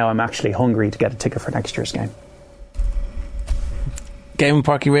 and now I'm actually hungry to get a ticket for next year's game. Game in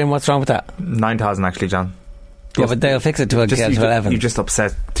Porky Rin, what's wrong with that? 9,000 actually, John. Yeah, but they'll fix it to 11. You just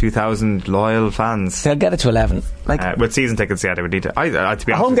upset 2,000 loyal fans. They'll get it to 11. With season tickets, yeah, they would need to. To be honest,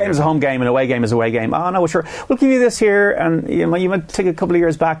 a home game is a home game, and away game is a away game. Oh no, sure, we'll give you this here, and you might take a couple of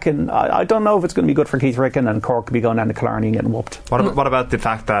years back, and I don't know if it's going to be good for Keith Ricken, and Cork could be going down to Killarney and getting whooped. What about the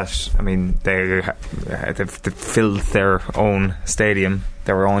fact that they've filled their own stadium,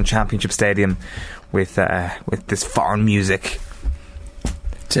 their own championship stadium, with this foreign music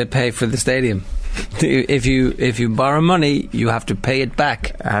to pay for the stadium? If you borrow money, you have to pay it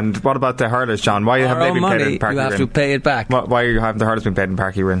back. And what about the hurlers, John? Why have they been paid in Parky You have Rin? to pay it back. Why haven't the hurlers been paid in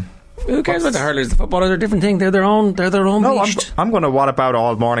Parky Rin? Who cares about the hurlers? The footballers are a different thing. They're their own. No, beast. I'm going to what about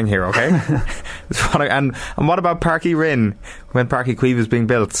all morning here, okay? and what about Parky Rin when Parky Queeve is being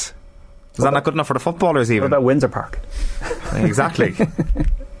built? Is that not good enough for the footballers even? What about Windsor Park? Exactly.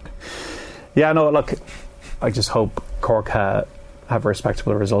 Yeah, no, look, I just hope Cork have a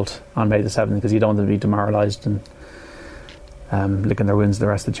respectable result on May the 7th, because you don't want them to be demoralised and licking their wins the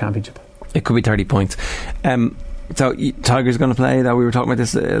rest of the championship. It could be 30 points. So Tigers going to play? That we were talking about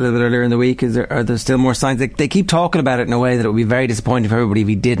this a little bit earlier in the week. Are there still more signs? They keep talking about it in a way that it would be very disappointing for everybody if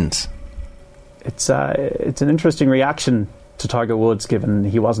he didn't. It's an interesting reaction to Tiger Woods, given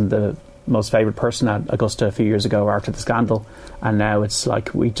he wasn't the most favoured person at Augusta a few years ago after the scandal, and now it's like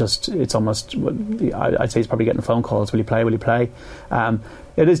it's almost, I'd say he's probably getting phone calls. Will he play?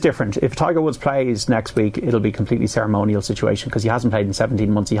 It is different. If Tiger Woods plays next week, it'll be a completely ceremonial situation, because he hasn't played in 17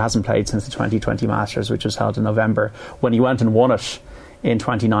 months. He hasn't played since the 2020 Masters, which was held in November. When he went and won it in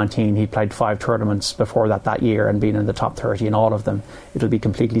 2019, he played 5 tournaments before that year and been in the top 30 in all of them. It'll be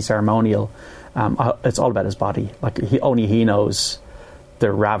completely ceremonial. It's all about his body. Like only he knows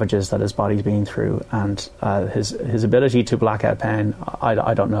the ravages that his body's been through, and his ability to black out pain,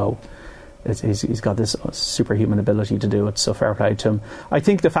 I don't know. He's got this superhuman ability to do it, so fair play to him. I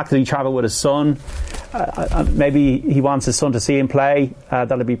think the fact that he travelled with his son, maybe he wants his son to see him play.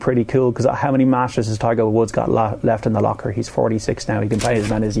 That'll be pretty cool, because how many Masters has Tiger Woods got left in the locker? He's 46 now. He can play as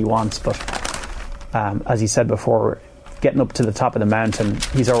many as he wants, but as he said before, getting up to the top of the mountain,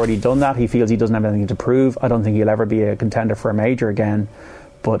 he's already done that. He feels he doesn't have anything to prove. I don't think he'll ever be a contender for a major again,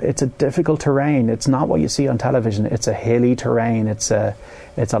 but it's a difficult terrain. It's not what you see on television. It's a hilly terrain. It's a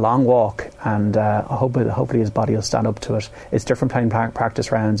long walk, and hopefully his body will stand up to it. It's different playing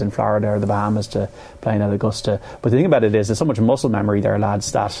practice rounds in Florida or the Bahamas to playing at Augusta. But the thing about it is, there's so much muscle memory there,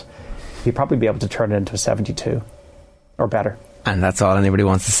 lads, that he'll probably be able to turn it into a 72 or better. And that's all anybody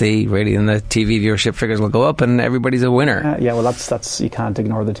wants to see, really, and the TV viewership figures will go up and everybody's a winner. Yeah, well, that's you can't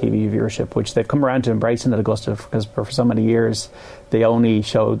ignore the TV viewership, which they've come around to embracing at Augusta, because for so many years they only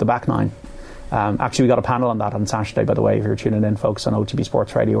showed the back nine. Actually, we got a panel on that on Saturday, by the way, if you're tuning in, folks, on OTB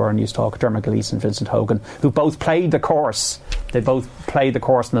Sports Radio or on News Talk. Dermot Gleeson and Vincent Hogan, who both played the course. They both played the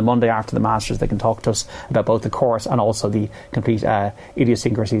course on the Monday after the Masters. They can talk to us about both the course and also the complete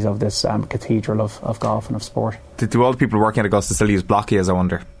idiosyncrasies of this cathedral of golf and of sport. Do all the people working at Augusta still use Blockias, I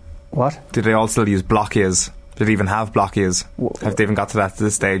wonder? What? Did they all still use Blockias? Did they even have Blockias? Have they even got to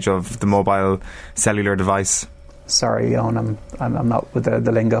this stage of the mobile cellular device? Sorry, Owen, I'm not with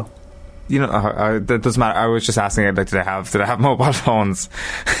the lingo. You know, that doesn't matter. I was just asking, like, do they have mobile phones?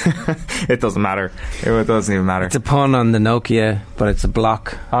 It doesn't matter. It doesn't even matter. It's a pun on the Nokia, but it's a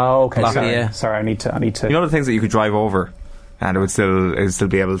block. Oh, okay. Blockia. Sorry, I need to. You know the things that you could drive over, and it would still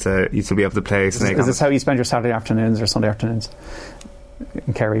be able to. You'd still be able to play Snake. Is this how you spend your Saturday afternoons or Sunday afternoons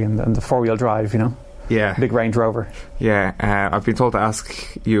in Kerry and the 4-wheel drive? You know. Yeah. Big Range Rover. Yeah, I've been told to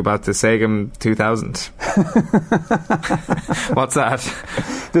ask you about the Segum 2000. What's that?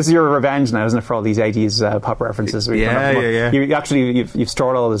 This is your revenge now, isn't it, for all these 80s pop references? Yeah. You've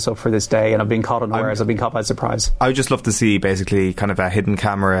stored all this up for this day, and I've been caught unawares. I've been caught by surprise. I would just love to see basically kind of a hidden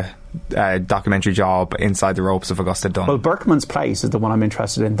camera documentary job inside the ropes of Augusta done. Well, Berkman's Place is the one I'm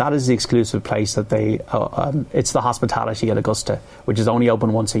interested in. That is the exclusive place that they... it's the hospitality at Augusta, which is only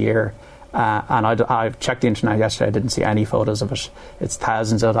open once a year. And I checked the internet yesterday. I didn't see any photos of it. It's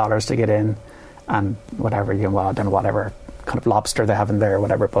thousands of dollars to get in, and whatever, I don't know, whatever kind of lobster they have in there or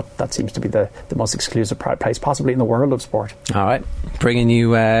whatever, but that seems to be the most exclusive place possibly in the world of sport. Alright, bringing you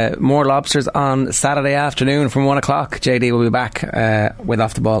more lobsters on Saturday afternoon from 1 o'clock. JD will be back with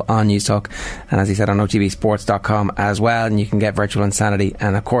Off the Ball on News Talk, and as he said, on OTBsports.com as well, and you can get Virtual Insanity,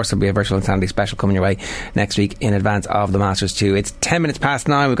 and of course there'll be a Virtual Insanity special coming your way next week in advance of the Masters 2. It's 10 minutes past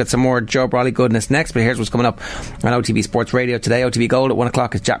 9. We've got some more Joe Brawley goodness next, but here's what's coming up on OTB Sports Radio today. OTB Gold at 1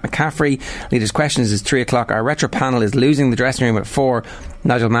 o'clock is Jack McCaffrey. Leaders' Questions is 3 o'clock. Our retro panel is Losing the Dressing Room at 4.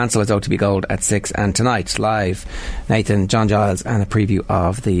 Nigel Mansell is OTB Gold at 6, and tonight live Nathan, John Giles, and a preview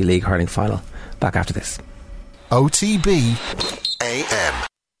of the league hurling final. Back after this. OTB AM.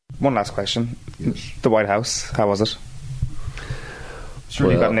 One last question. The White House, how was it?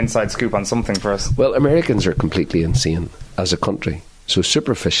 Surely you've got an inside scoop on something for us. Well, Americans are completely insane as a country. So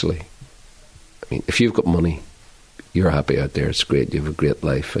superficially, I mean, if you've got money, you're happy out there, it's great, you have a great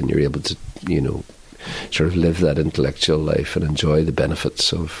life, and you're able to, sort of live that intellectual life and enjoy the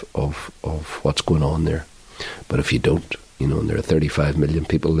benefits of what's going on there. But if you don't, and there are 35 million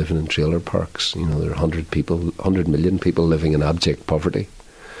people living in trailer parks, there are 100 million people living in abject poverty,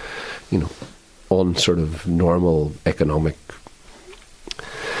 on sort of normal economic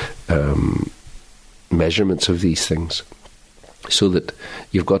measurements of these things, so that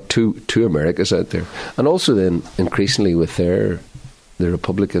you've got two Americas out there, and also then increasingly with the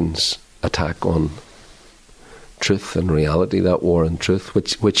Republicans' attack on truth and reality, that war on truth,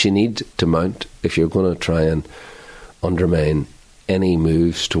 which you need to mount if you're going to try and undermine any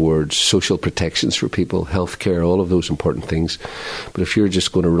moves towards social protections for people, healthcare, all of those important things. But if you're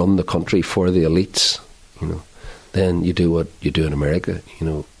just going to run the country for the elites, then you do what you do in America.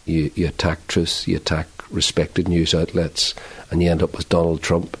 You attack truth, you attack respected news outlets, and you end up with Donald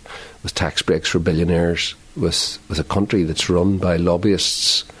Trump, with tax breaks for billionaires, with a country that's run by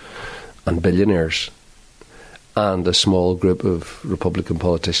lobbyists and billionaires, and a small group of Republican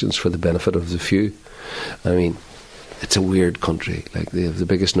politicians for the benefit of the few. I mean, it's a weird country. Like, they have the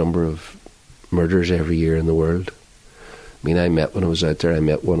biggest number of murders every year in the world. I mean, when I was out there, I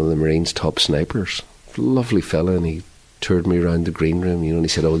met one of the Marines' top snipers. Lovely fella, and he toured me around the green room, and he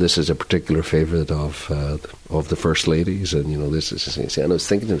said, "Oh, this is a particular favourite of the First Ladies," and this is. And I was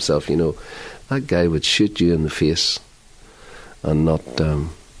thinking to myself, that guy would shoot you in the face, and not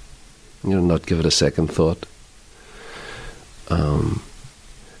give it a second thought.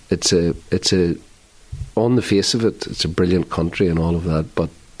 It's a on the face of it, it's a brilliant country and all of that, but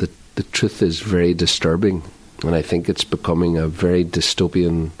the truth is very disturbing, and I think it's becoming a very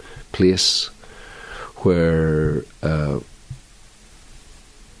dystopian place where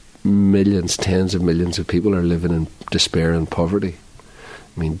millions, tens of millions of people are living in despair and poverty.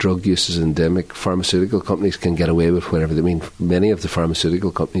 I mean, drug use is endemic. Pharmaceutical companies can get away with whatever. I mean, many of the pharmaceutical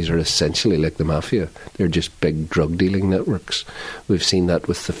companies are essentially like the mafia. They're just big drug dealing networks. We've seen that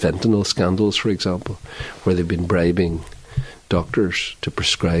with the fentanyl scandals, for example, where they've been bribing doctors to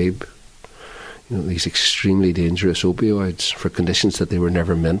prescribe these extremely dangerous opioids for conditions that they were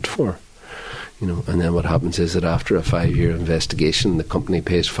never meant for. And then what happens is that after a 5-year investigation, the company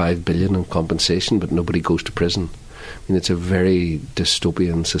pays $5 billion in compensation, but nobody goes to prison. I mean, it's a very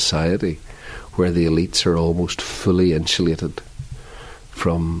dystopian society where the elites are almost fully insulated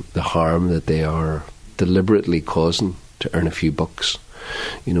from the harm that they are deliberately causing to earn a few bucks.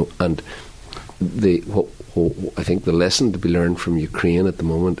 And I think the lesson to be learned from Ukraine at the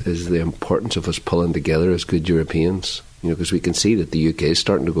moment is the importance of us pulling together as good Europeans. Because we can see that the UK is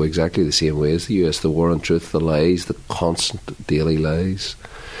starting to go exactly the same way as the US. The war on truth, the lies, the constant daily lies.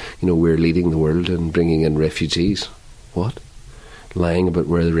 We're leading the world in bringing in refugees. What? Lying about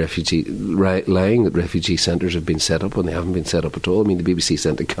where lying that refugee centres have been set up when they haven't been set up at all. I mean, the BBC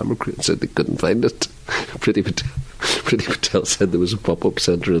sent a camera crew and said they couldn't find it. Priti Patel said there was a pop-up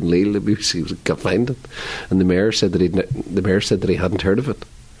centre in Lille. The BBC can't find it, and the mayor said that he hadn't heard of it.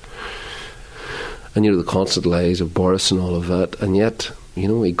 And the constant lies of Boris and all of that, and yet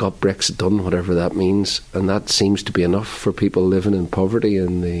he got Brexit done, whatever that means, and that seems to be enough for people living in poverty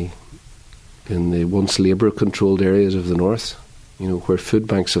in the once Labour-controlled areas of the north, where food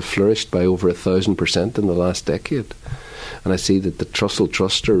banks have flourished by over 1,000% in the last decade. And I see that the Trussell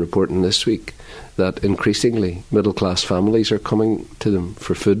Trust are reporting this week that increasingly middle-class families are coming to them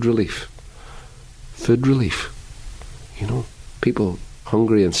for food relief. Food relief. People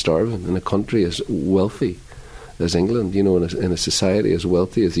hungry and starving in a country as wealthy as England, in a society as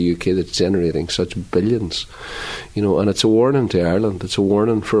wealthy as the UK that's generating such billions, and it's a warning to Ireland. It's a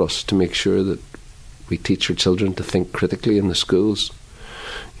warning for us to make sure that we teach our children to think critically in the schools,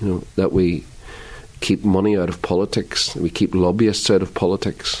 that we keep money out of politics, that we keep lobbyists out of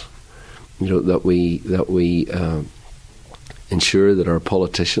politics, that we ensure that our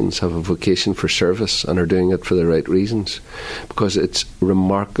politicians have a vocation for service and are doing it for the right reasons, because it's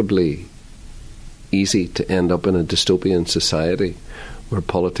remarkably easy to end up in a dystopian society where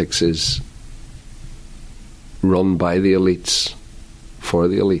politics is run by the elites for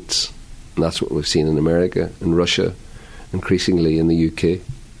the elites. And that's what we've seen in America, in Russia, increasingly in the UK.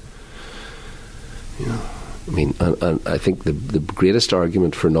 I mean, and I think the greatest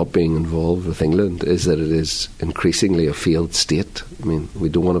argument for not being involved with England is that it is increasingly a failed state. I mean, we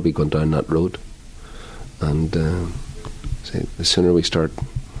don't want to be going down that road. And the sooner we start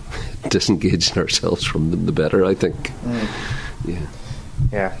disengaging ourselves from them, the better, I think.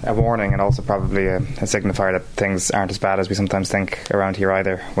 Yeah, a warning, and also probably a signifier that things aren't as bad as we sometimes think around here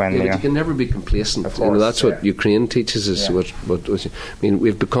either. When but you can never be complacent. Of course, that's what Ukraine teaches us.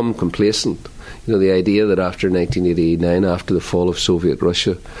 We've become complacent. The idea that after 1989, after the fall of Soviet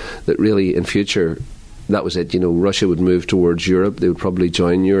Russia, that really in future that was it. Russia would move towards Europe. They would probably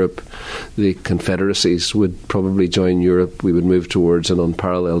join Europe. The confederacies would probably join Europe. We would move towards an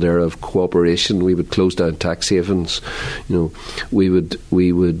unparalleled era of cooperation. We would close down tax havens. We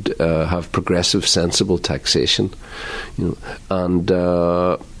would have progressive, sensible taxation.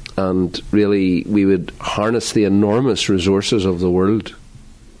 And really we would harness the enormous resources of the world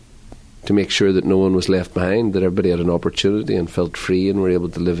to make sure that no one was left behind, that everybody had an opportunity and felt free and were able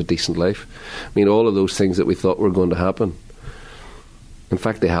to live a decent life. All of those things that we thought were going to happen, in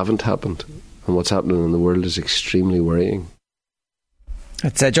fact, they haven't happened. And what's happening in the world is extremely worrying.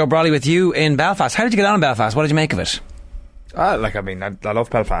 It's Joe Brawley with you in Belfast. How did you get on in Belfast? What did you make of it? I love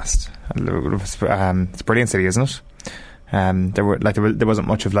Belfast. It's a brilliant city, isn't it? There wasn't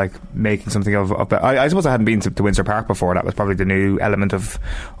much of making something of I suppose I hadn't been to Windsor Park before. That was probably the new element of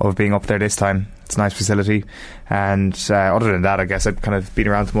being up there this time. It's a nice facility, and other than that, I guess I'd kind of been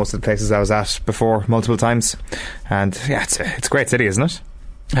around to most of the places I was at before multiple times. And yeah, it's a great city, isn't it?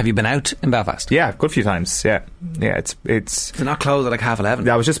 Have you been out in Belfast? Yeah, a good few times. Yeah. It's not closed at 11:30.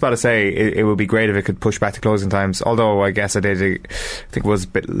 I was just about to say it would be great if it could push back to closing times. Although I guess I think it was a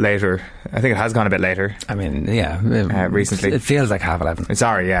bit later. I think it has gone a bit later. Recently it feels like 11:30.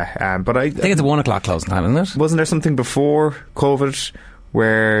 Sorry, yeah. But I think it's a 1 o'clock closing time, isn't it? Wasn't there something before COVID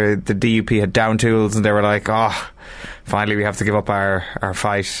where the DUP had down tools and they were like, finally we have to give up our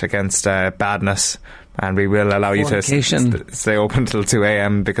fight against badness, and we will allow you to stay open till 2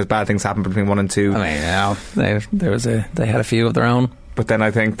 a.m. because bad things happen between 1 and 2. They had a few of their own. But then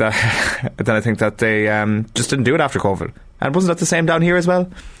I think that they just didn't do it after COVID. And wasn't that the same down here as well?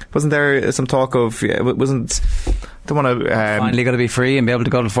 Wasn't there some talk of finally got to be free and be able to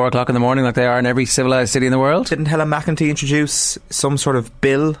go till 4 o'clock in the morning like they are in every civilised city in the world? Didn't Helen McEntee introduce some sort of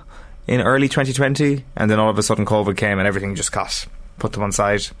bill in early 2020, and then all of a sudden COVID came and everything just got put to one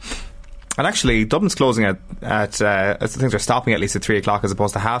side? And actually, Dublin's closing at I think they're stopping at least at 3 o'clock as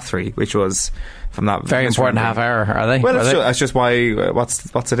opposed to 3:30, which was, from that very important half hour. Are they? Well, that's just why. What's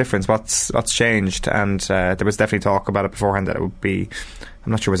the difference? What's changed? And there was definitely talk about it beforehand that it would be.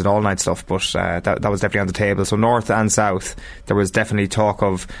 I'm not sure it was it all night stuff, but that was definitely on the table. So north and south, there was definitely talk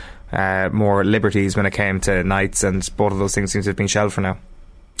of more liberties when it came to nights, and both of those things seem to have been shelved for now.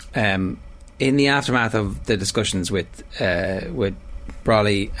 In the aftermath of the discussions with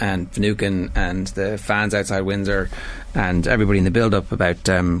Brawley and Finucane and the fans outside Windsor and everybody in the build-up about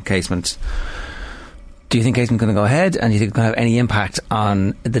Casement, do you think Casement's going to go ahead, and do you think it's going to have any impact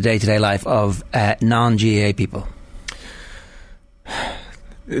on the day-to-day life of non-GAA people?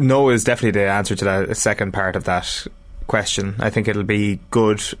 No is definitely the answer to that second part of that question. I think it'll be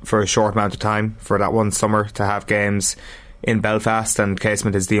good for a short amount of time, for that one summer, to have games in Belfast, and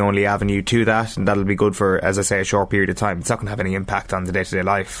Casement is the only avenue to that, and that'll be good for, as I say, a short period of time. It's not going to have any impact on the day-to-day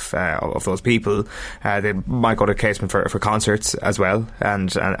life of those people. They might go to Casement for concerts as well, and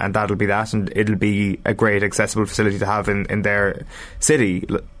that'll be that, and it'll be a great accessible facility to have in their city.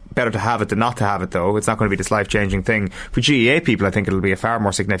 Better to have it than not to have it, though. It's not going to be this life-changing thing. For GAA people, I think it'll be a far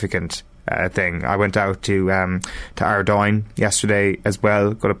more significant thing. I went out to Ardoyne yesterday as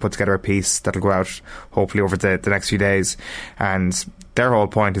well. Going to put together a piece that'll go out hopefully over the next few days. And their whole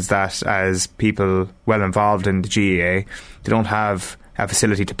point is that as people well involved in the GAA, they don't have a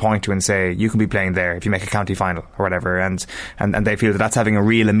facility to point to and say, you can be playing there if you make a county final or whatever. And they feel that that's having a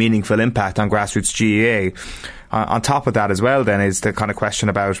real and meaningful impact on grassroots GAA. On top of that as well then is the kind of question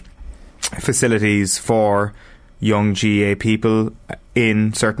about facilities for young GAA people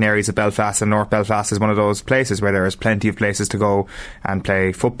in certain areas of Belfast, and North Belfast is one of those places where there is plenty of places to go and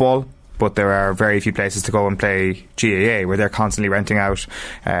play football, but there are very few places to go and play GAA, where they're constantly renting out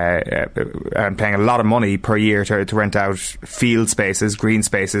and paying a lot of money per year to rent out field spaces, green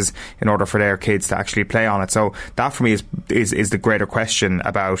spaces, in order for their kids to actually play on it. So that for me is the greater question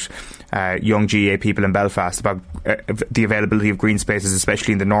about young GAA people in Belfast, about the availability of green spaces,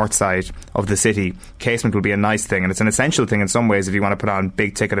 especially in the north side of the city. Casement will be a nice thing, and it's an essential thing in some ways if you want to put on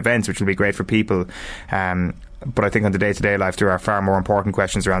big ticket events, which will be great for people. But I think on the day-to-day life there are far more important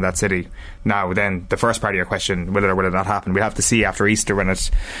questions around that city. Now then, the first part of your question, will it or will it not happen, we'll have to see after Easter when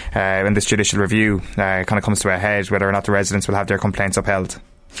this judicial review kind of comes to a head, whether or not the residents will have their complaints upheld.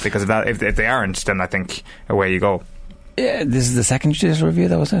 Because if they aren't, then I think away you go. Yeah, this is the second judicial review,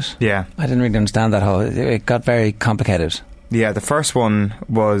 though, was it? Yeah. I didn't really understand that whole... It got very complicated. Yeah, the first one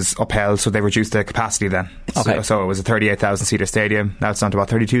was upheld, so they reduced the capacity then. Okay. So it was a 38,000-seater stadium. Now it's down to about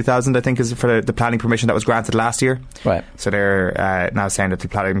 32,000, I think, is for the planning permission that was granted last year. Right. So they're now saying that the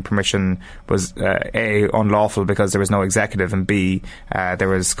planning permission was A, unlawful because there was no executive, and B, there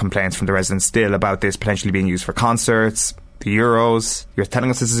was complaints from the residents still about this potentially being used for concerts, the Euros. You're telling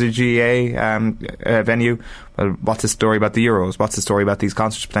us this is a GAA venue. Well, what's the story about the Euros? What's the story about these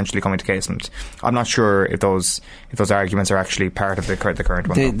concerts potentially coming to Casement? I'm not sure if those arguments are actually part of the current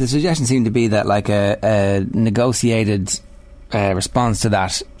one. The suggestion seemed to be that like a negotiated response to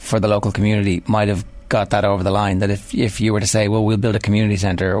that for the local community might have got that over the line, that if you were to say, well, we'll build a community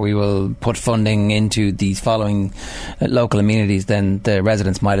centre or we will put funding into these following local amenities, then the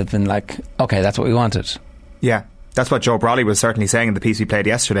residents might have been like, okay, that's what we wanted. Yeah, that's what Joe Brolly was certainly saying in the piece we played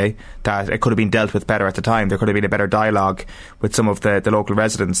yesterday, that it could have been dealt with better at the time. There could have been a better dialogue with some of the local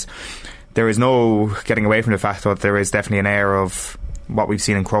residents. There is no getting away from the fact that there is definitely an air of what we've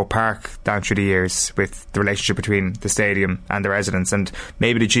seen in Croke Park down through the years with the relationship between the stadium and the residents, and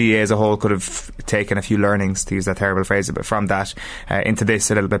maybe the GAA as a whole could have taken a few learnings, to use that terrible phrase, but from that into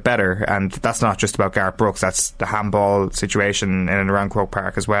this a little bit better. And that's not just about Gareth Brooks, that's the handball situation in and around Croke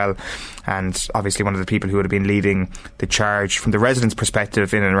Park as well. And obviously one of the people who would have been leading the charge from the residents'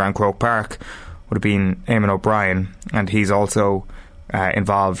 perspective in and around Croke Park would have been Eamon O'Brien, and he's also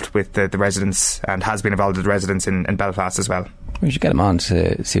involved with the residents and has been involved with the residents in Belfast as well. We should get him on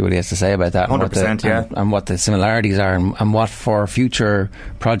to see what he has to say about that. 100%, and what the similarities are, and what for future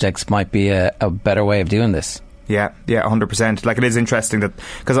projects might be a better way of doing this. Yeah, 100%. Like, it is interesting that,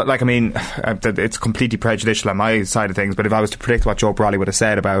 because, like, I mean, it's completely prejudicial on my side of things, but if I was to predict what Joe Brolly would have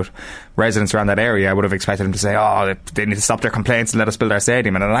said about residents around that area, I would have expected him to say, oh, they need to stop their complaints and let us build our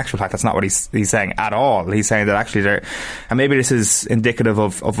stadium. And in actual fact, that's not what he's saying at all. He's saying that actually and maybe this is indicative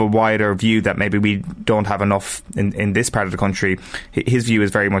of a wider view that maybe we don't have enough in this part of the country. His view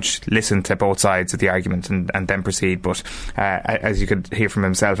is very much listen to both sides of the argument and then proceed. But as you could hear from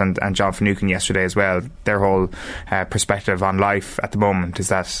himself and John Finucane yesterday as well, their whole perspective on life at the moment is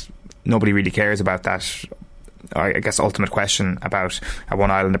that nobody really cares about that, I guess, ultimate question about a one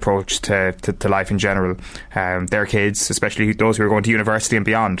island approach to life in general. Their kids, especially those who are going to university and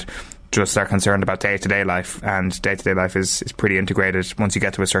beyond, just are concerned about day-to-day life, and day-to-day life is pretty integrated once you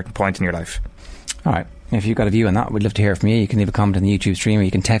get to a certain point in your life. Alright, if you've got a view on that, we'd love to hear from you. You can leave a comment on the YouTube stream, or you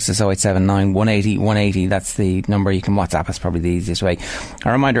can text us 0879 180 180. That's the number. You can WhatsApp us, probably the easiest way.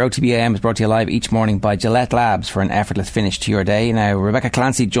 A reminder, OTBAM is brought to you live each morning by Gillette Labs for an effortless finish to your day. Now, Rebecca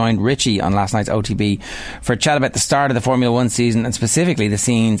Clancy joined Richie on last night's OTB for a chat about the start of the Formula 1 season, and specifically the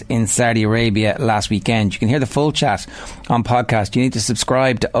scenes in Saudi Arabia last weekend. You can hear the full chat on podcast. You need to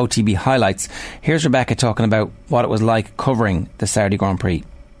subscribe to OTB Highlights. Here's Rebecca talking about what it was like covering the Saudi Grand Prix.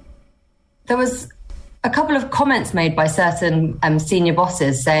 There was a couple of comments made by certain senior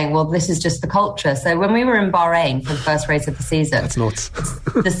bosses saying, well, this is just the culture. So when we were in Bahrain for the first race of the season, that's nuts.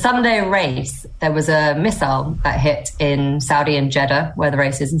 The Sunday race, there was a missile that hit in Saudi and Jeddah, where the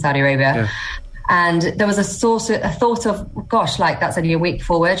race is in Saudi Arabia. Yeah. And there was a thought of, gosh, like, that's only a week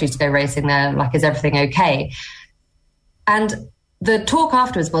before we're due to go racing there. Like, is everything okay? And the talk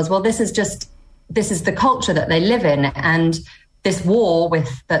afterwards was, well, this is the culture that they live in. And this war with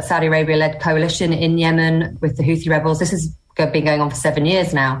that Saudi Arabia-led coalition in Yemen with the Houthi rebels, this has been going on for 7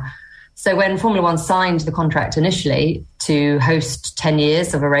 years now. So when Formula One signed the contract initially to host 10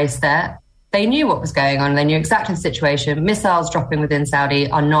 years of a race there, they knew what was going on. They knew exactly the situation. Missiles dropping within Saudi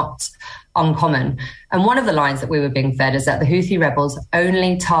are not uncommon. And one of the lines that we were being fed is that the Houthi rebels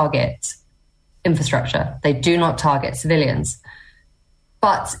only target infrastructure. They do not target civilians.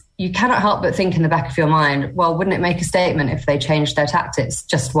 But you cannot help but think in the back of your mind, well, wouldn't it make a statement if they changed their tactics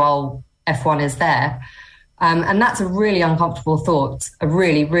just while F1 is there? And that's a really uncomfortable thought, a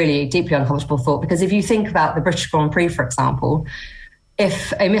really, really deeply uncomfortable thought, because if you think about the British Grand Prix, for example,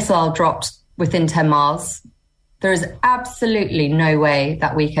 if a missile dropped within 10 miles, there is absolutely no way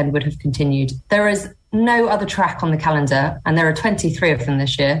that weekend would have continued. There is no other track on the calendar, and there are 23 of them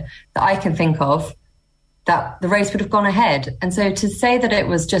this year, that I can think of, that the race would have gone ahead. And so to say that it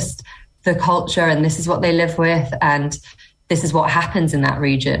was just the culture and this is what they live with and this is what happens in that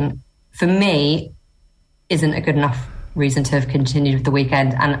region, for me, isn't a good enough reason to have continued with the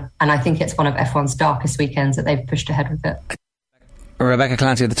weekend. And I think it's one of F1's darkest weekends that they've pushed ahead with it. Rebecca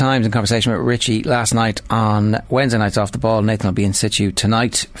Clancy of The Times in conversation with Richie last night on Wednesday Nights Off the Ball. Nathan will be in situ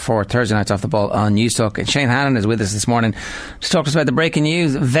tonight for Thursday Nights Off the Ball on Newstalk. And Shane Hannon is with us this morning to talk to us about the breaking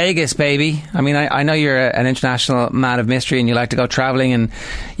news. Vegas, baby. I mean, I know you're an international man of mystery and you like to go travelling and,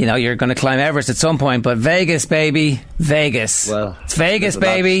 you know, you're going to climb Everest at some point. But Vegas, baby. Vegas. Well, it's Vegas,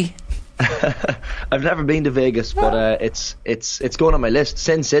 baby. I've never been to Vegas, but it's going on my list.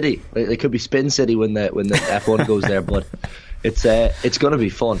 Sin City. It could be Spin City when the F1 goes there, but it's going to be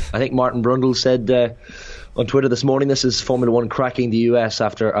fun. I think Martin Brundle said on Twitter this morning, this is Formula One cracking the US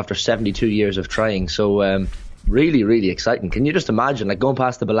after 72 years of trying. So really, really exciting. Can you just imagine, like, going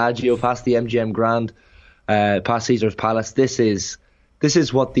past the Bellagio, past the MGM Grand, past Caesars Palace. This is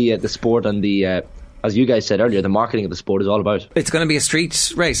what the sport and the as you guys said earlier, the marketing of the sport is all about. It's going to be a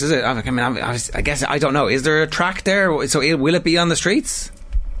street race, is it? I mean, I guess I don't know. Is there a track there? So will it be on the streets?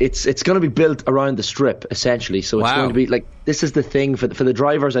 It's going to be built around the strip, essentially. So it's going to be like, this is the thing for the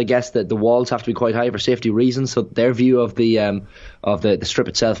drivers. I guess that the walls have to be quite high for safety reasons. So their view of the strip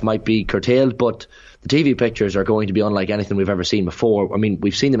itself might be curtailed, but the TV pictures are going to be unlike anything we've ever seen before. I mean,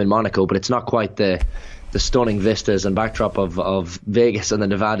 we've seen them in Monaco, but it's not quite the stunning vistas and backdrop of Vegas and the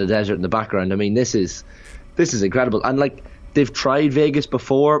Nevada desert in the background. I mean, this is incredible. And like, they've tried Vegas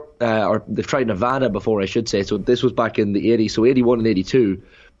before, or they've tried Nevada before, I should say. So this was back in the 80s. So 81 and 82,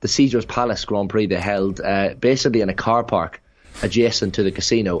 the Caesars Palace Grand Prix they held basically in a car park adjacent to the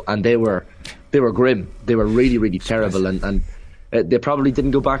casino, and they were grim. They were really, really terrible, and they probably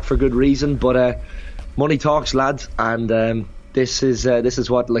didn't go back for good reason. But money talks, lads, and this is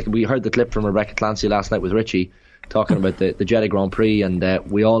what, like, we heard the clip from Rebecca Clancy last night with Richie talking about the Jeddah Grand Prix, and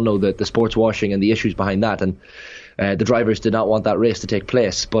we all know that the sports washing and the issues behind that, and the drivers did not want that race to take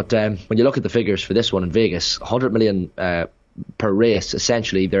place. But when you look at the figures for this one in Vegas, 100 million per race,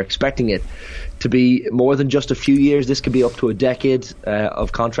 essentially, they're expecting it to be more than just a few years. This could be up to a decade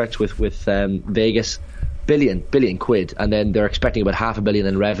of contracts with Vegas. Billion quid, and then they're expecting about $500 million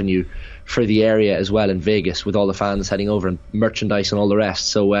in revenue for the area as well in Vegas, with all the fans heading over and merchandise and all the rest.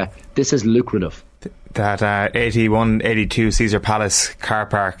 So this is lucrative. That 81, 82 Caesar Palace car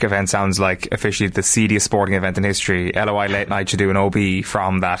park event sounds like officially the seediest sporting event in history. LOI Late Night should do an OB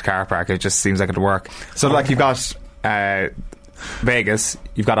from that car park. It just seems like it'd work. So like, you've got Vegas,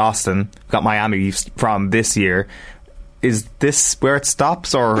 you've got Austin, you've got Miami from this year. Is this where it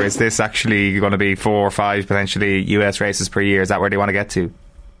stops, or is this actually going to be 4 or 5 potentially US races per year? Is that where they want to get to?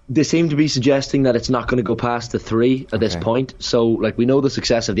 They seem to be suggesting that it's not going to go past the 3 at this point. So, like, we know the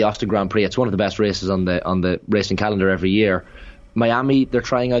success of the Austin Grand Prix. It's one of the best races on the racing calendar every year. Miami, they're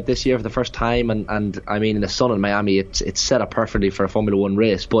trying out this year for the first time, and I mean, in the sun in Miami, it's set up perfectly for a Formula 1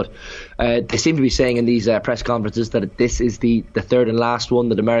 race. But they seem to be saying in these press conferences that this is the third and last one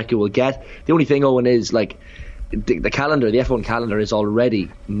that America will get. The only thing, Owen, is like, the calendar, the F1 calendar, is already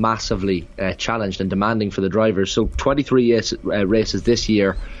massively challenged and demanding for the drivers. So 23 races this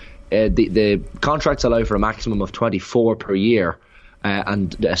year. The contracts allow for a maximum of 24 per year.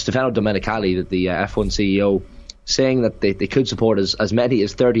 And Stefano Domenicali, the F1 CEO, saying that they could support as many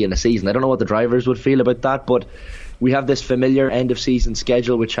as 30 in a season. I don't know what the drivers would feel about that, but we have this familiar end of season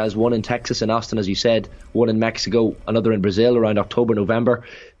schedule, which has one in Texas and Austin, as you said, one in Mexico, another in Brazil around October, November.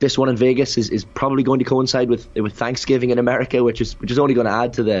 This one in Vegas is probably going to coincide with Thanksgiving in America, which is only going to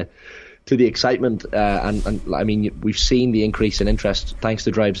add to the excitement. And I mean, we've seen the increase in interest thanks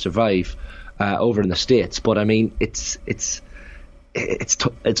to Drive Survive over in the States. But I mean, it's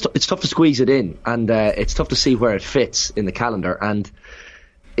tough to squeeze it in, and it's tough to see where it fits in the calendar. And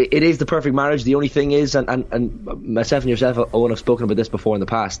it is the perfect marriage. The only thing is, and myself and yourself, Owen, have spoken about this before in the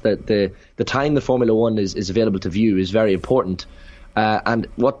past, that the time the Formula 1 is available to view is very important. And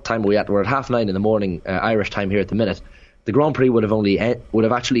what time are we at? We're at 9:30 in the morning, Irish time here at the minute. The Grand Prix would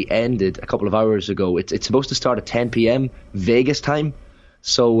have actually ended a couple of hours ago. It's supposed to start at 10 p.m. Vegas time,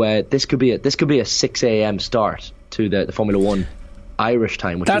 so this could be a 6 a.m. start to the Formula 1 Irish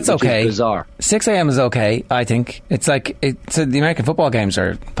time, which is bizarre. 6 a.m. is okay, I think. It's like the American football games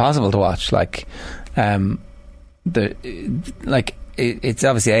are possible to watch. Like, it's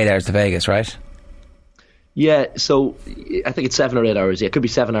obviously 8 hours to Vegas, right? Yeah, so I think it's 7 or 8 hours. Yeah, it could be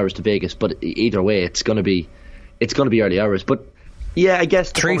 7 hours to Vegas, but either way, it's going to be early hours. But yeah, I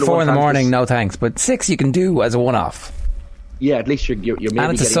guess 3, 4 in the morning, no thanks. But 6 you can do as a one-off. Yeah, at least you're maybe.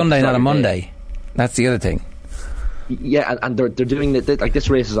 And it's a Sunday, not a Monday. That's the other thing. Yeah, and they're doing it like this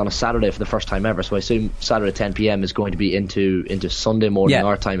race is on a Saturday for the first time ever. So I assume Saturday 10 p.m. is going to be into Sunday morning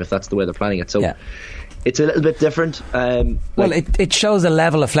our time, if that's the way they're planning it. So it's a little bit different. Well, it shows a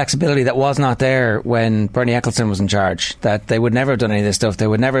level of flexibility that was not there when Bernie Ecclestone was in charge. That they would never have done any of this stuff. They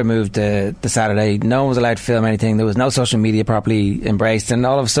would never have moved the Saturday. No one was allowed to film anything. There was no social media properly embraced, and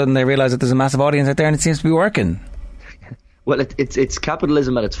all of a sudden they realised that there's a massive audience out there, and it seems to be working. Well, it's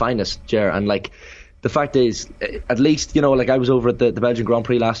capitalism at its finest, Ger, and like. The fact is, at least, you know, like I was over at the Belgian Grand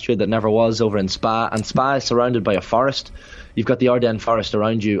Prix last year that never was, over in Spa, and Spa is surrounded by a forest. You've got the Ardennes forest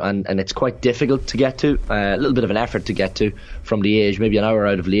around you, and it's quite difficult to get to, a little bit of an effort to get to from Liège, maybe an hour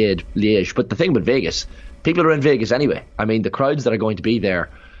out of Liège. But the thing about Vegas, people are in Vegas anyway. I mean, the crowds that are going to be there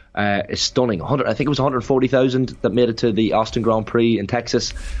is stunning. I think it was 140,000 that made it to the Austin Grand Prix in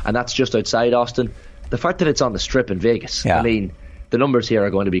Texas, and that's just outside Austin. The fact that it's on the Strip in Vegas, I mean, the numbers here are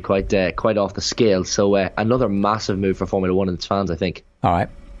going to be quite off the scale. So another massive move for Formula 1 and its fans, I think. All right.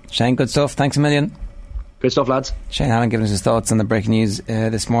 Shane, good stuff. Thanks a million. Great stuff, lads. Shane Allen giving us his thoughts on the breaking news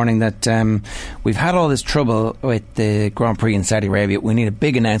this morning that we've had all this trouble with the Grand Prix in Saudi Arabia. We need a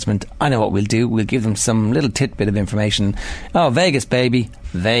big announcement. I know what we'll do. We'll give them some little tidbit of information. Oh, Vegas, baby.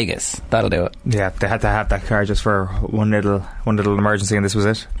 Vegas. That'll do it. Yeah, they had to have that car just for one little emergency, and this was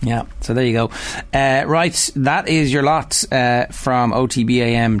it. Yeah, so there you go. Right, that is your lot from OTB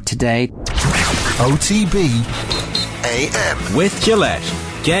AM today. OTB AM. With Gillette.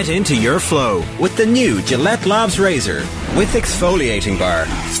 Get into your flow with the new Gillette Labs Razor with exfoliating bar.